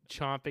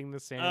chomping the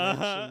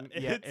sandwich.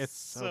 And, yeah, it's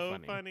so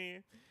funny.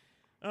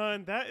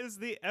 And that is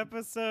the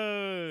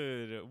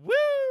episode.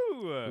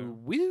 Woo!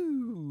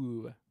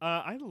 Woo!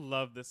 I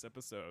love this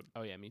episode.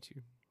 Oh yeah, me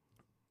too.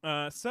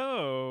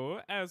 So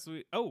as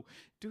we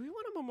do we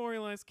want to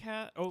memorialize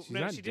Kat? Oh She's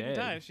no, not she didn't dead.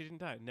 die. She didn't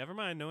die. Never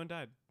mind, no one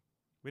died.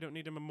 We don't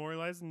need to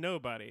memorialize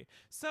nobody.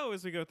 So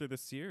as we go through the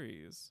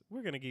series,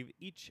 we're gonna give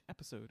each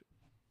episode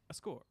a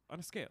score on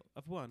a scale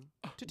of 1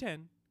 to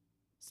 10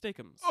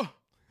 steakums.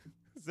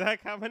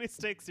 Zach, how many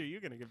steaks are you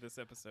gonna give this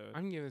episode?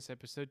 I'm giving this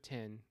episode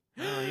 10.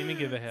 I don't even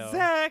give a hell.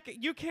 Zach,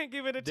 you can't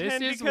give it a This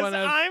 10 is because one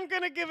of- I'm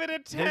gonna give it a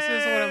 10. This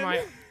is one of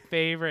my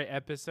favorite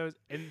episodes.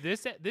 And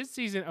this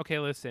season, okay,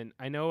 listen,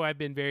 I know I've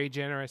been very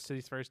generous to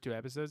these first 2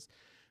 episodes.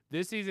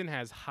 This season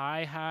has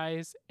high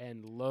highs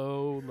and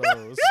low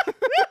lows.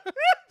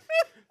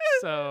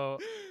 So,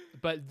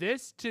 but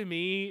this to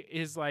me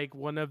is like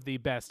one of the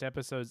best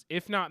episodes,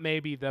 if not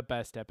maybe the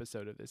best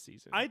episode of this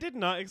season. I did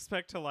not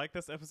expect to like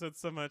this episode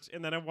so much,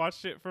 and then I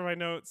watched it for my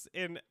notes,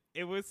 and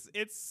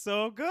it's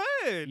so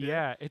good.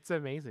 Yeah, it's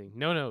amazing.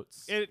 No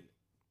notes.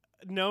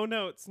 No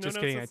notes. Just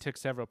kidding. I took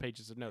several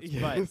pages of notes,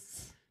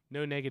 Yes. but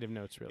no negative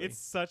notes really. It's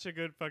such a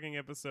good fucking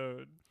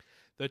episode.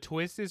 The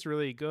twist is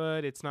really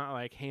good. It's not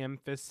like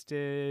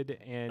ham-fisted,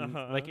 and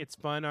like it's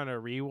fun on a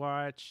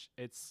rewatch.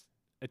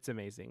 It's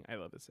amazing. I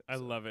love this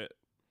episode. I love it.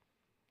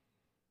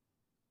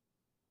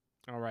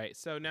 All right.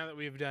 So now that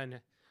we've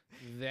done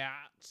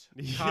that,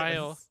 Yes.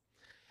 Kyle,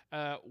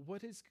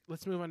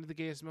 let's move on to the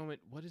gayest moment.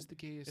 What is the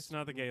gayest? It's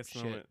not the gayest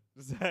shit? moment.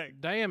 Zach,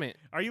 Damn it.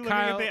 are you looking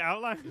Kyle- at the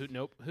outline?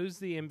 Nope. Who's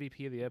the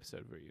MVP of the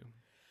episode for you?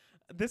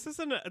 This is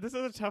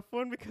a tough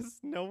one because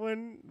no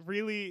one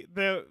really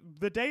the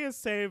day is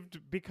saved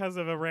because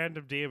of a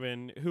random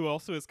demon who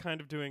also is kind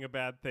of doing a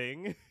bad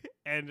thing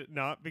and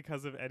not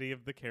because of any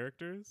of the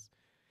characters.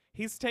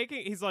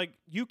 He's like,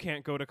 you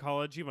can't go to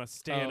college, you must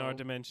stay in our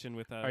dimension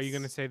with us. Are you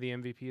going to say the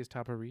MVP is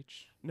Top of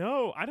Reach?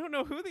 No, I don't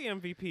know who the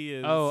MVP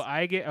is. Oh,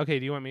 okay,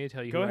 do you want me to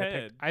tell you Go who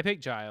ahead. I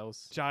picked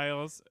Giles.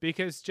 Giles.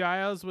 Because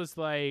Giles was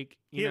like,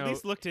 He at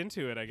least looked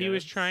into it, I guess. he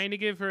was trying to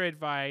give her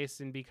advice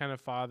and be kind of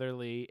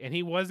fatherly, and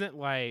he wasn't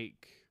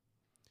like,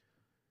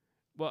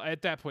 well,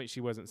 at that point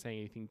she wasn't saying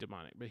anything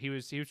demonic, but he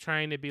was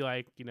trying to be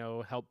like,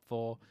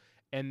 helpful.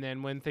 And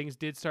then when things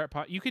did start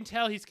you can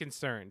tell he's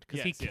concerned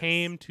because he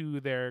came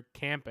to their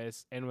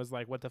campus and was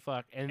like, what the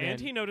fuck? And then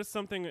he noticed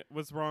something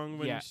was wrong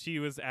when she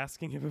was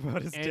asking him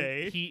about his and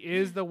day. he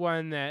is the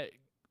one that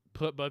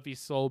put Buffy's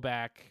soul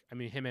back,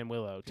 him and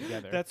Willow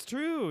together. That's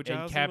true.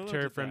 Giles and kept Willow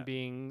her did from that.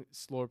 being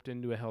slurped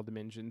into a hell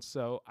dimension.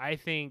 So I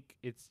think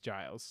it's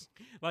Giles.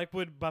 Like,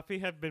 would Buffy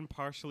have been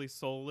partially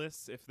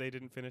soulless if they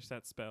didn't finish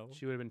that spell?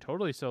 She would have been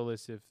totally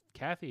soulless if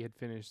Kathy had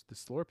finished the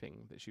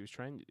slurping that she was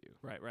trying to do.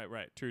 Right.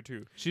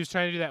 True. She was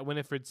trying to do that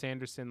Winifred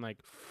Sanderson, like,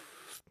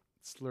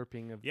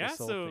 slurping of the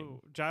soul thing.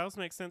 Giles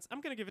makes sense. I'm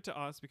going to give it to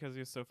Oz because he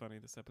was so funny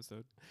this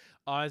episode.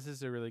 Oz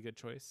is a really good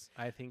choice.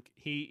 I think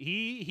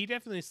he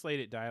definitely slayed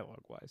it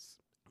dialogue-wise.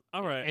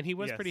 All right. And he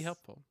was pretty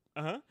helpful.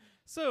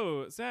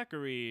 So,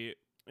 Zachary,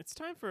 it's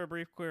time for a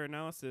brief queer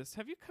analysis.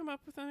 Have you come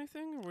up with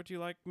anything, or would you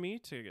like me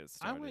to get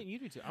started? I want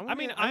you to. I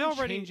mean, I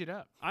already change it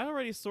up. I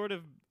already sort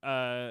of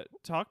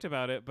talked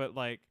about it, but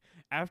like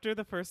after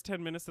the first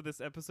 10 minutes of this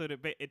episode,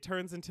 it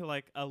turns into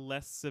like a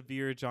less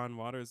severe John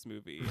Waters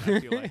movie. I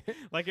feel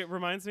like it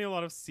reminds me a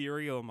lot of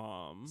Serial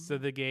Mom. So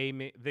the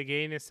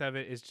gayness of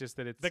it is just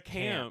that it's the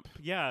camp.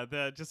 Yeah,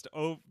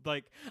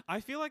 I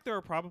feel like there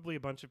are probably a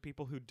bunch of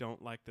people who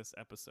don't like this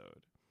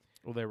episode.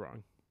 Well, they're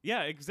wrong.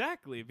 Yeah,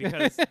 exactly.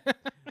 Because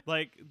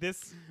like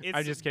this, it's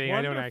I'm just kidding.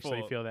 wonderful. I don't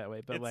actually feel that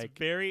way, but it's like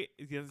very.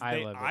 Yes,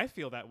 I love it. I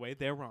feel that way.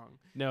 They're wrong.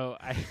 No,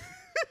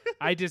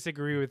 I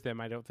disagree with them.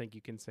 I don't think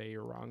you can say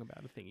you're wrong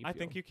about a thing you feel. I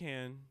think you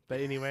can. But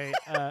anyway,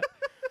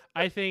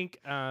 I think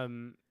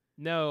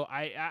no,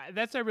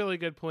 that's a really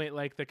good point.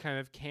 Like the kind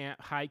of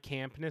high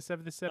campness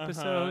of this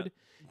episode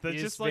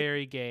is just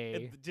very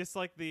gay. Just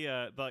like the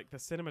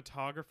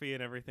cinematography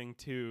and everything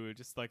too.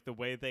 Just like the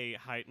way they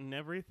heighten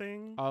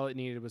everything. All it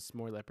needed was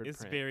more leopard It's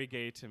print. very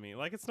gay to me.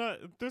 Like it's not.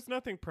 There's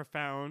nothing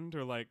profound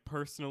or like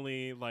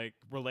personally like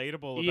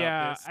relatable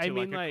about this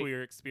to a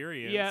queer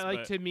experience. Yeah,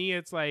 like to me,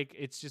 it's like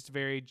it's just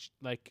very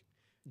like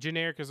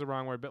generic is the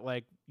wrong word, but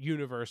like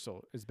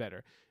universal is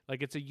better.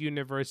 Like it's a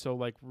universal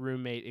like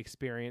roommate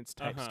experience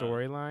type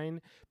storyline,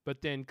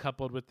 but then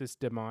coupled with this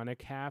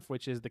demonic half,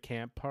 which is the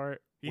camp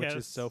part, which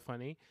is so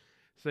funny.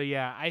 So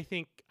yeah, I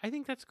think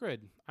that's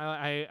good.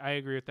 I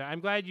agree with that. I'm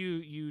glad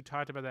you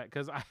talked about that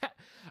because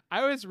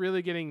I was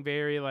really getting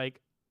very like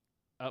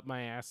up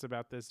my ass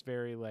about this.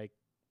 Very like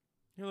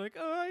You're like,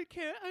 oh, I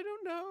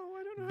don't know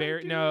how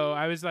very to no.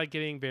 I was like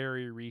getting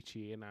very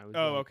reachy, and I was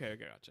Oh, like, okay,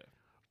 gotcha.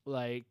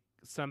 like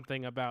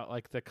something about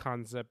like the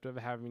concept of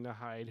having to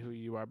hide who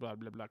you are, blah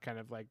blah blah, kind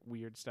of like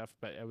weird stuff.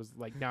 But it was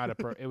like not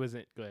it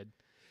wasn't good.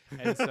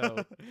 And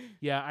so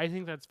yeah, I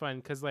think that's fun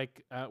because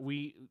like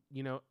we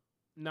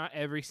not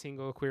every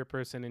single queer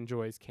person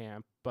enjoys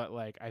camp, but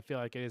like I feel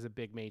like it is a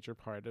big major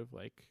part of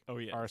like Oh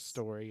yes, our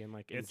story and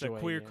like it's a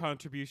enjoying queer it.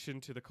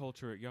 contribution to the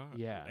culture at large.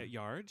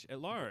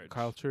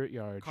 Culture at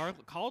large.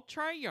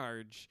 Culture at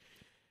large.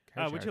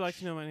 Would you like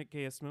to know my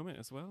gayest moment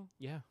as well?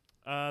 Yeah.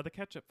 The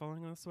ketchup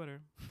falling on the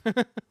sweater.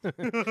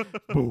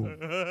 Boom.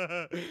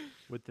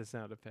 With the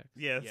sound effects.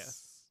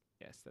 Yes,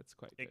 that's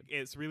quite good.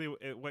 It's really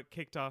what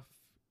kicked off.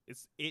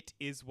 It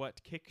is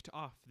what kicked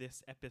off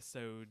this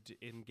episode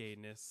in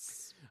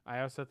gayness.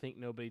 I also think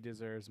nobody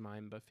deserves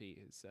mime Buffy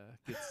gets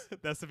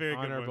that's a very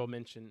honorable good one.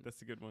 mention.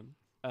 That's a good one.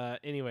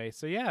 Anyway,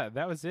 so yeah,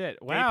 that was it.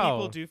 Gay Wow.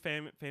 people do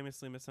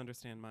famously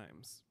misunderstand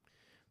mimes.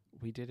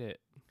 We did it.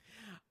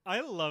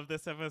 I love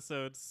this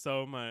episode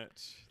so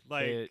much.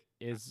 Like, it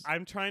is.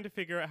 I'm trying to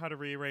figure out how to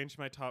rearrange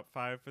my top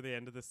 5 for the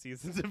end of the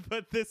season to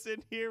put this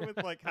in here with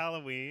like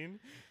Halloween.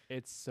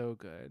 It's so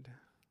good.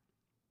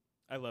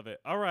 I love it.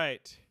 All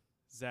right,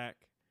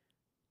 Zach,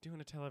 do you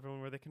want to tell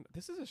everyone where they can?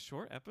 This is a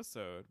short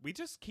episode. We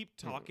just keep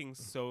talking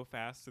so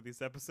fast to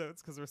these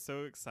episodes because we're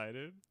so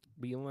excited.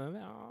 We love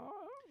it.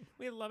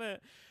 We love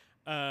it.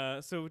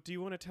 So do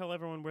you want to tell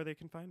everyone where they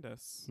can find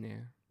us?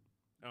 Yeah.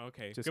 Oh,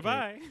 okay. Just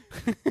Goodbye.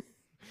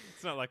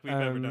 It's not like we've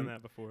ever done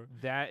that before.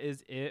 That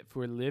is it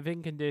for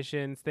Living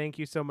Conditions. Thank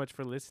you so much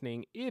for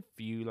listening. If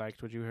you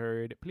liked what you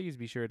heard, please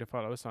be sure to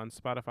follow us on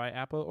Spotify,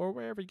 Apple, or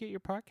wherever you get your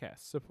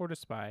podcasts. Support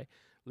us by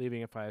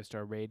leaving a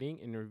 5-star rating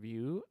and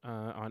review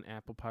on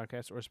Apple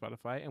Podcasts or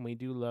Spotify. And we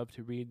do love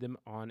to read them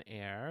on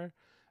air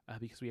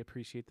because we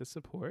appreciate the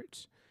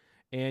support.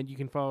 And you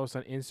can follow us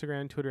on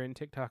Instagram, Twitter, and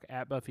TikTok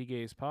at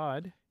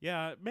BuffyGaysPod.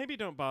 Yeah, maybe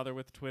don't bother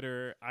with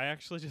Twitter. I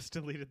actually just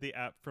deleted the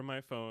app from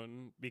my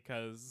phone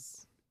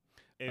because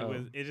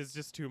it is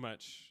just too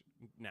much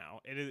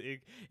now.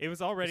 It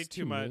was already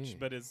too much,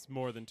 but it's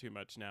more than too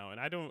much now. And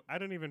I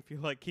don't even feel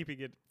like keeping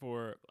it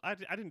for. I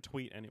didn't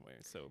tweet anyway,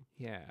 so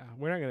yeah,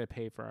 we're not gonna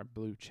pay for our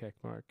blue check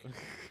mark,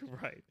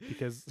 right?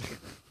 Because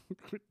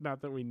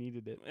not that we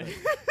needed it.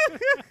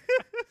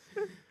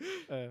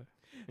 Anyway.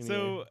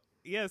 So.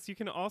 Yes, you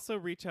can also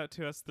reach out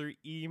to us through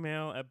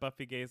email at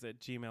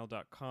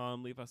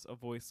buffygays@gmail.com. Leave us a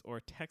voice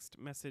or text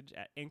message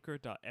at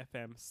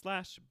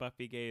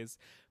anchor.fm/buffygays.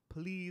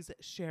 Please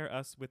share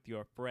us with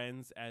your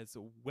friends as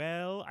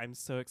well. I'm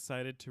so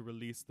excited to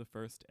release the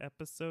first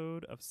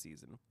episode of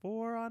Season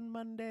 4 on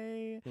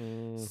Monday.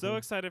 Mm-hmm. So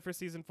excited for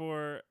Season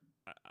 4.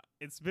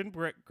 It's been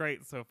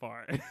great so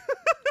far.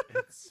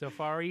 It's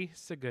Safari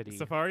Sagudi.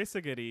 Safari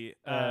Sagudi.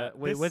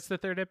 Wait, what's the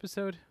third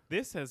episode?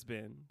 This has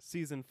been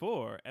Season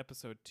 4,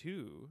 Episode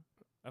 2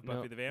 of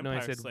Buffy the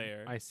Vampire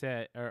Slayer. I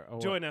said...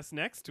 Join us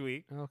next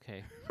week.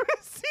 Okay. For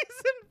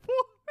Season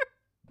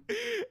 4,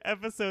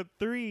 Episode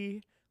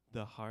 3,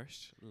 The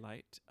Harsh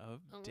Light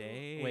of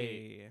Day.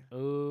 Wait.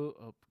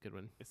 Oh, good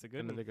one. It's a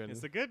good Another one. Good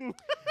It's one. a good one.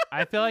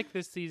 I feel like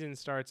this season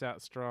starts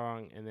out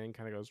strong and then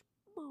kind of goes...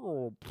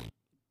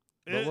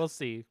 But we'll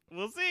see.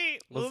 We'll see.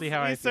 We'll see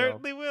how I feel. We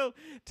certainly will.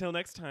 Till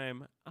next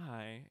time,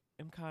 I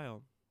am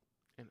Kyle.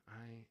 And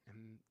I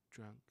am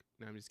drunk.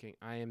 No, I'm just kidding.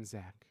 I am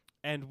Zach.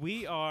 And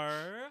we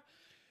are...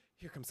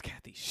 Here comes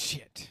Kathy.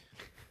 Shit.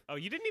 Oh,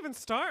 you didn't even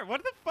start.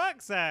 What the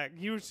fuck, Zach?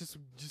 You were just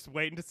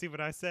waiting to see what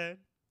I said?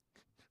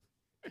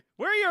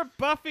 Where are your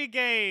Buffy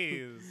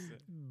gays?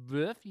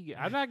 Buffy.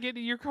 I'm not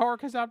getting in your car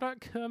because I'm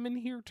not coming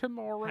here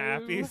tomorrow.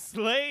 Happy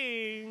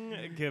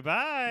slaying.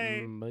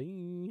 Goodbye.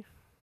 Bye.